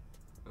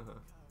 Uh-huh.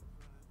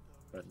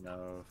 but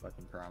no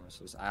fucking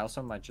promises. I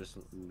also might just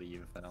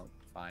leave if I don't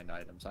find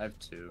items. I have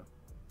 2.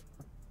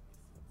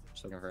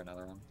 Just looking for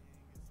another one.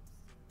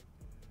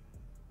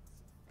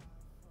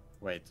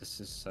 Wait, this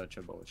is such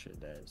a bullshit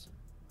day.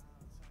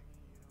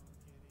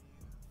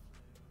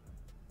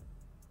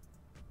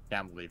 Yeah,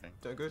 I'm leaving.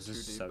 Don't go This too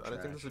is deep. so I don't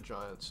think trash. there's a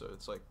giant, so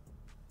it's like...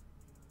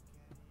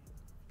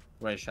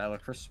 Wait, should I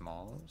look for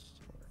smalls?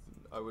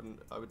 I wouldn't.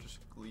 I would just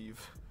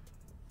leave.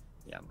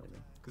 Yeah, I'm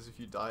leaving. Because if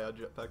you die, our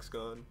jetpack's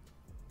gone.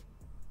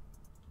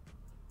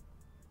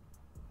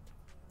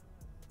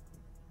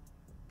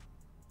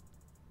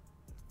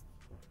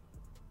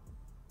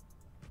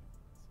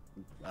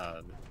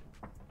 Oh,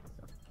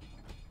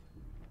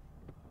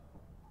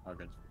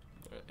 good.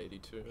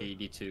 82.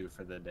 82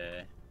 for the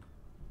day.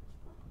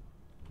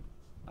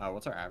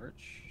 What's our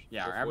average?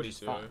 Yeah, our average is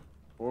 442.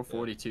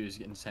 442 is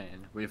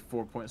insane. We have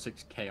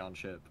 4.6k on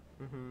ship.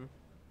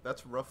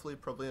 That's roughly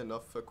probably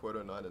enough for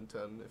Quota 9 and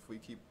 10 if we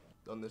keep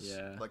on this.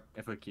 Yeah, like.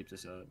 if we keep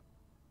this up.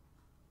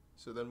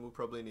 So then we'll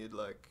probably need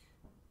like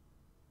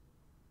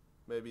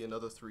maybe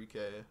another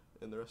 3k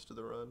in the rest of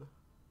the run.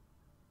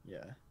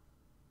 Yeah.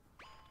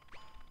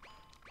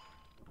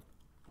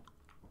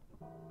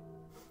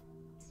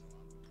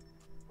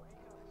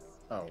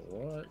 Oh,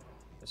 what?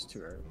 It's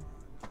too early.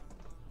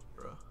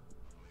 Bruh.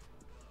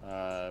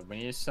 We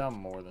need to sell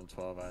more than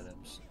 12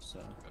 items, so.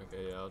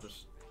 Okay, yeah, I'll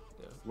just.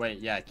 Yeah. Wait,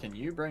 yeah, can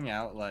you bring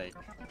out, like,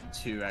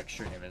 2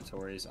 extra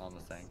inventories on the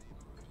thing?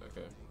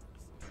 Okay.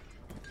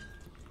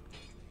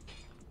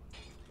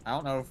 I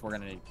don't know if we're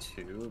gonna need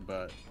 2,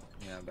 but,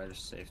 you know, better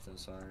safe than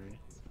sorry.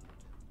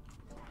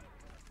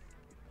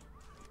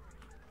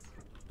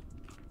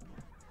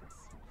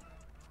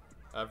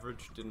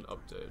 Average didn't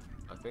update.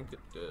 I think it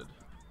did.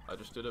 I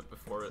just did it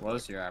before it. What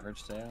is your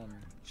average today on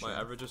My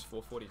average is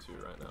 442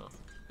 right now.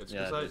 It's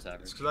yeah, because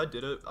I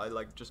did it. I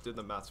like just did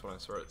the maths when I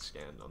saw it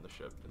scanned on the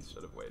ship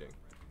instead of waiting.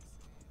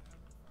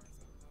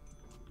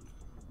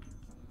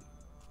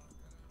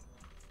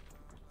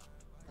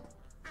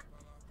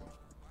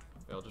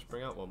 Yeah, I'll just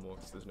bring out one more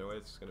because there's no way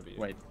it's gonna be.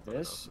 Wait,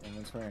 this enough.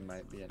 inventory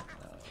might be enough.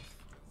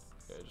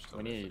 Okay, just tell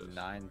We me if need it is.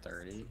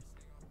 930.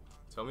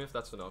 Tell me if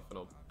that's enough, and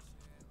I'll.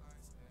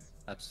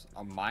 That's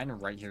mine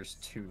right here is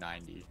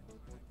 290.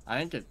 I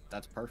think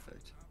that's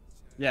perfect.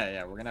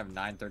 Yeah, we're gonna have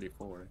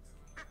 934.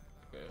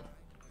 Okay.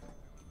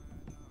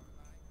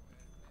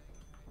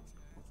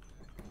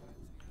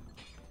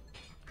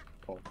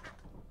 Cool.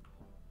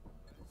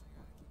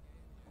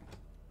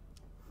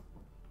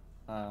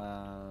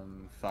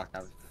 Fuck,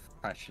 I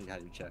probably should have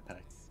got your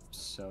jetpack.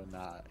 So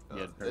not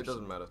good person. It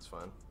doesn't matter, it's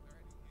fine.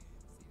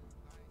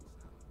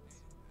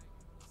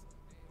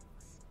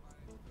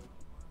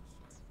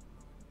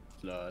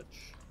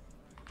 Clutch.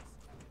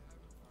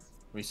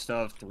 We still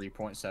have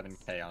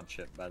 3.7k on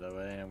ship, by the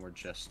way, and we're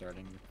just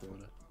starting the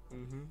quota.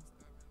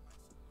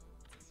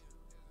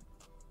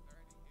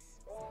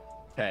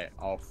 Okay,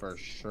 I'll for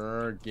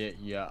sure get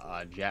you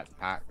a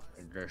jetpack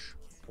in this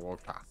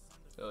quota.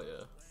 Hell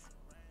yeah.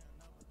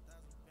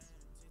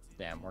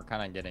 Damn, we're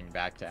kind of getting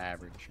back to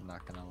average, I'm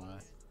not gonna lie.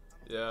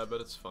 Yeah,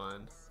 but it's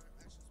fine.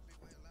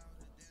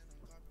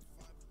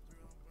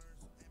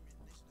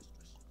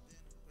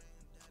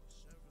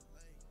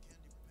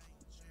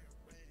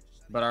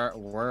 But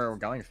we're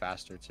going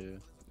faster too.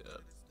 Yeah.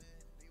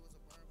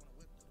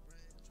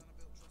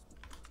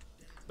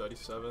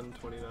 37,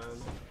 29.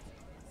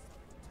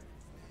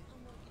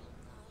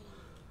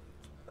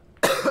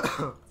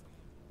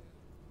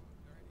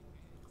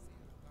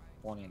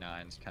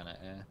 's kind of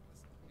eh.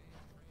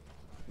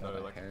 No, Not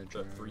a like hair the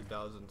dryer.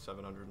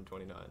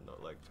 3,729,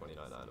 not like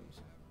 29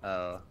 items.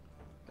 Oh,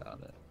 got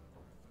it.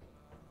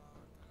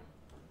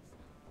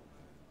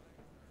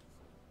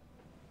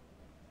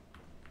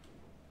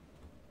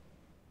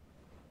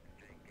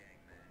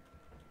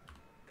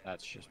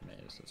 That's just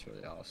maze. That's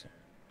really awesome.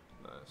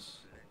 Nice.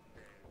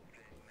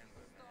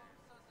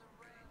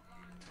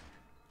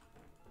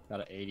 Got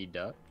an 80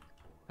 duck.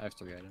 I have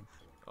 3 items.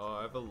 Oh,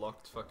 I have a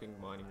locked fucking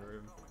mining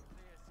room.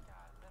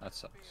 That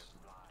sucks.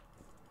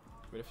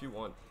 I mean, if you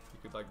want, you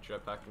could like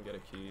jetpack and get a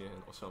key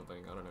or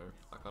something. I don't know.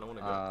 I kind of want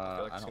to go. I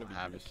feel like I it's don't gonna be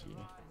have a used. key.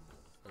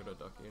 I got a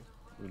ducky.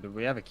 Do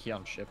we have a key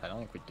on ship? I don't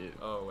think we do.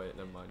 Oh wait,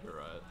 never mind. You're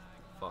right.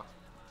 Fuck.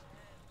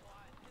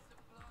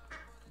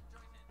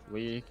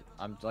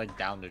 I'm like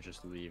down to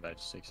just leave. I have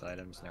 6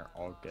 items and they're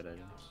all good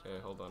items. Okay,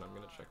 hold on. I'm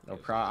gonna check. No,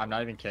 these. I'm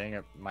not even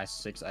kidding. My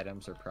 6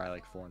 items are probably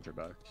like $400.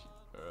 Alright,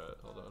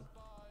 hold on.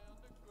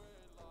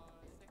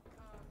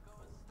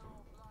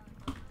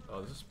 Oh,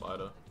 there's a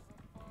spider.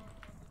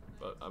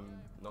 But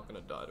I'm not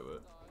gonna die to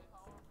it.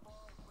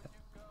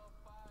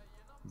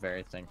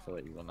 Very thankful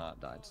that you will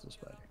not die to the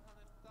spider.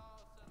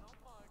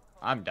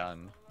 I'm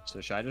done.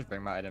 So should I just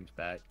bring my items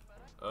back?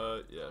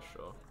 Yeah,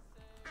 sure.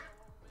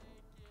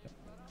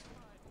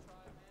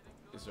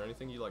 Is there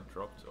anything you like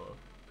dropped or?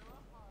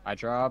 I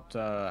dropped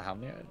how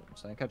many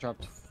items? I think I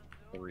dropped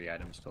 3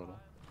 items total.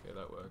 Okay,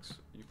 that works.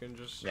 You can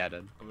just. Yeah, I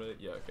did.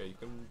 Yeah, okay. You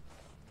can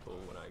pull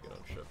when I get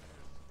on ship.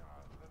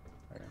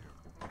 Okay.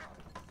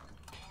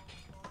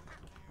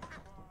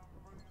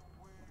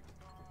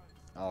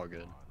 All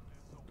good.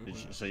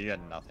 So you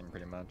had nothing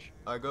pretty much.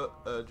 I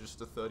got just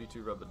a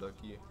 32 rubber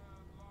ducky.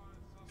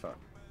 Fuck.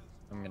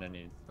 I'm gonna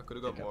need. I could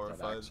have got pick up more that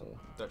if axle.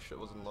 that shit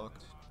wasn't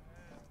locked.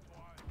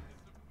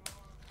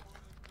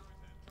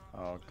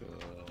 Oh, good.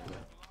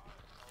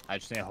 I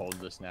just need to hold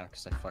this now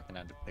because I fucking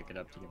had to pick it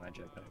up to get my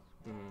jetpack.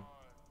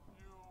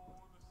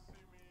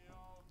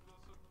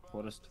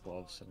 Quota's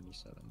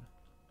 1277.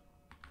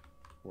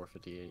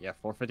 458. Yeah,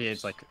 458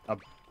 is like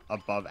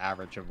above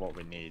average of what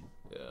we need.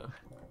 Yeah.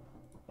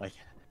 Like,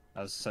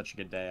 that was such a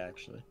good day,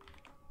 actually.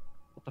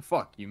 What the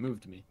fuck? You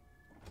moved me.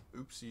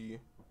 Oopsie.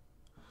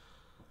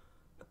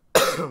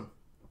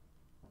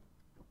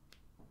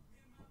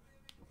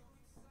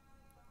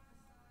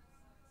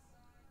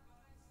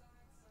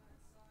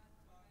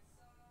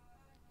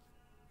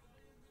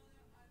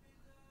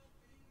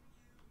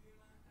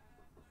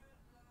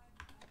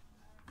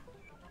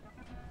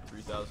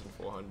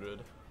 3,400.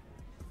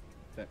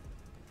 Okay.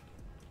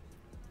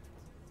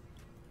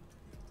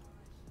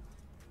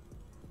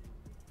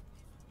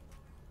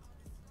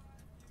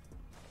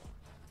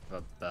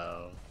 A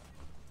bell.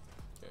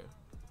 Okay.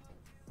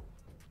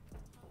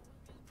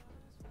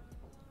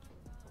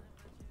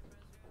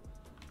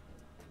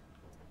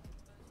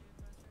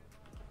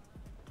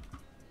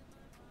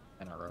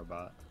 And a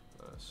robot.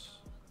 Nice.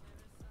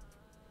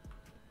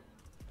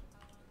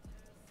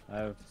 I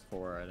have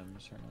 4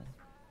 items right now.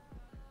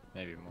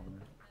 Maybe more.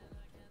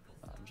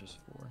 Just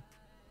 4.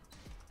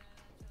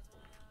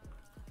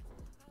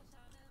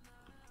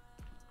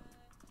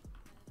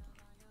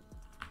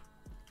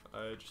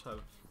 I just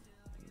have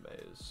maze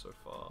so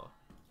far.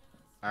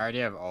 I already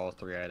have all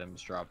 3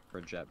 items dropped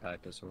for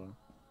jetpack as well.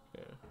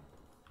 Yeah.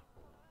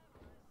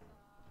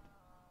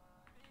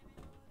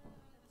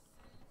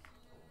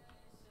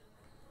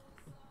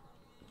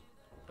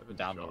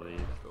 Down to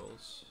leave.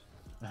 Goals.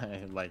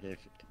 Like if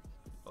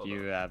Hold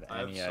you on. have I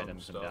have any some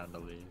items, and stuff. down to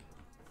leave.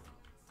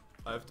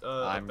 I have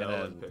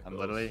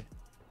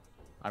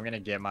I'm gonna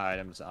get my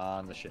items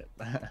on the ship.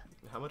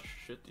 How much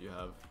shit do you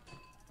have?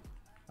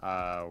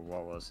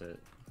 What was it?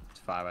 It's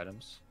 5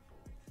 items.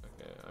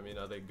 Okay, I mean,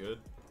 are they good?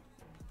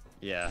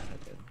 Yeah, I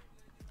did.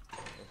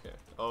 Okay.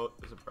 Oh,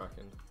 there's a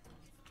Bracken.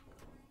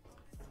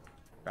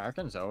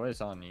 Bracken's always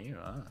on you,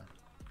 huh?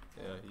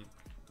 Yeah, he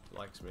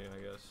likes me, I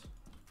guess.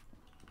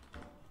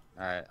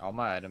 Alright, all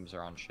my items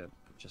are on ship.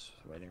 Just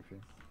waiting for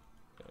you.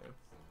 Okay.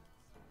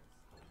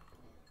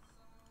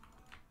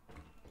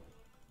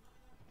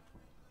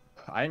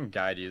 I can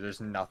guide you. There's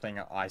nothing.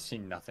 I see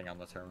nothing on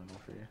the terminal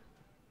for you.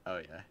 Oh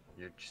yeah,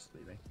 you're just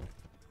leaving.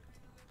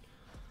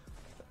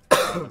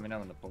 Let me know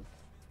when to pull.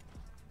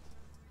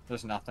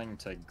 There's nothing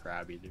to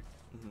grab either.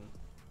 You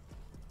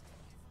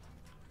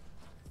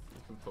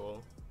can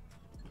pull.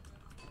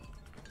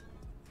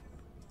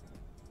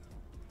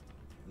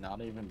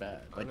 Not even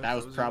bad. I Like know that if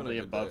was it was even probably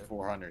a good above day.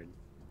 400.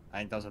 I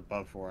think that was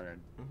above 400.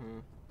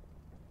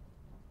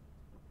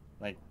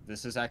 Like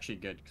this is actually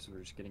good because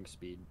we're just getting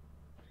speed.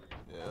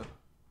 Yeah.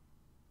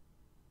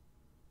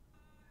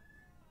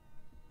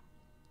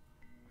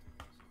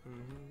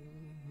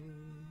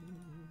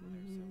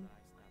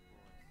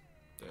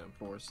 Damn.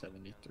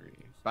 473.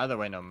 By the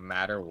way, no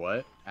matter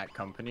what, at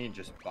company,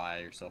 just buy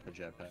yourself a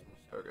jetpack.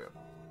 Okay.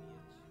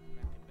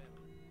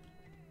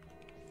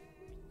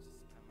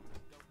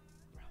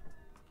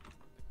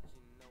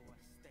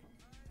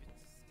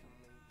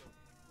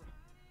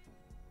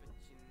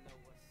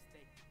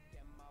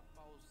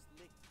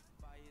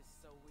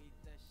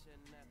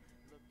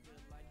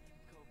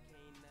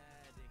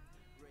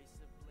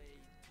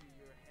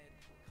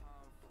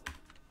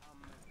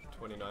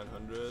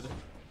 $2,900.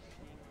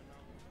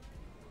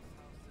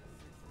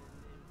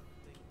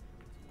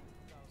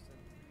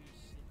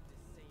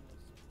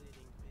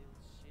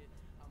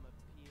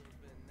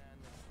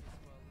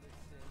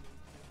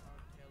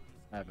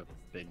 I have a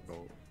big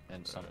bolt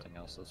and something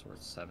else that's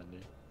worth 70.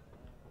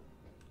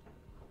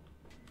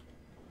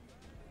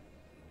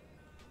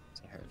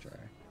 It's a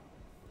hairdryer.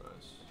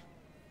 Nice.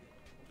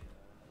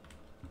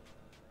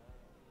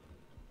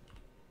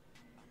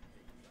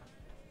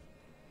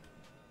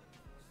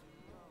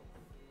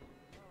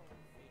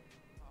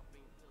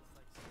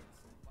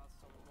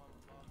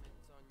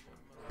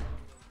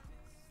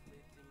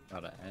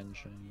 Got an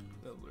engine.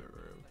 No loot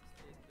room.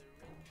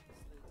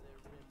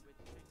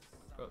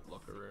 Got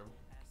locker room.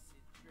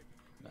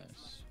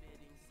 Nice.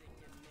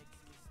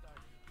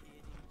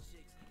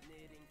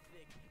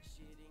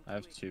 I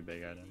have 2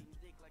 big items.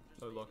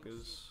 No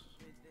lockers.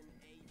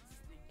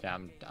 Yeah,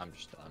 I'm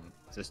just done.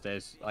 This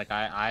day's like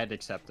I'd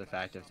accept the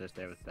fact if this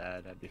day was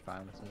bad, I'd be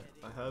fine with it.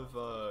 I have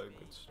good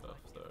stuff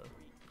though.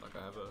 Like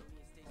I have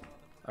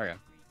a. Okay.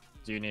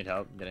 Do you need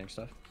help getting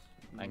stuff?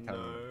 I can come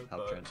No,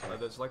 help but transfer.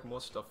 there's like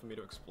more stuff for me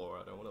to explore.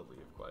 I don't want to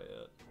leave quite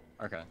yet.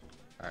 Okay.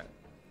 Alright.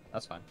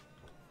 That's fine.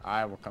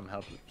 I will come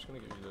help you. I'm just gonna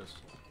give you this.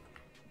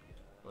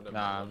 Oh, never Nah,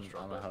 mind, I'll I'm just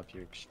drop gonna it. help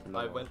you explore.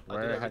 I did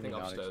Where have everything you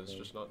not upstairs,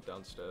 explored? just not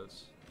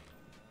downstairs.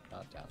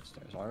 Not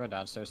downstairs. I'll go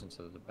downstairs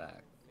into the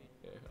back.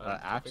 Okay, apps I'm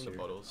dropping the here.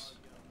 bottles.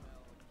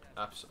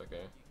 Apps,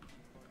 okay.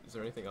 Is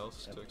there anything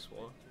else to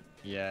explore?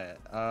 Yeah,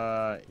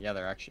 yeah,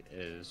 there actually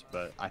is,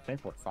 but I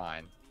think we're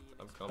fine.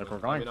 I'm coming. we're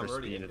going I mean, for I'm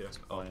already speed in at here. this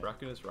Oh, point.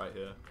 Bracken is right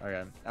here.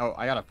 Okay. Oh,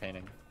 I got a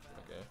painting.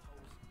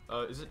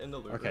 Okay. Is it in the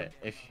loot Okay, room?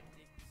 if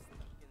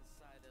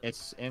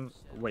it's in,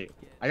 wait,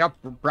 I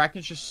got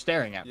Bracken's just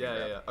staring at me. Yeah,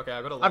 bro. yeah, yeah. Okay,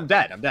 I got a. I'm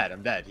dead. I'm dead.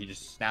 I'm dead. He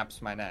just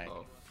snaps my neck.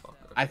 Oh fuck.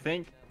 Okay. I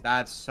think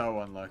that's so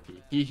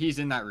unlucky. He's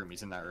in that room.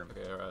 He's in that room.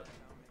 Okay, alright.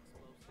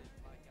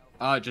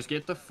 Just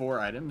get the 4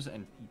 items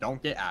and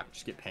don't get app.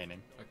 Just get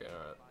painting. Okay,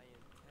 alright.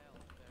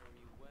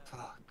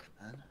 Fuck,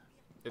 man.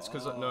 It's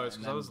because no, it's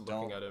because I was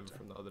looking don't- at him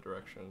from the other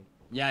direction.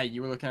 Yeah,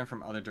 you were looking at him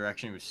from other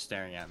direction. He was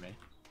staring at me.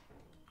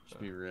 Just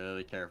be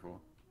really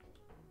careful.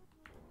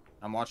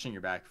 I'm watching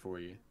your back for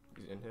you.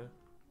 He's in here.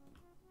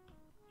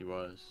 He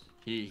was.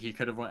 He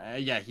could have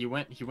went. Yeah, he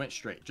went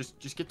straight.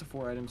 Just get the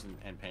 4 items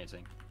and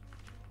painting.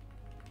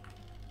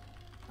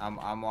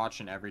 I'm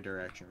watching every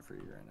direction for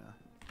you right now.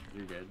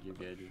 You're good. You're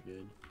good. You're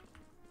good.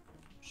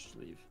 Just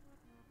leave.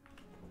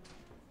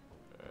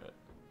 Alright.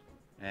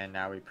 And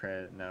now we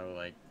pray. No,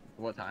 like,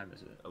 what time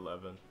is it?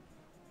 11.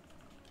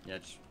 Yeah,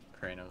 just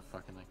pray no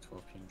fucking like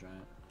 12 p.m.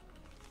 giant.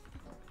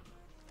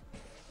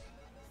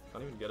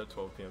 Can't even get a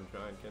 12 p.m.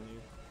 giant, can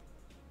you?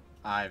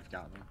 I've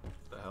gotten it.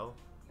 The hell?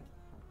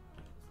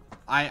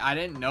 I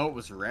didn't know it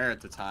was rare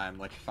at the time.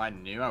 Like, if I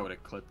knew, I would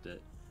have clipped it.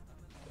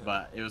 Yeah.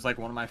 But it was like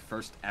one of my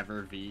first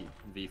ever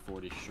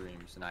V40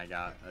 streams, and I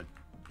got a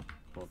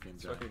 12 p.m.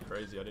 It's giant. fucking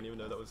crazy. I didn't even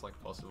know that was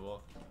like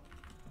possible.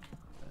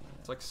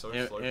 It's like so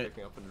slow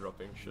picking up and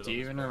dropping shit. Do you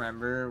even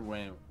remember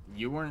when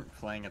you weren't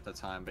playing at the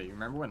time? But you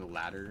remember when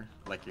ladder,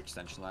 like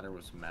extension ladder,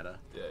 was meta?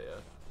 Yeah,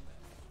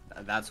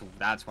 yeah. That's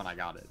when I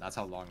got it. That's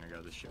how long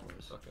ago this shit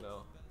was. Fucking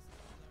hell.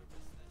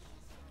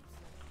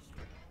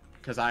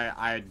 Because I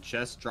had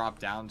just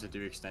dropped down to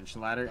do extension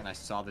ladder, and I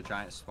saw the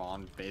giant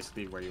spawn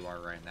basically where you are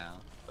right now.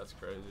 That's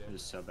crazy. It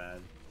was so bad.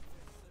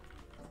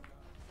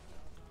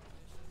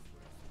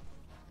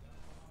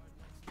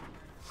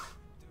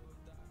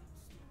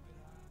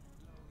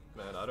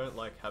 Man, I don't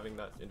like having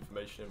that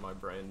information in my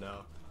brain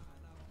now.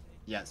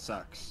 Yeah, it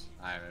sucks.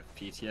 I have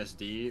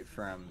PTSD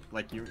from,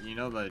 like, you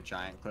know the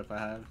giant clip I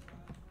have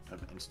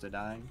of insta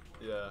dying?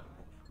 Yeah.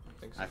 I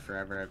think so. I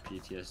forever have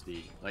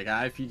PTSD. Like,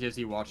 I have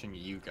PTSD watching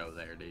you go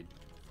there, dude.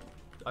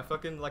 I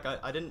fucking, like,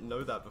 I didn't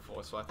know that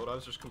before, so I thought I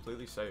was just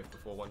completely safe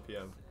before 1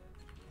 p.m.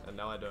 And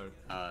now I don't.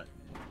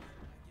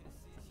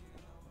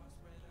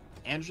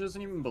 Andrew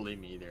doesn't even believe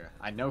me either.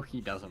 I know he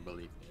doesn't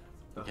believe me.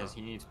 Because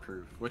he needs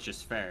proof, which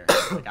is fair.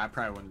 Like, I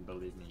probably wouldn't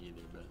believe me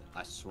either, but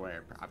I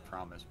swear, I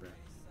promise, bro.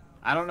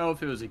 I don't know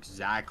if it was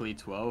exactly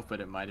 12,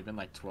 but it might have been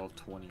like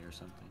 12:20 or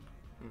something.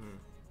 Mm-hmm.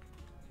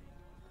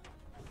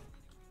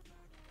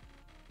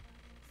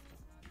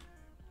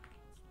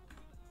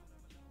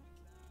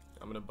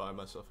 I'm gonna buy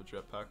myself a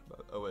jetpack,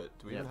 but oh wait,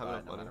 do we even have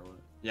enough money?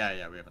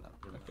 Yeah, we have enough.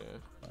 Okay.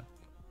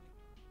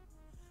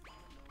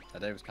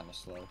 That day was kind of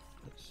slow.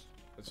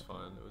 It's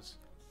fine. It was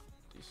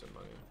decent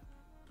money.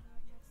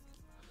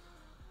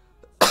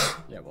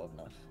 Yeah, well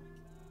enough.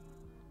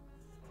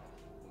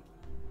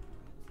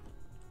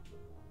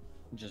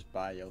 Just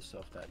buy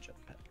yourself that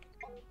jetpack.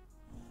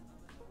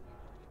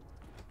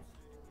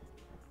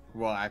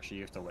 Well, actually,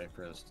 you have to wait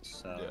for us to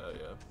sell. Yeah,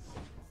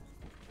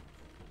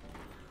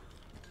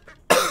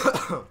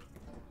 yeah.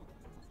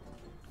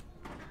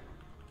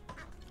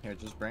 Here,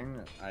 just bring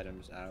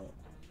items out.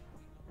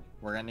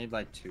 We're gonna need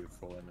like 2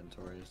 full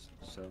inventories,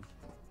 so.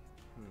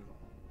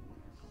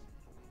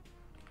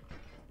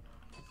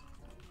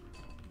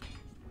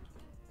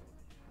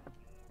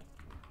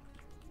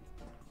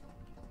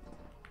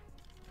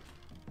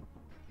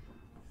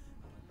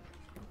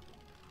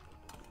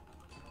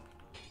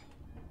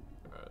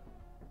 Alright.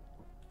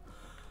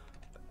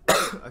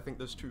 I think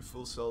there's 2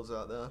 full cells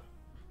out there.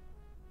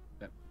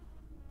 Yep.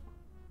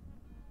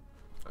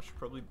 I should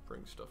probably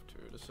bring stuff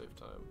too to save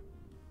time.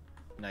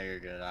 No, you're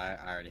good. I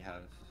already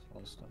have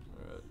all the stuff.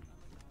 Alright.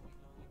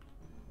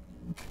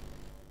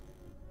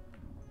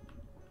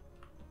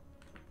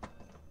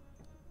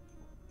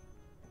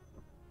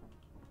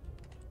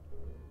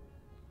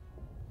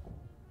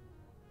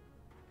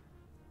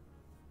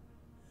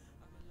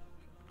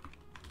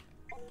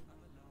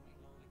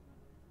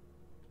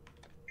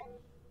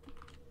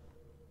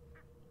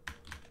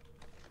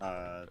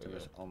 There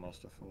was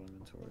almost a full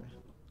inventory.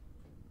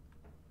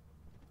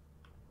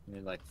 We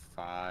need like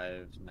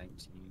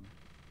 519.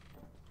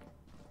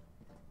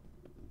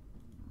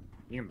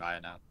 You can buy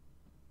it now.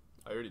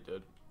 I already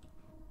did.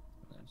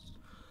 Nice.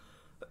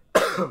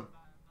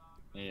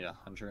 You need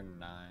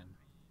 109.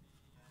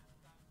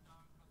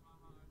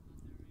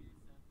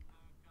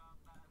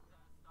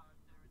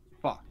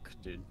 Fuck,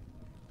 dude.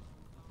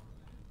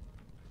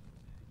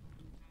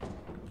 I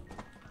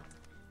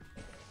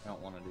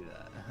don't want to do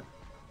that.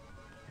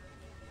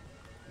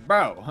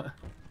 Bro!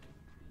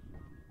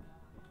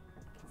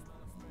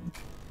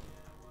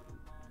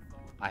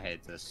 I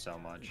hate this so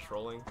much.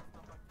 Trolling?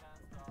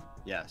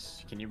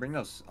 Yes. Can you bring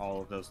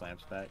all of those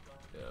lamps back?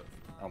 Yeah.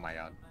 Oh my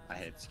god. I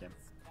hate this game.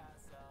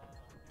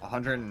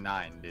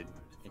 109, dude.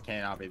 It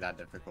cannot be that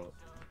difficult.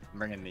 I'm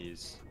bringing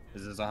these.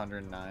 Is this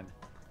 109?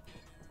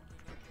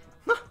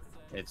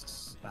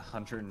 It's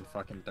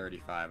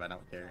 135. I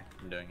don't care.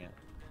 I'm doing it.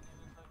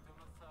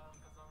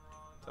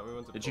 Tell me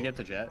when to Did you get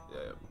the jet? Yeah,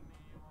 yeah.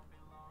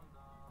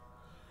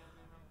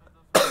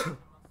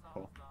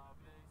 Cool.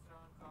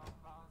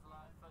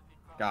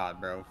 God,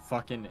 bro.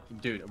 Fucking...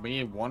 Dude, we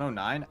need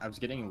 109. I was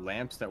getting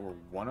lamps that were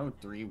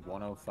 103,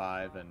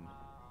 105, and...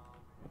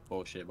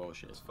 Bullshit.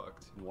 It's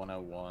fucked.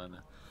 101.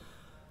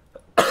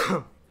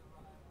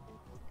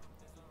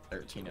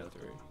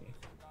 1303.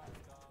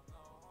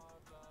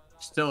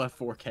 Still have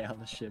 4K on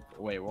the ship.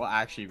 Wait, we'll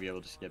actually be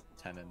able to skip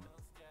 10 and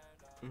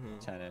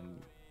 10 and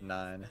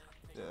 9.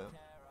 Yeah.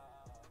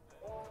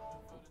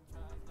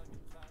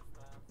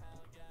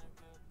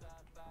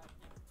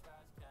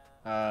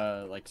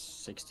 Like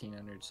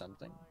 1600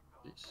 something.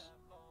 Please.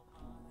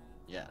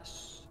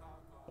 Yes.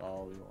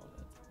 All we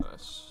wanted.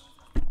 Nice.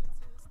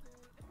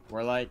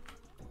 We're like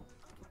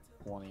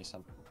 20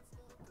 something.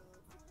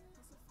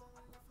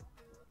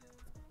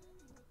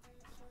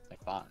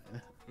 Like 5.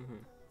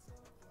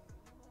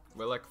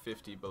 We're like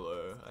 50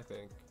 below, I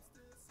think.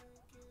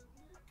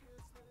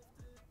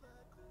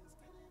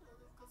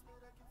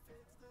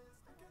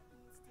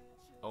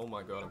 Oh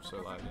my god, I'm so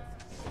laggy.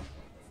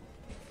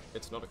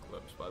 It's not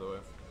Eclipse, by the way.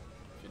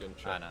 If you didn't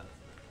check. I know.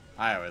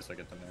 I always look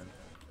at the moon.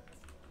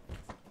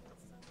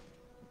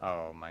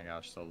 Oh my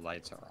gosh, the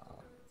lights are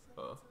off.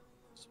 Oh.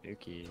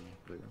 Spooky.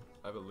 Blue.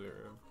 I have a loot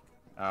room.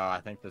 Oh,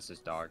 I think this is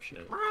dog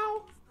shit.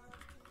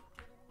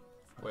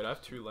 Wait, I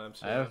have 2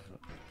 lamps here.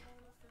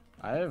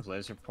 I have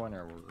laser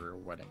pointer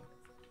wedding.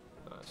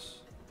 Nice.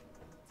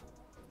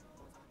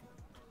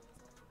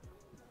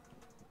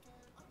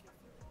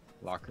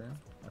 Locker room?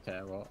 Okay,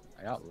 well,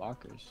 I got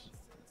lockers.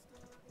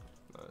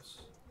 Nice.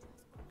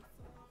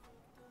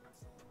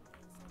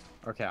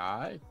 Okay,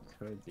 I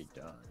could be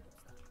done.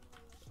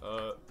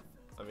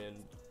 I mean,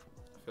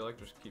 I feel like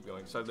just keep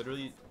going. So I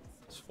literally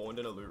spawned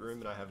in a loot room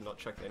and I have not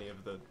checked any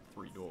of the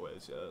 3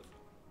 doorways yet.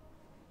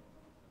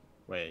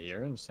 Wait,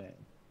 you're insane.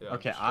 Yeah,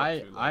 okay,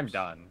 I've just got 2 I'm lamps.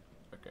 done.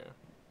 Okay.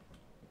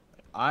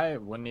 I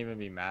wouldn't even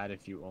be mad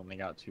if you only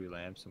got 2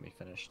 lamps and we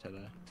finished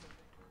today.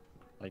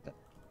 Like that.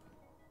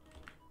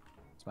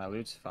 So my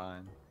loot's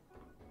fine.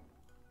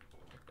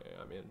 Okay,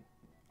 I mean,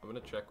 I'm gonna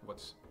check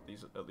what's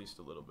these at least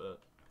a little bit.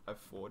 I have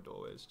 4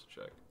 doorways to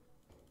check.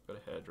 Got a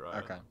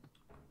hairdryer. Okay.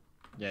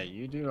 Yeah,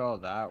 you do all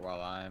that while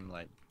I'm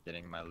like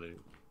getting my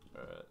loot.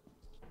 Alright.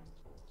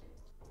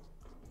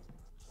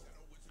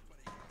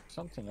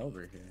 Something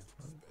over here.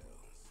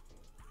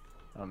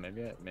 Oh,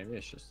 maybe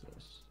it's just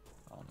this.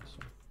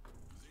 Honestly.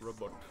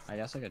 Robot. I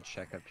guess I could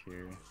check up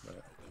here,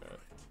 but Okay.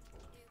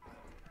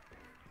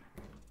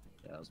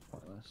 yeah, that was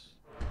pointless.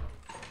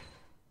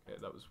 Okay,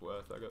 that was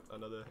worth. I got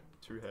another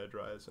 2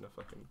 hairdryers and a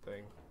fucking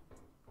thing.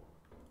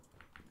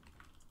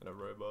 And a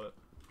robot.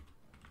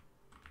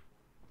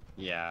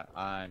 Yeah,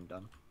 I'm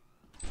done.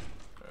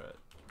 Alright.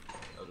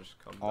 I'll just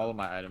come All back. of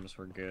my items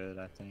were good,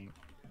 I think.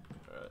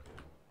 Alright.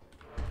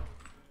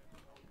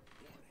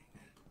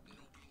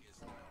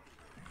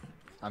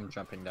 I'm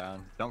jumping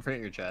down. Don't forget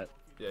your jet.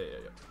 Yeah.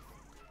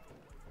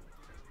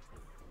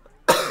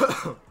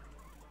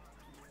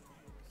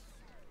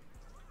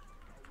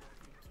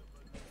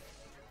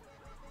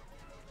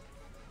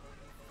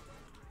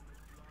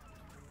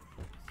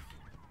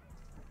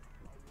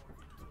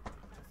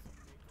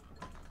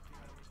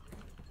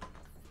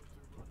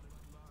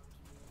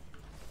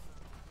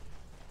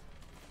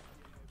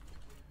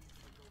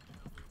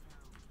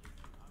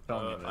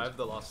 I have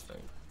the last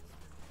thing.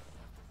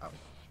 Oh.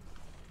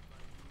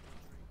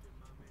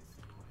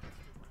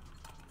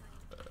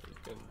 You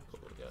can pull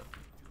it,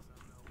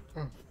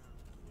 yeah.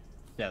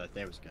 Yeah, that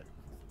day was good.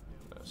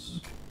 Nice.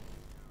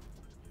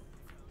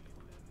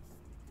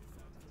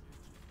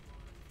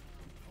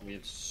 We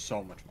have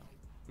so much money.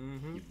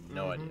 Mm-hmm. You have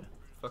no idea.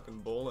 Fucking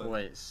ballin'.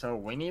 Wait, so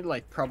we need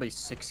like probably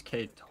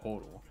 6K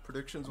total.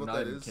 Predictions, I'm what not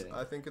that even is? kidding.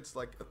 I think it's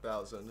like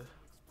 1,000.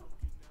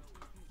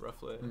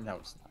 Roughly. No,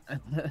 it's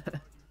not.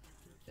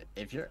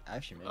 If you're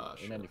actually maybe Ah,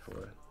 shit.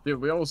 894. Dude,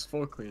 we almost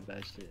full cleared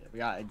that shit. We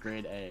got a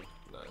grade A.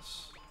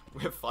 Nice.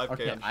 We have 5k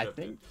Okay, on I ship,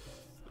 think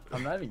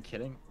I'm not even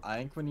kidding. I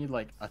think we need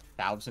like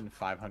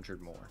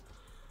 1,500 more.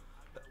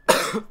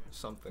 dude.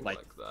 Something like-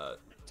 like that.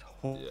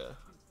 Total Yeah.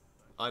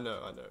 I know.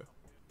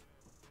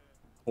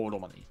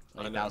 money.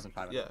 I Like know.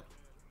 1,500. Yeah.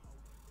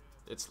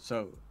 It's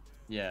So,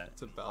 yeah.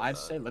 It's about I'd that.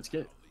 say let's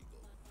get.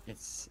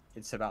 It's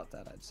about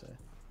that. I'd say.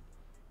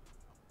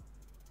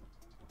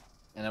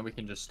 And then we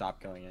can just stop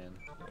going in.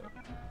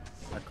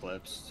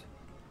 Eclipsed.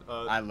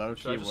 I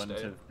low-key just wouldn't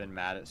stay? have been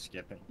mad at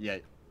skipping. Yeah.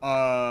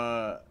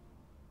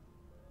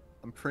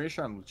 I'm pretty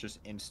sure I'm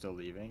just insta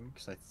leaving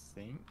because I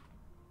think.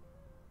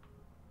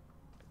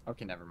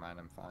 Okay, never mind.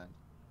 I'm fine.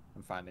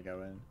 I'm fine to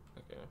go in.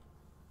 Okay.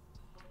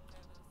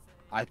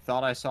 I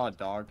thought I saw a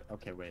dog.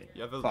 Okay, wait.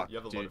 You have a Fuck,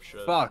 lot dude. of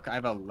shit. Fuck, I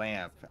have a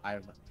lamp. I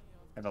have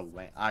a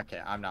lamp.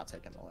 Okay, I'm not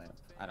taking the lamp.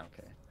 I don't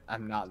care.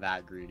 I'm not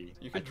that greedy.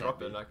 You I can can't drop it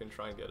be. and I can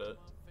try and get it.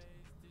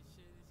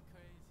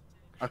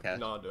 Okay.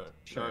 No, don't.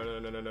 Sure. No.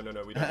 We don't need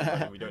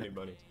money. We don't need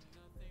money.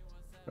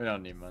 We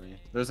don't need money.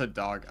 There's a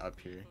dog up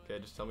here. Okay,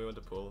 just tell me when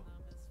to pull.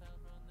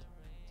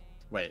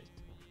 Wait.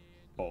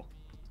 Pull.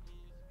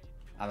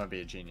 I'm gonna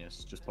be a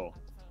genius. Just pull.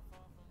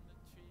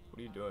 What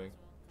are you doing?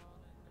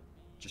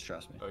 Just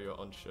trust me. Oh, you're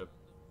on ship.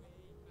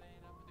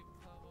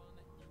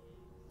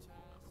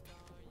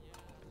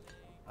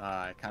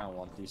 I kind of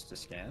want these to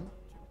scan,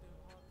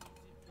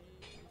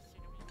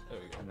 There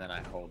we go. and then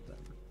I hold them.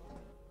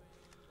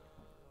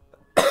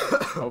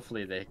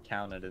 Hopefully they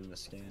counted in the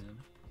scan.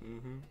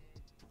 Mm-hmm.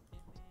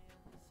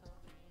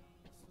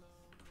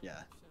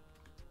 Yeah.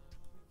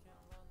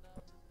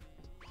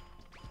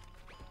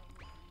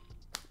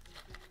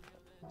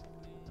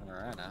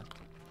 Alright now.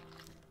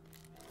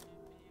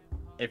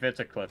 If it's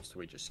eclipsed,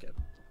 we just skip.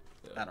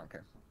 Yeah. I don't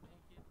care.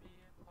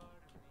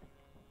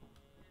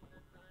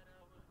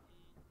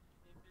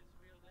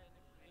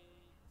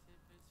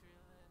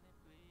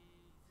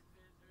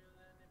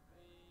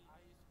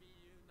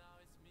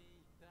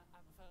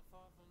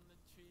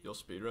 You're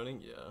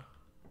speedrunning? Yeah.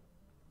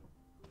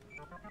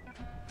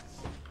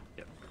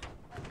 Yep.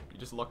 You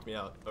just locked me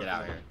out. Get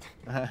out here.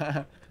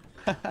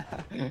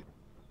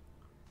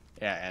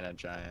 Yeah, and a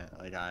giant.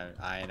 Like,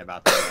 I ain't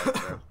about to die,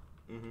 bro.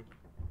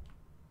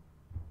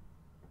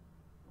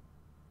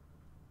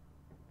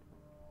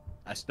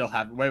 I still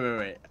have.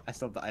 Wait. I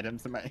still have the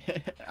items in my.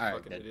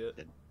 Alright, Fucking idiot.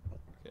 Good.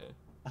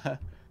 Okay.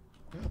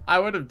 I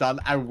would have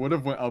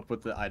went up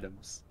with the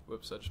items.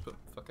 Whoops, I just put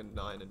fucking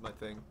 9 in my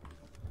thing.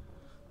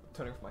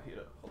 Turning off my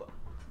heater. Hold on.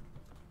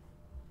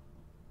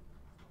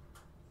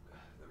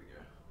 There we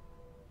go.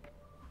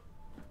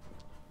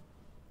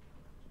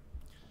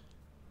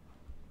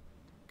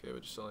 Okay, we're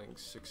just selling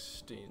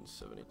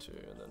 1672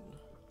 and then...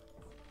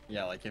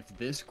 Yeah, like if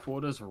this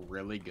quota's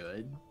really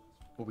good,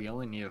 but we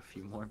only need a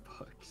few more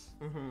bucks.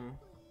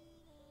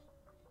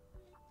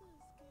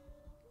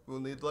 We'll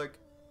need like,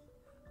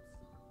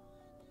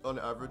 on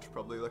average,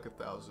 probably like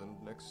 1,000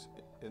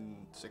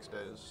 in 6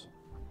 days.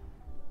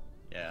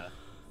 Yeah.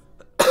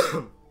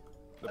 The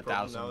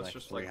 1,000, now is like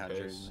just 300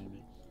 like pace.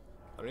 maybe.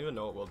 I don't even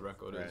know what world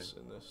record is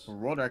in this.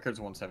 World record's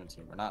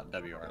 117. We're not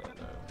WR. Yeah, no.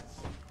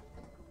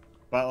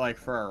 But like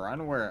for a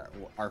run where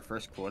our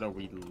first quota,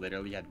 we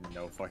literally had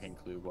no fucking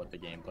clue what the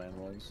game plan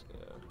was.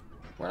 Yeah.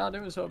 We're not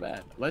doing so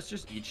bad. Let's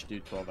just each do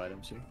 12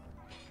 items here.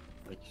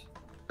 Like,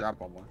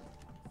 drop one more.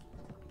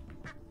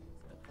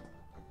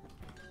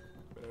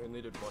 We only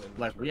needed one in.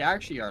 Like, we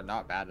actually are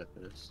not bad at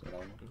this at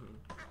all.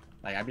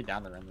 Like, I'd be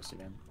down to run this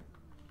again.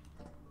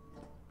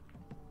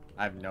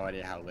 I have no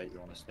idea how late you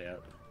want to stay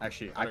up.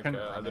 Actually, I couldn't.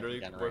 I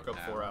literally woke up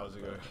 4 hours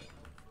ago.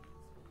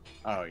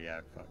 Oh yeah,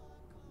 fuck.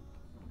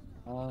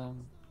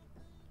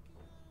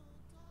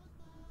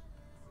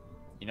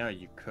 You know,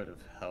 you could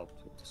have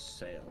helped with the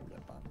sale.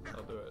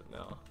 I'll do it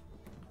now.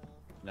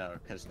 No,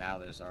 because now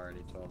there's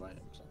already 12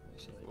 items.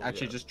 Obviously. Well,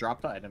 Actually, yeah. just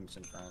drop the items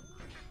in front.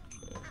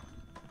 Yeah.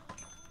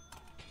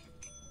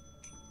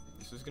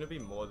 This is gonna be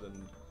more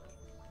than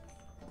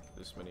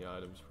this many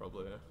items,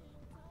 probably.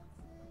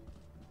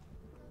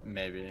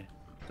 Maybe,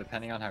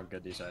 depending on how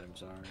good these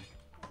items are.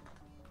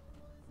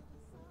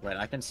 Wait,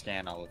 I can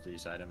scan all of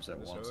these items at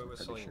once. I'm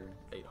pretty sure.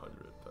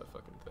 800 per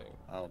fucking thing.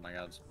 Oh my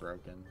god, it's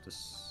broken.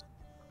 This.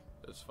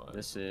 It's fine.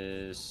 This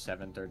is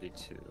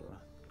 732.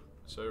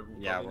 So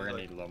yeah, we're gonna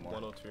like need a little more.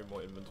 1 or 2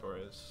 more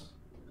inventories.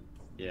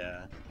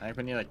 Yeah, I think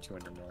we need like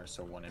 200 more,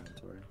 so 1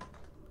 inventory.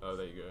 Oh,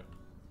 there you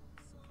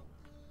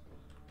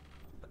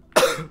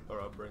go.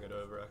 Or I'll bring it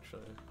over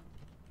actually.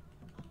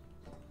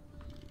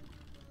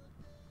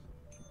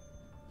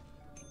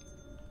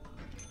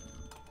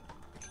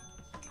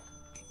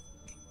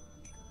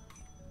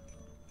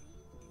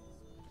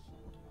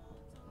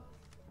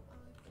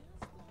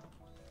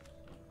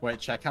 Wait,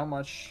 check how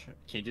much.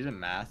 Can you do the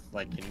math?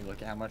 Like, can you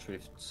look at how much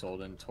we've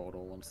sold in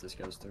total once this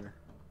goes through?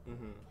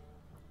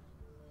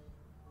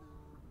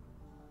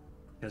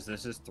 Because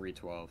this is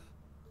 312.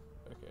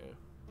 Okay.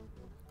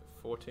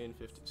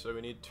 1450. So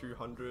we need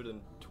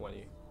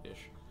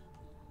 220-ish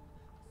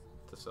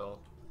to sell.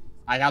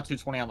 I got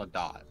 220 on the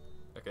dot.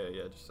 Okay,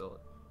 yeah, just sell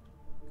it.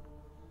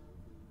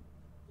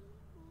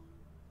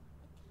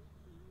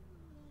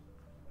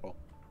 Cool.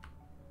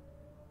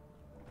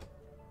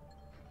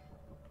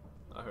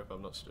 I hope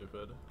I'm not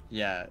stupid.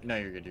 Yeah, no,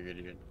 you're good, you're good,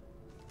 you're good.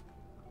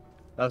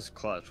 That was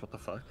clutch, what the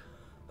fuck?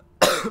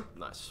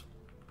 Nice.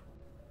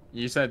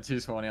 You said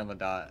 220 on the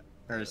dot.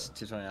 Or Yeah.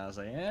 220, I was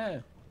like,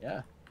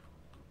 yeah.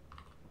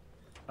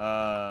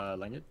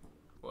 Langit?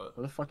 What?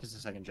 Where the fuck is the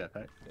second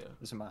jetpack? Yeah.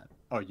 This is mine.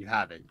 Oh, you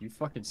have it. You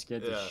fucking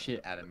scared the Yeah.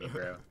 shit out of me,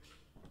 bro.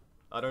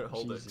 I don't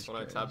hold Jesus it, so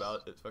when I tab Christ.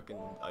 out, it fucking,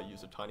 I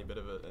use a tiny bit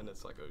of it, and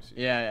it's like OC.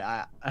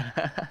 Yeah,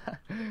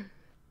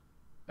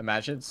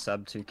 Imagine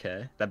sub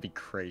 2K. That'd be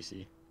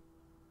crazy.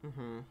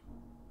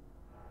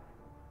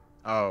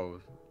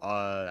 Oh,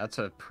 that's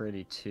a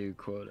pretty 2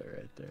 quota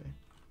right there.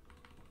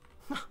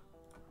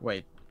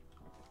 Wait.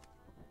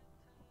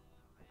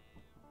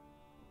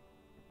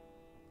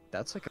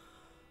 That's like a...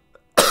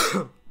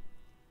 I'm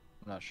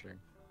not sure.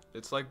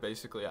 It's like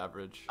basically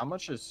average. How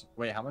much is...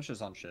 Wait, how much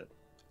is on shit?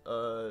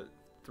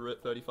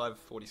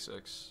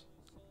 35.46.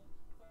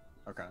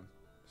 Okay.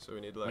 So we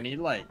need like... We need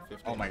like...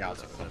 Oh my god,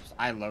 1500. it's eclipse.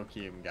 I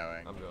low-key am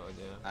going. I'm going,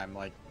 yeah. I'm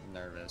like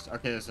nervous.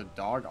 Okay, there's a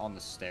dog on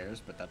the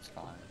stairs, but that's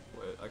fine.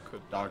 Wait, I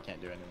could... Dog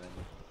can't do anything.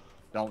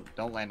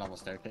 Don't land on the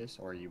staircase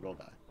or you will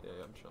die.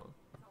 Yeah, I'm chilling.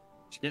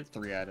 Just get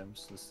 3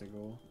 items. That's the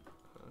goal.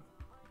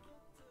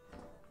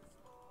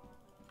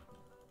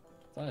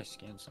 I thought I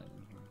scanned something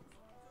here.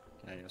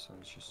 Okay, I guess I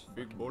was just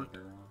Big fucking bolt.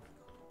 looking around.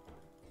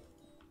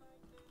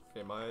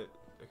 Okay,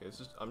 okay, this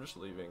is... I'm just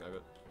leaving. I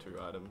got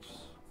 2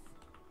 items.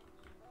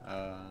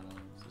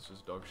 This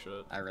is dog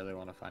shit. I really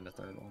want to find a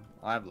 3rd one.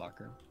 I have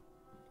locker.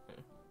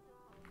 Okay.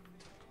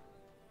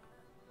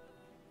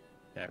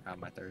 Yeah, I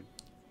found my 3rd.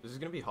 This is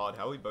gonna be hard.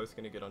 How are we both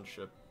gonna get on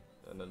ship?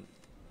 and then.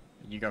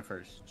 You go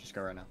first. Just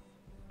go right now.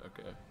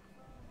 Okay.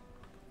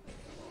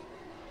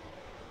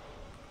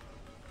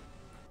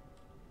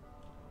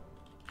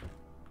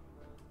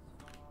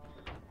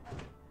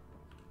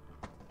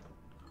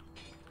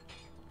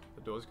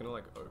 The door's gonna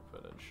like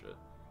open and shit.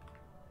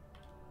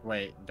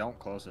 Wait, don't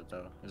close it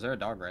though. Is there a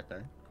dog right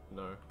there?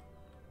 No.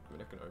 I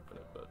mean, I can open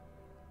it, but.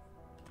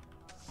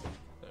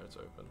 There, it's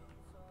open.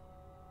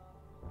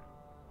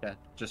 Yeah,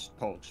 just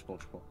pull. Just pull.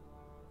 Just pull.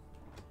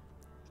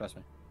 Trust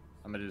me.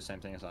 I'm gonna do the same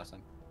thing as last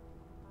time.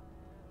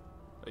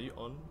 Are you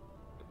on?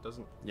 It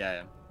doesn't. Yeah,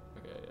 yeah.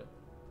 Okay, yeah.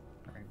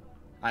 Okay.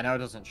 I know it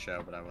doesn't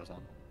show, but I was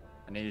on.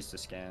 I need to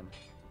scan.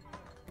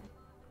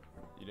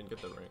 You didn't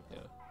get the ring, yeah.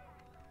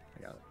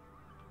 I got it.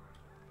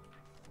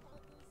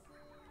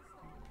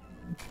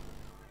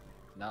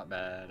 Not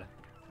bad.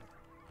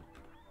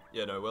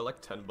 Yeah, no, we're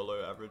like 10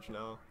 below average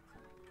now.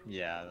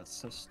 Yeah, that's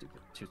so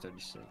stupid.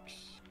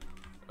 236.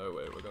 Oh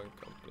wait, we're going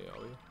company,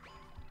 are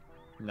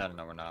we? No,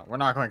 we're not. We're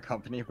not going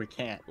company. We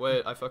can't.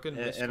 Wait, I fucking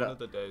missed one of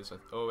the days.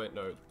 Oh wait,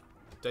 no.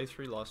 Day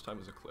 3 last time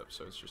was Eclipse,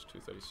 so it's just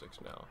 236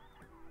 now.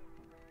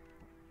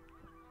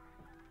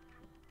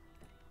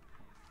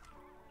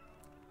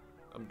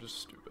 I'm just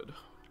stupid.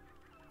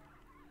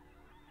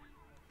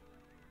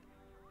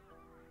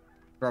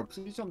 Bro,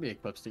 please don't be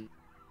Eclipsed.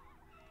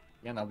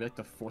 Yeah, that'll be like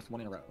the 4th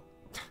one in a row.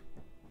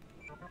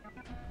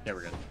 Yeah,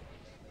 we're good.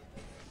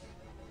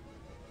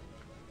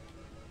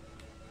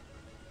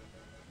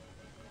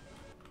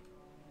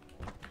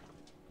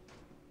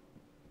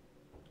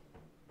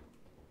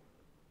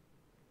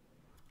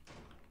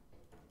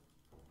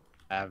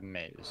 I have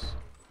maze.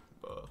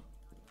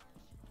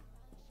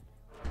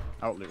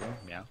 Oh, loot room,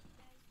 yeah.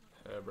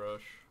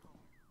 Hairbrush.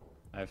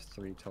 I have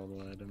 3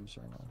 total items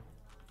right now.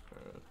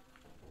 Alright.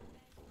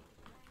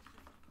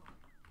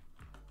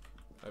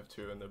 I have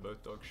 2 and they're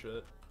both dog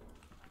shit.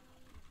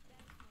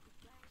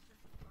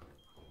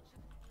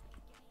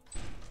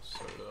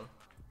 Soda.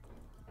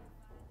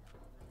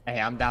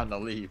 Hey, I'm down to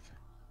leave.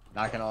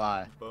 Not gonna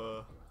lie.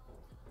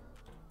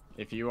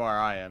 If you are,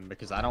 I am,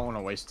 because I don't want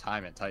to waste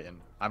time at Titan.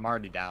 I'm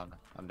already down.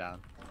 I'm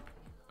down.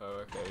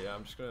 Oh, okay, yeah,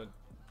 I'm just gonna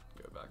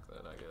go back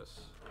then, I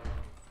guess.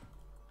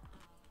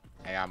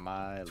 I got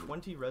my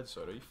 20 red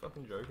soda, are you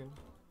fucking joking?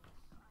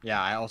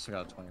 Yeah, I also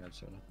got 20 red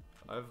soda.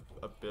 I have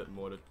a bit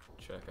more to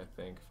check, I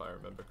think, if I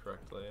remember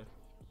correctly.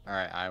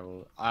 Alright, I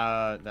will.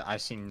 I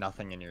see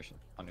nothing in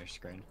on your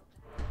screen.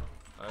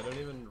 I don't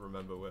even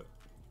remember what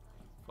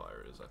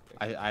fire is,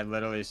 I think. I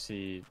literally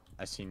see.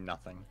 I see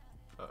nothing.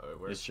 Uh-oh,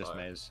 where's It's just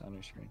fire? maze on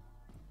your screen.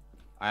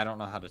 I don't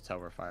know how to tell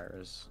where fire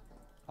is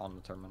on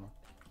the terminal.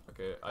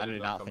 Okay, I do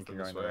not come think from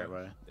you're this going the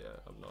right way. Yeah,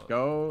 I'm not.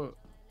 Go.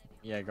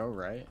 Yeah, go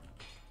right.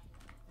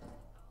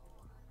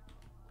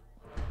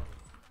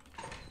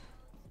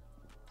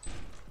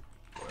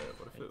 Wait,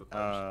 what if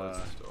I just close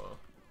this door?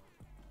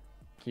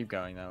 Keep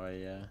going that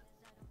way, yeah.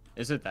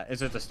 Is it that?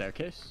 Is it the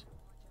staircase?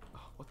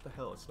 Oh, what the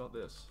hell? It's not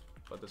this.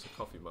 But there's a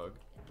coffee mug.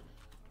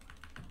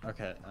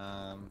 Okay,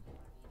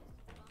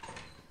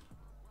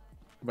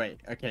 wait,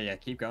 okay, yeah,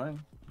 keep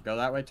going. Go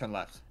that way, turn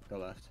left. Go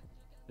left.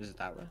 Is it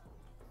that way?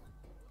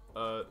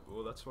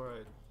 Well, that's where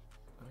I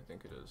don't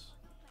think it is.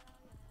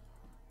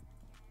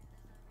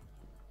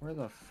 Where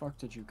the fuck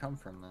did you come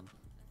from then?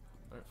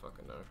 I don't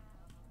fucking know.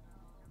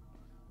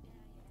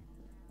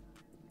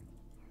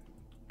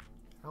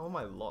 How am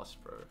I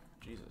lost, bro?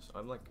 Jesus,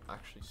 I'm like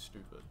actually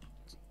stupid.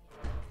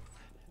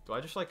 Do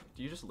I just like,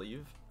 do you just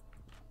leave?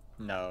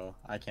 No,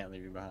 I can't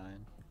leave you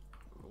behind.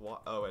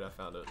 What? Oh wait, I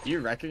found it. Do you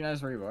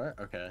recognize where you are?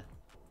 Okay.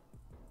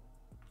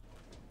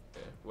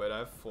 Yeah. Wait, I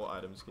have 4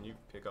 items. Can you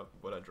pick up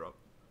what I dropped?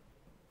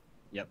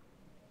 Yep.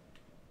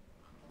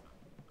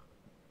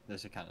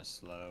 This is kind of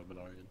slow, but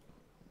all good.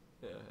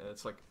 Yeah, and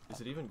it's like,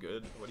 is it even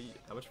good? What do you?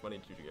 How much money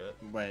did you get?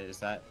 Wait, is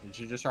that? Did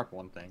you just drop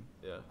one thing?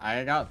 Yeah.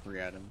 I got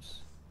 3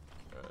 items.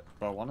 Alright.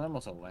 But one of them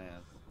was a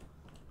lamp.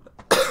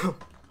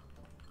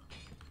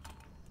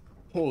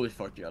 Holy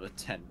fuck, you got a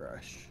 10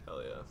 brush.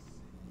 Hell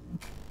yeah.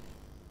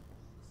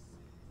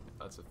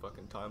 That's a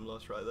fucking time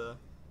loss right there.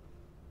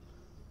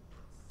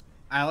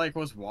 I like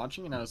was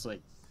watching and I was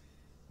like,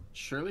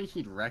 surely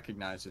he'd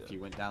recognize if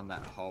you went down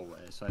that hallway,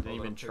 so I didn't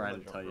even try to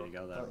tell you to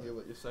go I that don't way. hear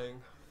what you're saying.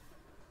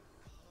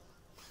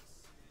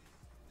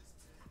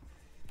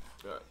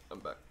 Alright, I'm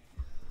back.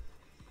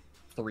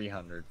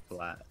 300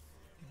 flat.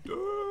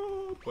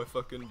 Dope! We're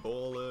fucking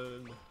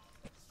ballin'.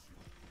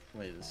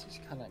 Wait, this is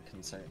kind of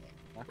concerning.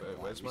 Not gonna Wait,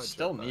 lie. where's We my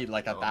still jetpack? need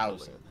like Oh, I'm holding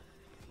 1,000. it.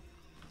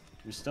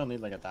 We still need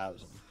like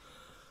 1,000.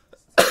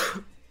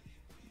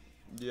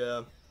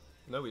 Yeah.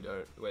 No, we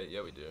don't. Wait,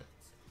 yeah, we do.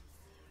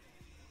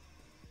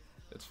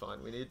 It's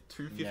fine. We need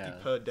 250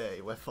 Yeah. per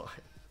day. We're fine.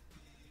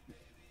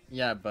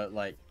 Yeah, but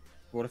like,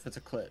 what if it's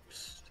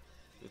eclipsed?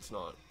 It's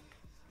not.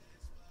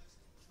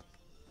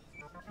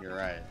 You're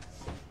right.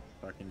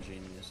 Fucking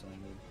genius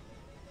language.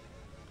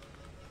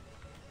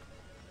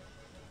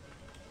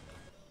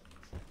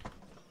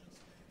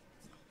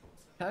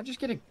 Can I just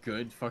get a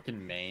good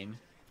fucking main?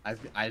 I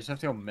just have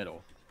to go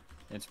middle.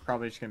 It's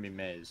probably just gonna be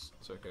maze.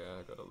 It's okay.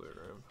 I got a loot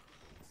room.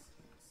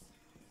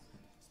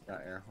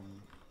 Got air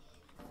horn.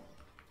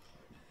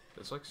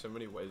 There's like so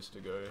many ways to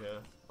go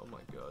here. Oh my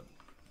god.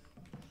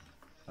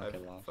 I Okay,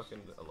 have lost. fucking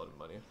a lot of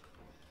money.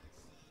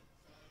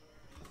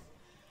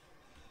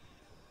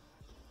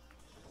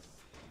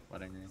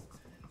 Wedding ring.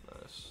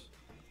 Nice.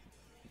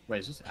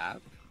 Wait, is this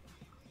app?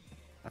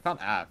 I found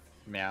app.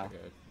 Meow.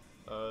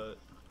 Okay.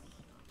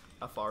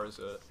 How far is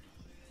it?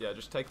 Yeah,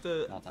 just take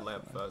the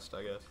lamp first,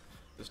 I guess.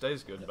 This day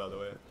is good, by the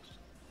way.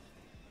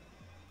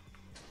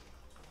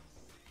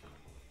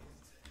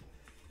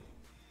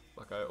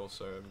 Like, I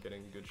also am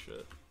getting good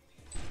shit.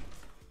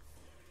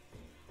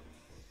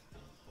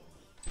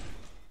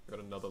 Got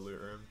another loot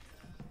room.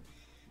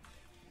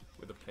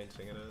 With a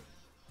painting in it.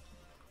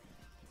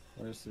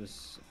 Where's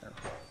this? Oh,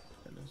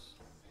 there it is.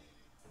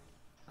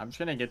 I'm just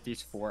gonna get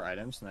these 4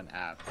 items and then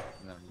app,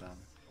 and then I'm done.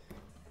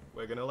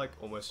 We're gonna like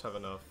almost have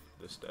enough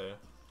this day.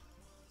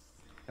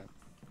 Okay.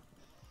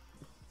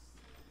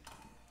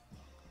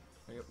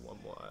 I get one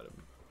more item.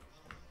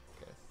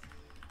 Okay.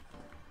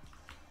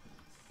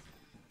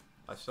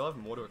 I still have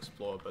more to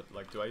explore, but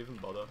like, do I even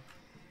bother?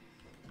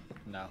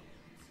 No.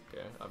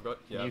 Okay, I've got,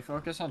 yeah. Can you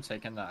focus on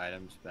taking the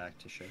items back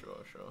to ship?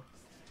 Sure.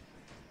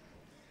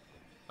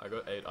 I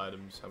got 8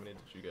 items. How many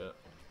did you get?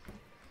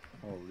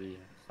 Holy,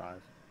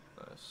 5.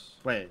 Nice.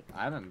 Wait,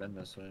 I haven't been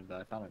this way,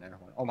 but I found an air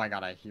horn. Oh my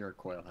god, I hear a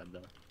coil head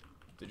though.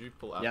 Did you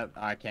pull out? Yep,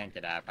 I can't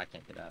get app. I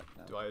can't get app.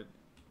 No. Do I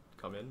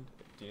come in?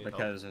 Do you need Because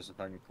help? there's a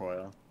fucking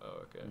coil.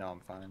 Oh, okay. No,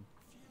 I'm fine.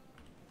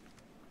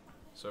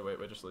 So wait,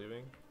 we're just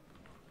leaving?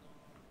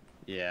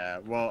 Yeah,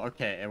 well,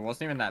 okay, it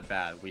wasn't even that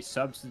bad. We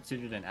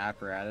substituted an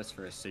apparatus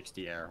for a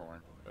 60 air horn.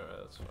 Alright,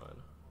 that's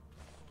fine.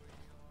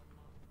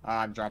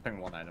 I'm dropping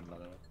 1 item, by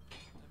the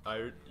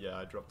way.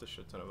 I dropped a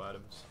shit ton of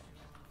items.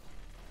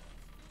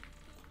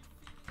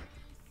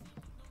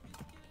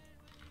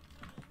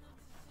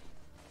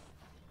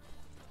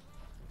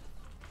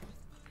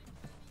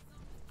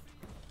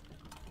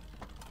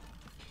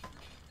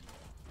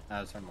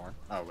 Is there more?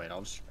 Oh wait,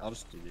 I'll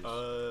just do these.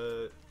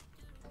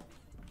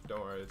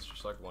 Don't worry, it's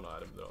just like 1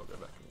 item that I'll go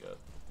back and get.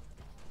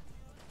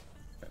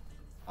 Okay.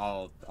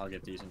 I'll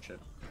get these and ship.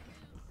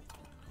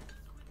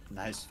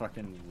 Nice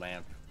fucking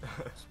lamp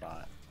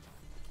spot.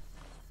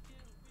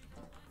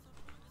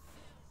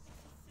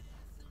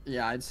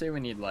 Yeah, I'd say we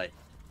need like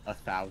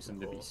 1,000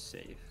 to be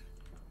safe.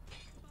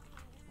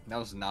 That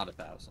was not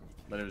 1,000,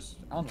 but it was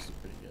honestly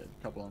pretty good.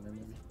 A couple hundred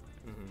maybe.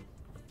 Mhm.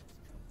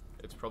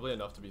 It's probably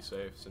enough to be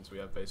safe since we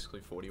have basically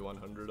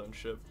 4,100 on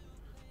ship.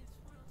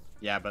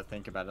 Yeah, but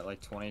think about it, like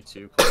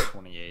 22 plus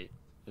 28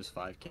 is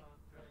 5k.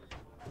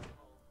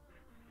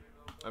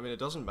 I mean, it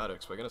doesn't matter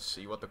because we're gonna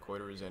see what the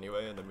quota is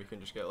anyway, and then we can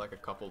just get like a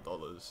couple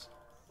dollars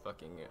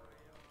fucking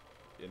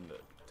in the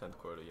 10th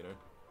quota, you know?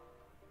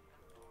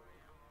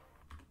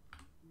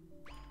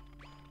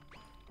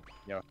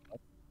 Yo,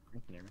 you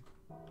can hear me?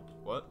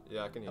 What?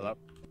 Yeah, I can hear Hello?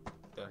 you.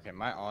 Yeah. Okay,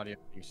 my audio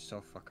is so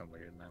fucking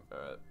weird, man.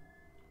 Alright.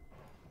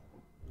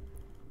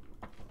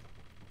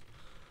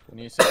 When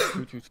you say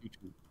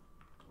 2222.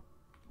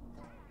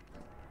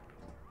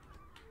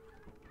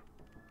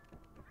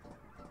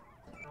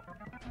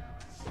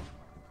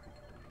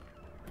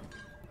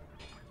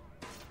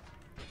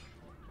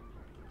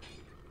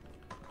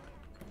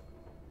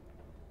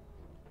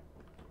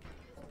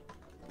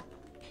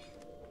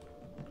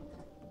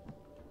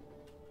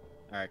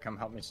 Alright, come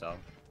help me sell.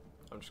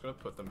 I'm just gonna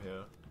put them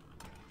here.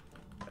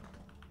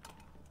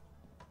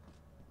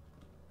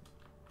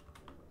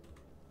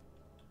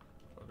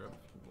 I'll grab a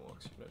few more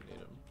because you don't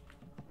need them.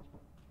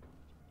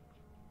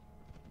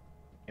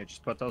 Here,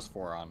 just put those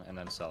 4 on and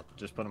then sell.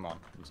 Just put them on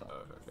and sell.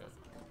 Oh, okay.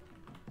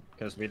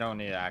 Because we don't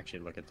need to actually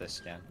look at this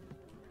scan.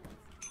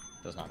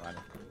 Does not matter.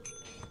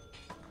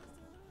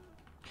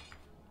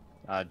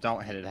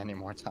 Don't hit it any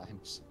more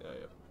times. Yeah.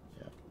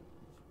 Yeah.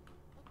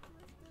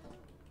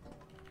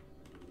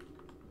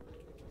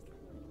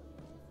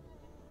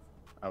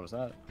 Oh, was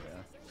that?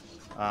 Yeah.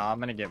 I'm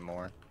gonna get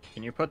more.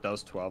 Can you put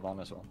those 12 on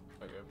as well?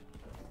 Okay.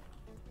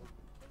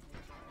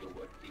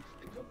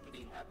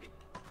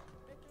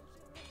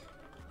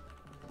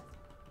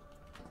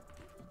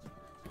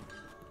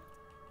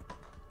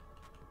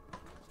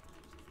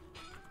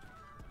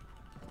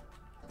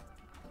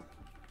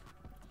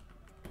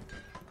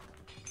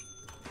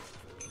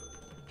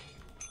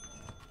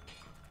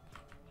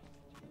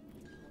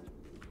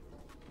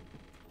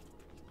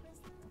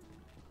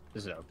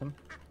 Is it open?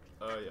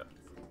 Yeah.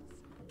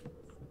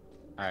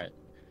 Alright.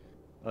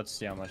 Let's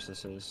see how much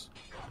this is.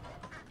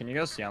 Can you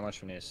go see how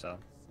much we need to sell?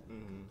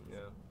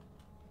 Yeah.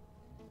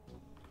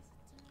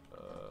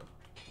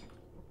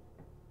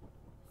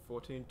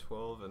 14,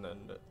 12, and then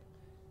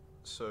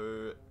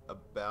so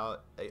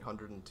about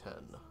 810.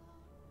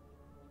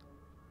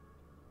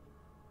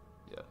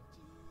 Yeah.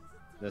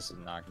 This is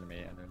not gonna be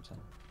 810.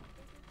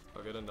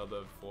 I'll get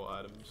another 4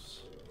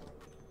 items.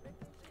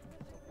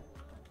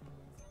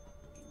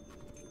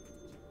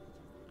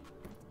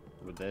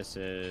 But this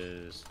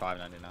is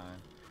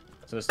 $5.99.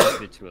 So this needs to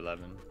be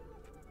 211.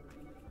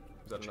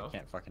 Is that Which enough? I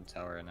can't fucking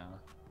tell right now.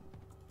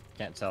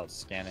 Can't tell, it's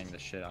scanning the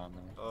shit on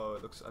there. Oh,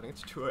 it looks. I think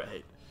it's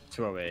 208.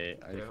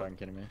 208, are you Yeah. fucking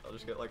kidding me? I'll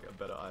just get like a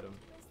better item.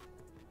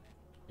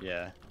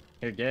 Yeah.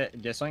 Here,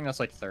 get something that's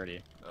like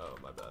 30. Oh,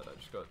 my bad. I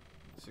just got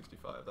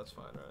 65. That's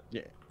fine, right?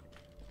 Yeah.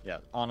 Yeah,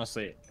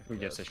 honestly, who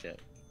gives a Yes. shit?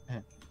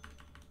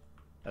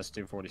 That's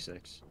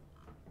 246.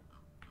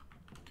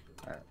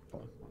 Alright,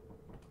 cool.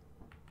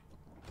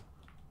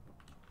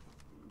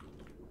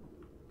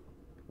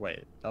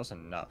 Wait, that was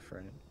enough,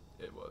 right?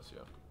 It was,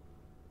 yeah.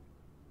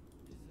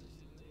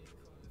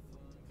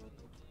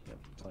 Yep,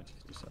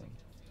 2067.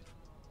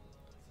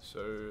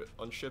 So,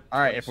 on ship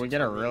Alright, if we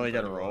get a 26, really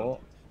good 131.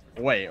 roll...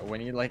 Wait, we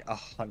need like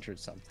 100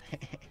 something.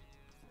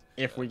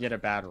 If we get a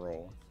bad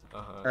roll.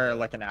 Uh-huh. Or yeah.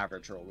 like an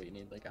average roll, we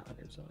need like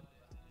 100 something.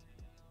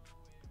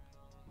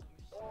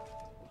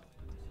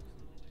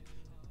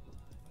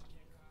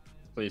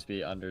 Please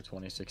be under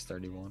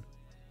 2631.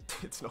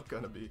 It's not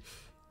gonna be.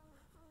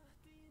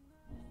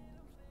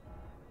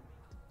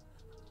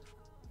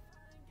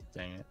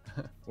 Dang it.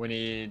 We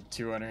need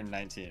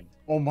 219.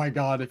 Oh my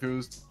god, if it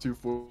was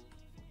 24.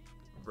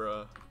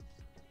 Bruh.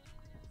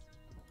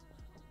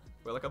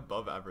 We're like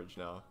above average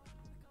now.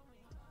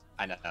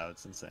 I know,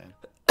 it's insane.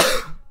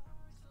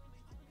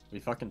 We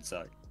fucking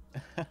suck.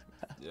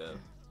 Yeah.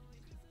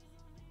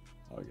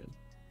 All good.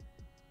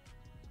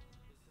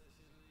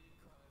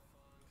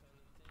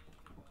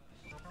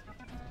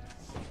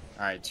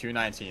 Alright,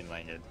 219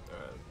 Langed. Alright.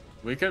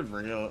 We could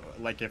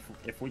like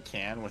if we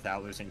can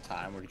without losing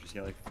time, we could just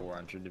get like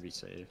 400 to be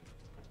safe.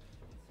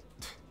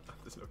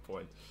 There's no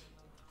point.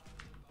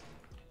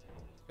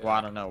 Well,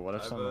 I don't know. What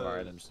if I've, some of our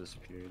items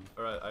disappeared?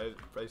 Alright, I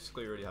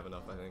basically already have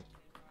enough, I think.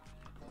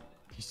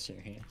 Are you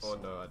serious? Oh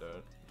no, I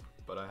don't.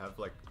 But I have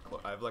like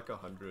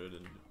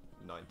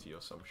 190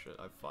 or some shit.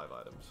 I have 5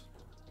 items.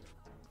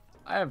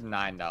 I have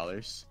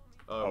 $9.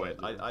 Oh, Oh,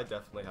 wait, wait. I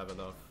definitely have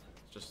enough.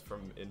 Just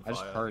from in I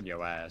just fire. heard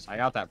your ass. I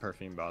got that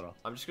perfume bottle.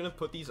 I'm just gonna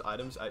put these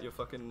items at your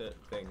fucking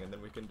thing, and then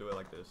we can do it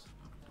like this.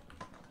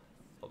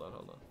 Hold on.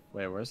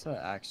 Wait, where's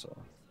the axle?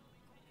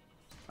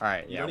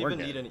 Alright, yeah, we're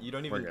good. You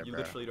don't We're even. good, You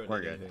bro. literally don't We're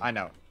need good. anything. I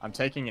know. I'm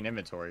taking an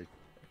inventory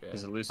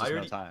because it loses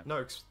no time.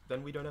 No,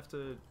 then we don't have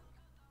to.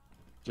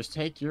 Just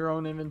take your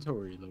own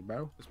inventory, little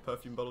bro. This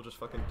perfume bottle just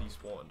fucking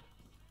despawned.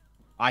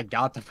 I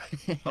got the.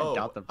 Oh,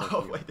 got the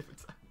perfume. oh wait,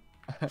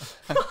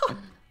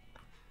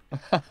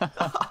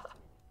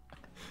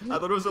 I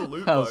thought it was a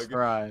loot I was bug.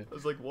 fried. I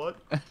was like, what?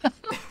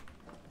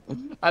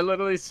 I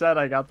literally said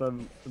I got the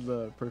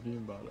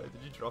perfume bottle. Wait,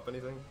 did you drop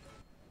anything?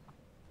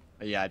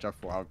 Yeah, I dropped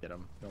 4. I'll get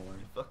them. Don't worry.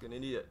 Fucking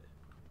idiot.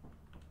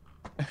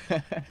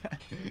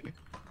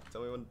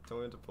 Tell me when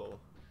to pull.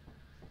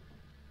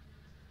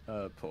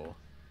 Pull.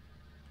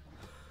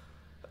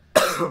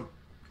 Alright,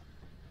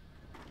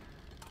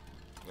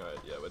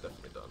 yeah, we're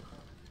definitely done.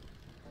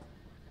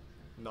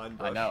 9 I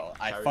brush. know.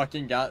 I carry-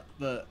 fucking got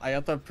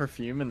the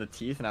perfume in the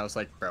teeth, and I was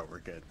like, bro, we're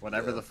good.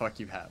 Whatever Yeah. the fuck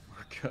you have,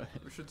 we're good.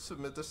 We should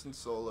submit this in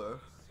solo.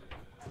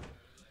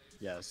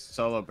 Yes,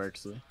 solo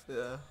Berksley.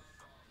 Yeah.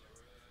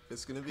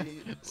 It's gonna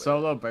be.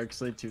 Solo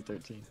Berksley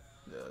 213.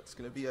 Yeah, it's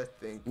gonna be, I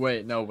think.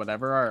 Wait, no,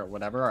 whatever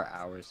our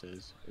hours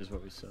is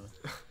what we sell.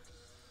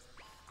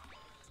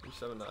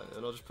 379,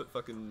 and I'll just put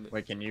fucking.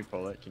 Wait, can you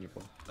pull it? Can you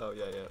pull? Oh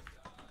yeah.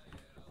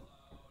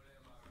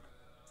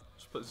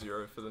 Just put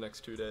 0 for the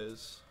next 2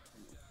 days.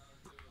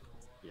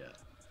 Yeah.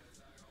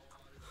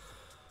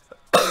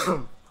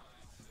 Oh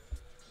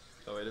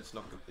wait, it's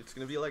not. It's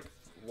gonna be like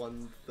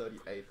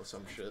 138 or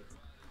some shit.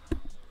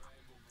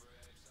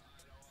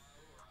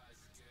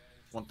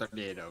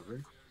 138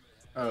 over.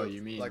 Oh,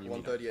 you mean like you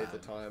mean 138 the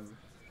time?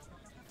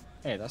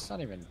 Hey, that's not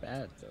even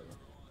bad though.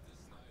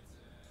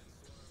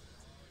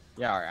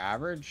 Yeah, our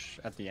average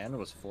at the end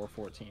was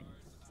 414.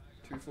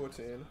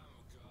 214.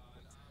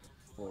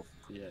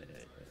 Yeah.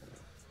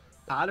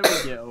 How do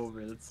we get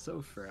over? That's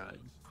so fried.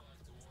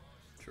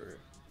 True.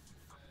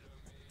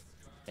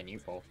 Can you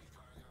pull?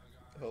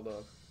 Hold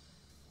on.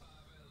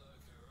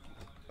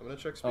 I'm gonna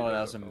check. Oh,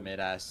 that was a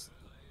mid-ass.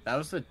 That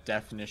was the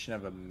definition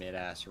of a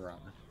mid-ass run.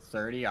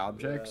 30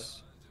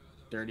 objects,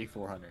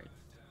 3,400.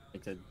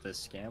 Like the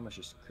scam was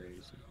just crazy.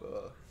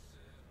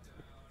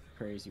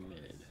 Crazy mid.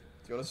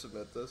 Do you want to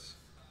submit this?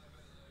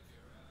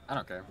 I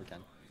don't care. We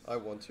can. I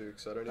want to,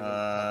 because I don't even have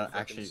a fucking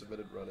actually-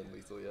 submitted run in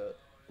lethal yet.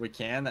 We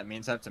can. That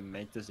means I have to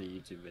make this a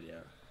YouTube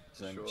video.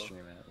 So I can Sure.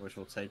 stream it, which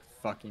will take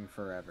fucking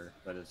forever,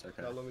 but it's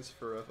okay. How long is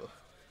forever?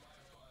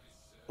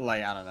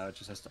 Like, I don't know. It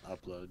just has to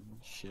upload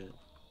shit.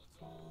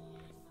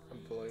 I'm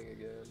pulling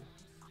again.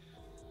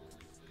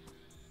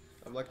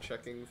 I'm like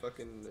checking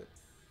fucking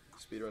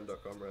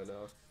speedrun.com right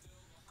now.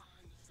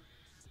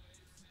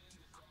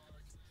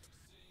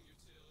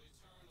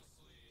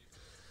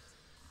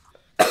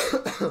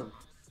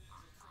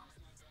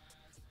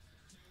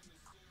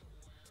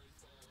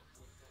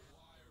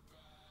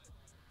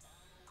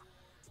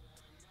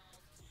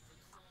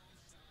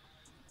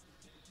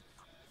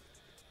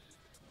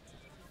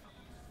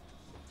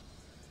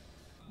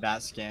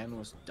 That scan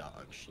was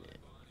dog shit.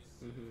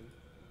 Mhm.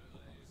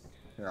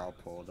 Here, I'll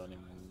pull. Don't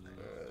even.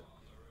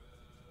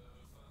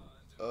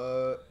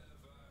 Alright.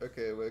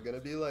 Okay, we're gonna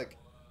be like.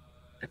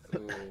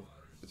 Ooh,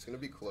 it's gonna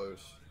be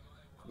close.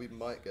 We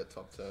might get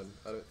top 10.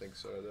 I don't think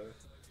so though.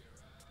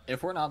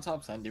 If we're not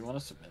top 10, do you want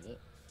to submit it?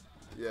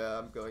 Yeah,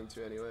 I'm going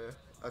to anyway.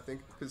 I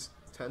think because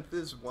 10th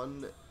is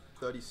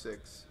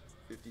 1:36,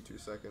 52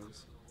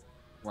 seconds.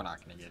 We're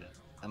not gonna get it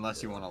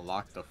unless you want to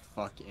lock the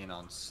fuck in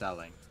on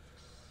selling.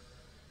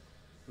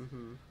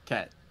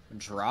 Okay,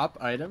 drop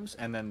items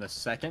and then the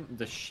second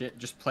the ship,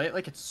 just play it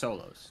like it's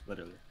solos,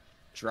 literally.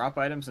 Drop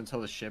items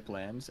until the ship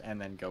lands and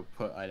then go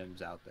put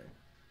items out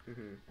there.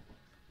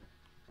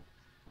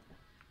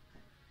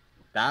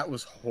 That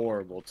was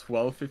horrible.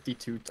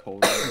 12:52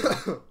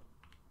 total.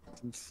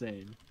 It's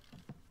insane.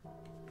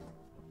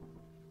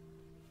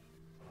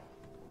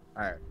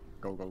 Alright,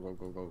 go, go, go,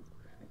 go, go.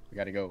 We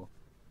gotta go.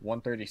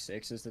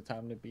 1:36 is the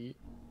time to beat.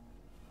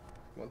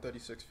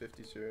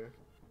 1:36:52.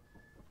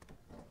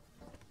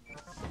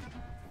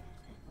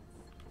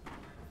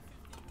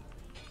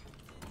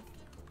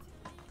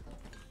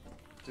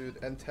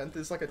 Dude, and 10th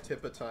is like a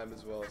tipper time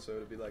as well, so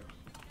it'd be like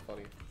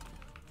funny.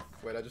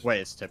 Wait, I just. Wait,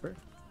 it's tipper?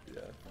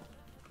 Yeah.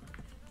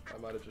 I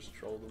might have just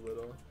trolled a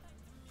little.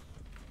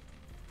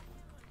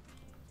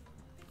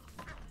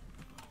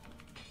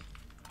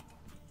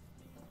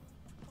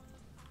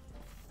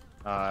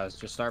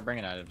 Just start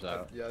bringing items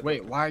out. Yeah,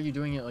 wait, why are you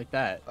doing it like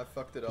that? I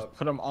fucked it Just up.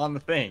 put them on the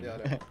thing. Yeah,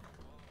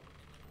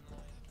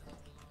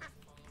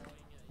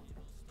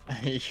 I know.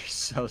 You're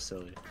so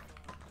silly.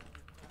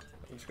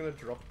 I'm just gonna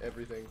drop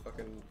everything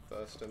fucking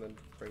first and then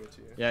bring it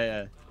to you. Yeah,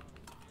 yeah.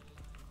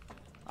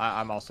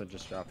 I'm also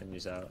just dropping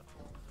these out.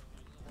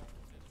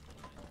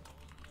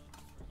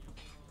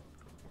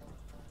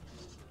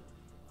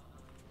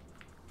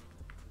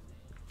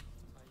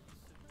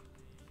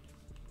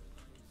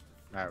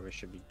 Alright, we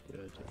should be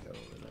good to go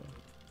over there.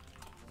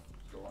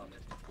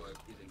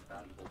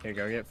 Here,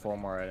 go get 4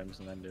 more items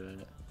and then do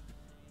it.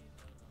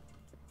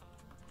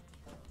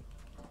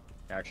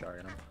 Actually, I'll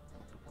get them.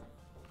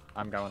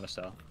 I'm going to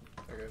sell.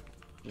 Okay.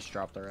 Just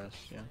drop the rest,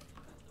 yeah.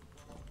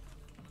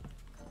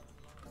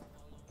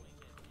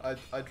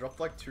 I dropped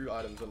like 2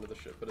 items under the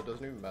ship, but it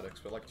doesn't even matter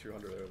because we're like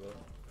 200 over.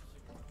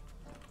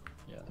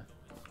 Yeah.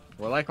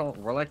 We're like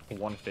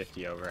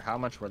 150 over. How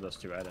much were those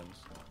 2 items?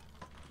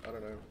 I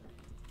don't know.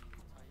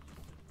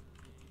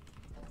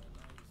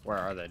 Where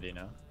are they, do you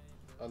know?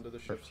 Under the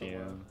ship somewhere.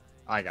 Perfume.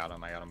 I got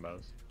them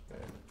both.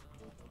 Okay.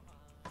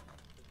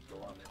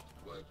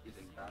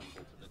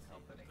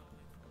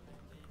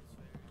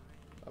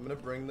 I'm gonna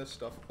bring this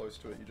stuff close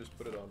to it, you just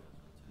put it on.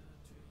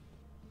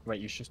 Wait,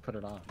 you should just put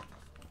it on.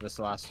 This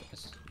last...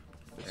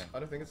 Okay. I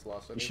don't think it's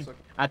last, I think it's like...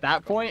 At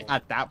that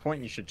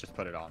point, you should just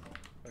put it on.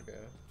 Okay.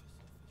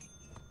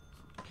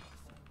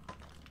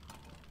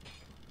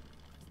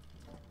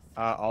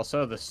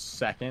 Also, the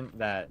second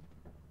that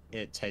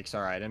it takes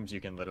our items,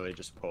 you can literally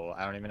just pull.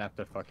 I don't even have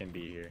to fucking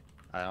be here.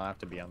 I don't have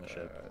to be on the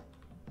ship. Alright.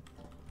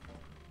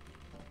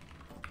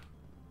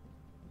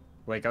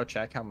 Wait, go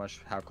check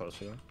how close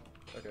we are.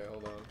 Okay,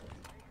 hold on.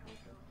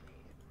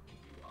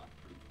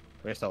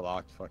 We're still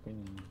locked,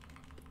 fucking...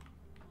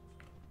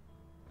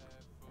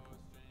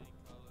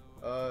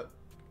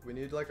 We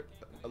need like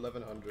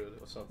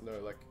 1100 or something, no,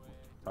 like...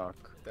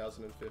 Fuck.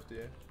 1050.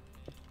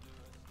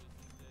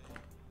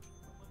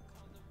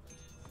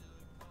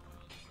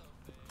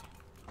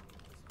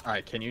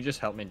 Alright, can you just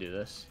help me do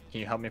this? Can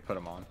you help me put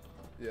them on?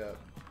 Yeah.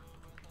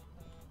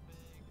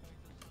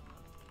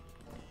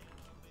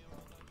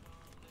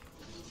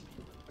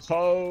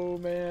 Oh,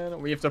 man.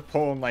 We have to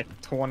pull in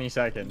like 20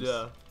 seconds.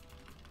 Yeah.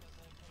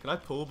 Can I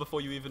pull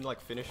before you even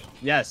like finish?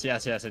 Yes,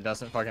 yes, yes. It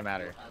doesn't fucking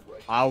matter.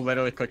 I'll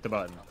literally click the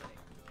button.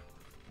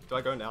 Do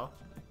I go now?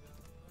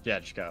 Yeah,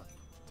 just go.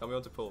 Tell me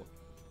when to pull.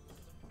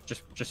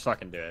 Just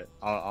fucking do it.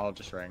 I'll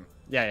just ring.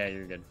 Yeah, yeah,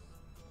 you're good.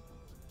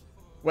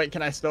 Wait,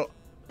 can I still...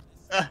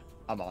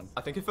 I'm on.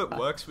 I think if it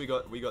works, we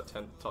got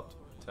 10th, top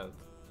 10th.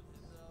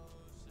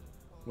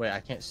 Wait, I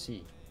can't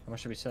see. How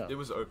much should we sell? It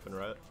was open,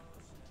 right?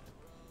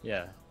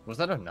 Yeah. Was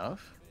that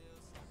enough?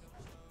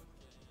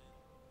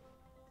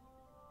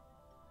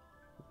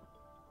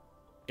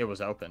 It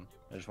was open.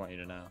 I just want you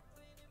to know.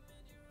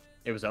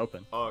 It was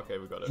open. Oh, okay,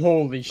 we got it.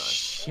 Holy Nice.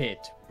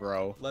 shit,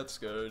 bro. Let's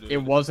go, dude. It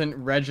wasn't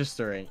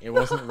registering. It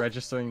wasn't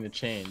registering the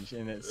change,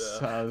 and it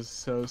was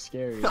so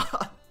scary.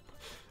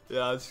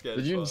 Yeah, I was scared.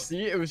 Did you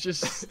see? It was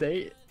just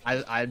state.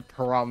 I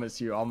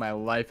promise you, all my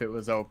life, it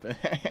was open.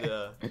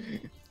 Yeah.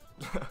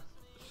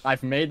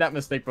 I've made that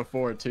mistake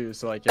before too,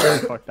 so like if I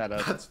fucked that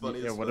up, That's funny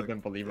it as would have fuck. been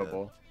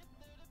believable.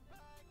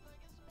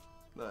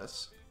 Yeah.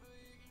 Nice.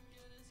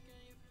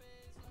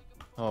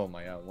 Oh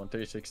my god,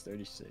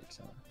 136.36.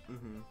 Huh?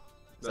 Mm-hmm.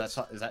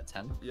 Is that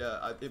 10?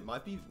 Yeah, it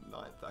might be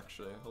 9th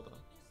actually. Hold on.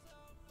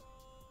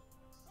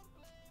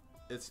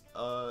 It's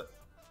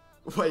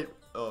wait.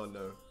 Oh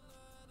no.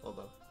 Hold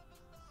on.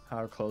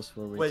 How close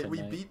were we? Wait, tonight?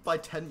 we beat by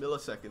 10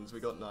 milliseconds. We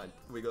got 9th.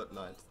 We got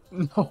 9th.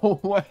 No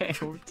way.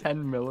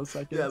 10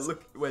 milliseconds. Yeah,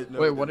 look. Wait,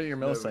 no. Wait, we what are didn't. your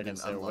No, we milliseconds didn't.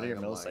 there? I'm What are your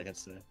lying, I'm lying.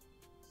 milliseconds there?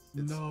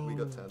 No. We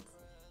got No. 10th.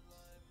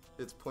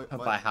 It's point.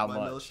 By how my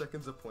much?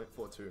 milliseconds are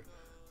 0.42.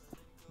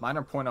 Mine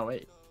are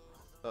 0.08,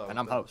 Oh, and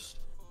I'm then- host.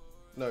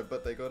 No,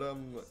 but they got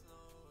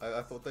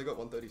I thought they got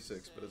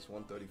 136, but it's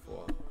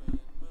 134.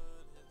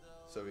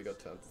 So we got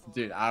 10th.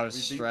 Dude, I was We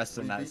beat-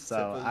 stressing we that beat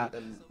so.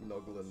 Tippin and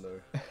Noglin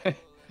though.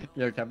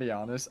 Yo, can I be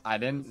honest? I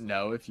didn't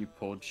know if you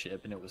pulled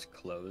ship and it was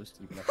closed,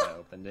 even if I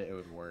opened it, it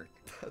would work.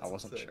 I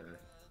wasn't sick. sure.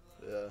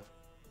 Yeah.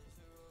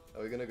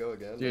 Are we gonna go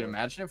again? Dude, or-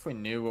 imagine if we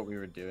knew what we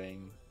were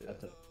doing. Yeah.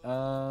 At the,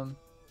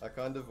 I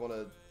kind of want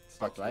to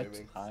stop fuck,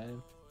 streaming.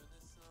 time?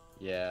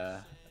 Yeah,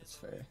 that's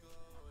fair.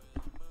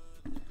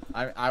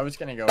 I was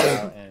gonna go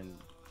out and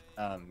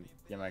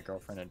get my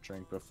girlfriend a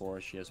drink before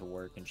she has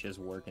work, and she has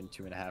work in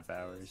 2.5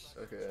 hours.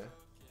 Okay.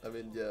 I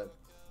mean, yeah.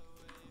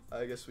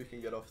 I guess we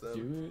can get off then.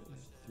 Do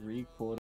 3/4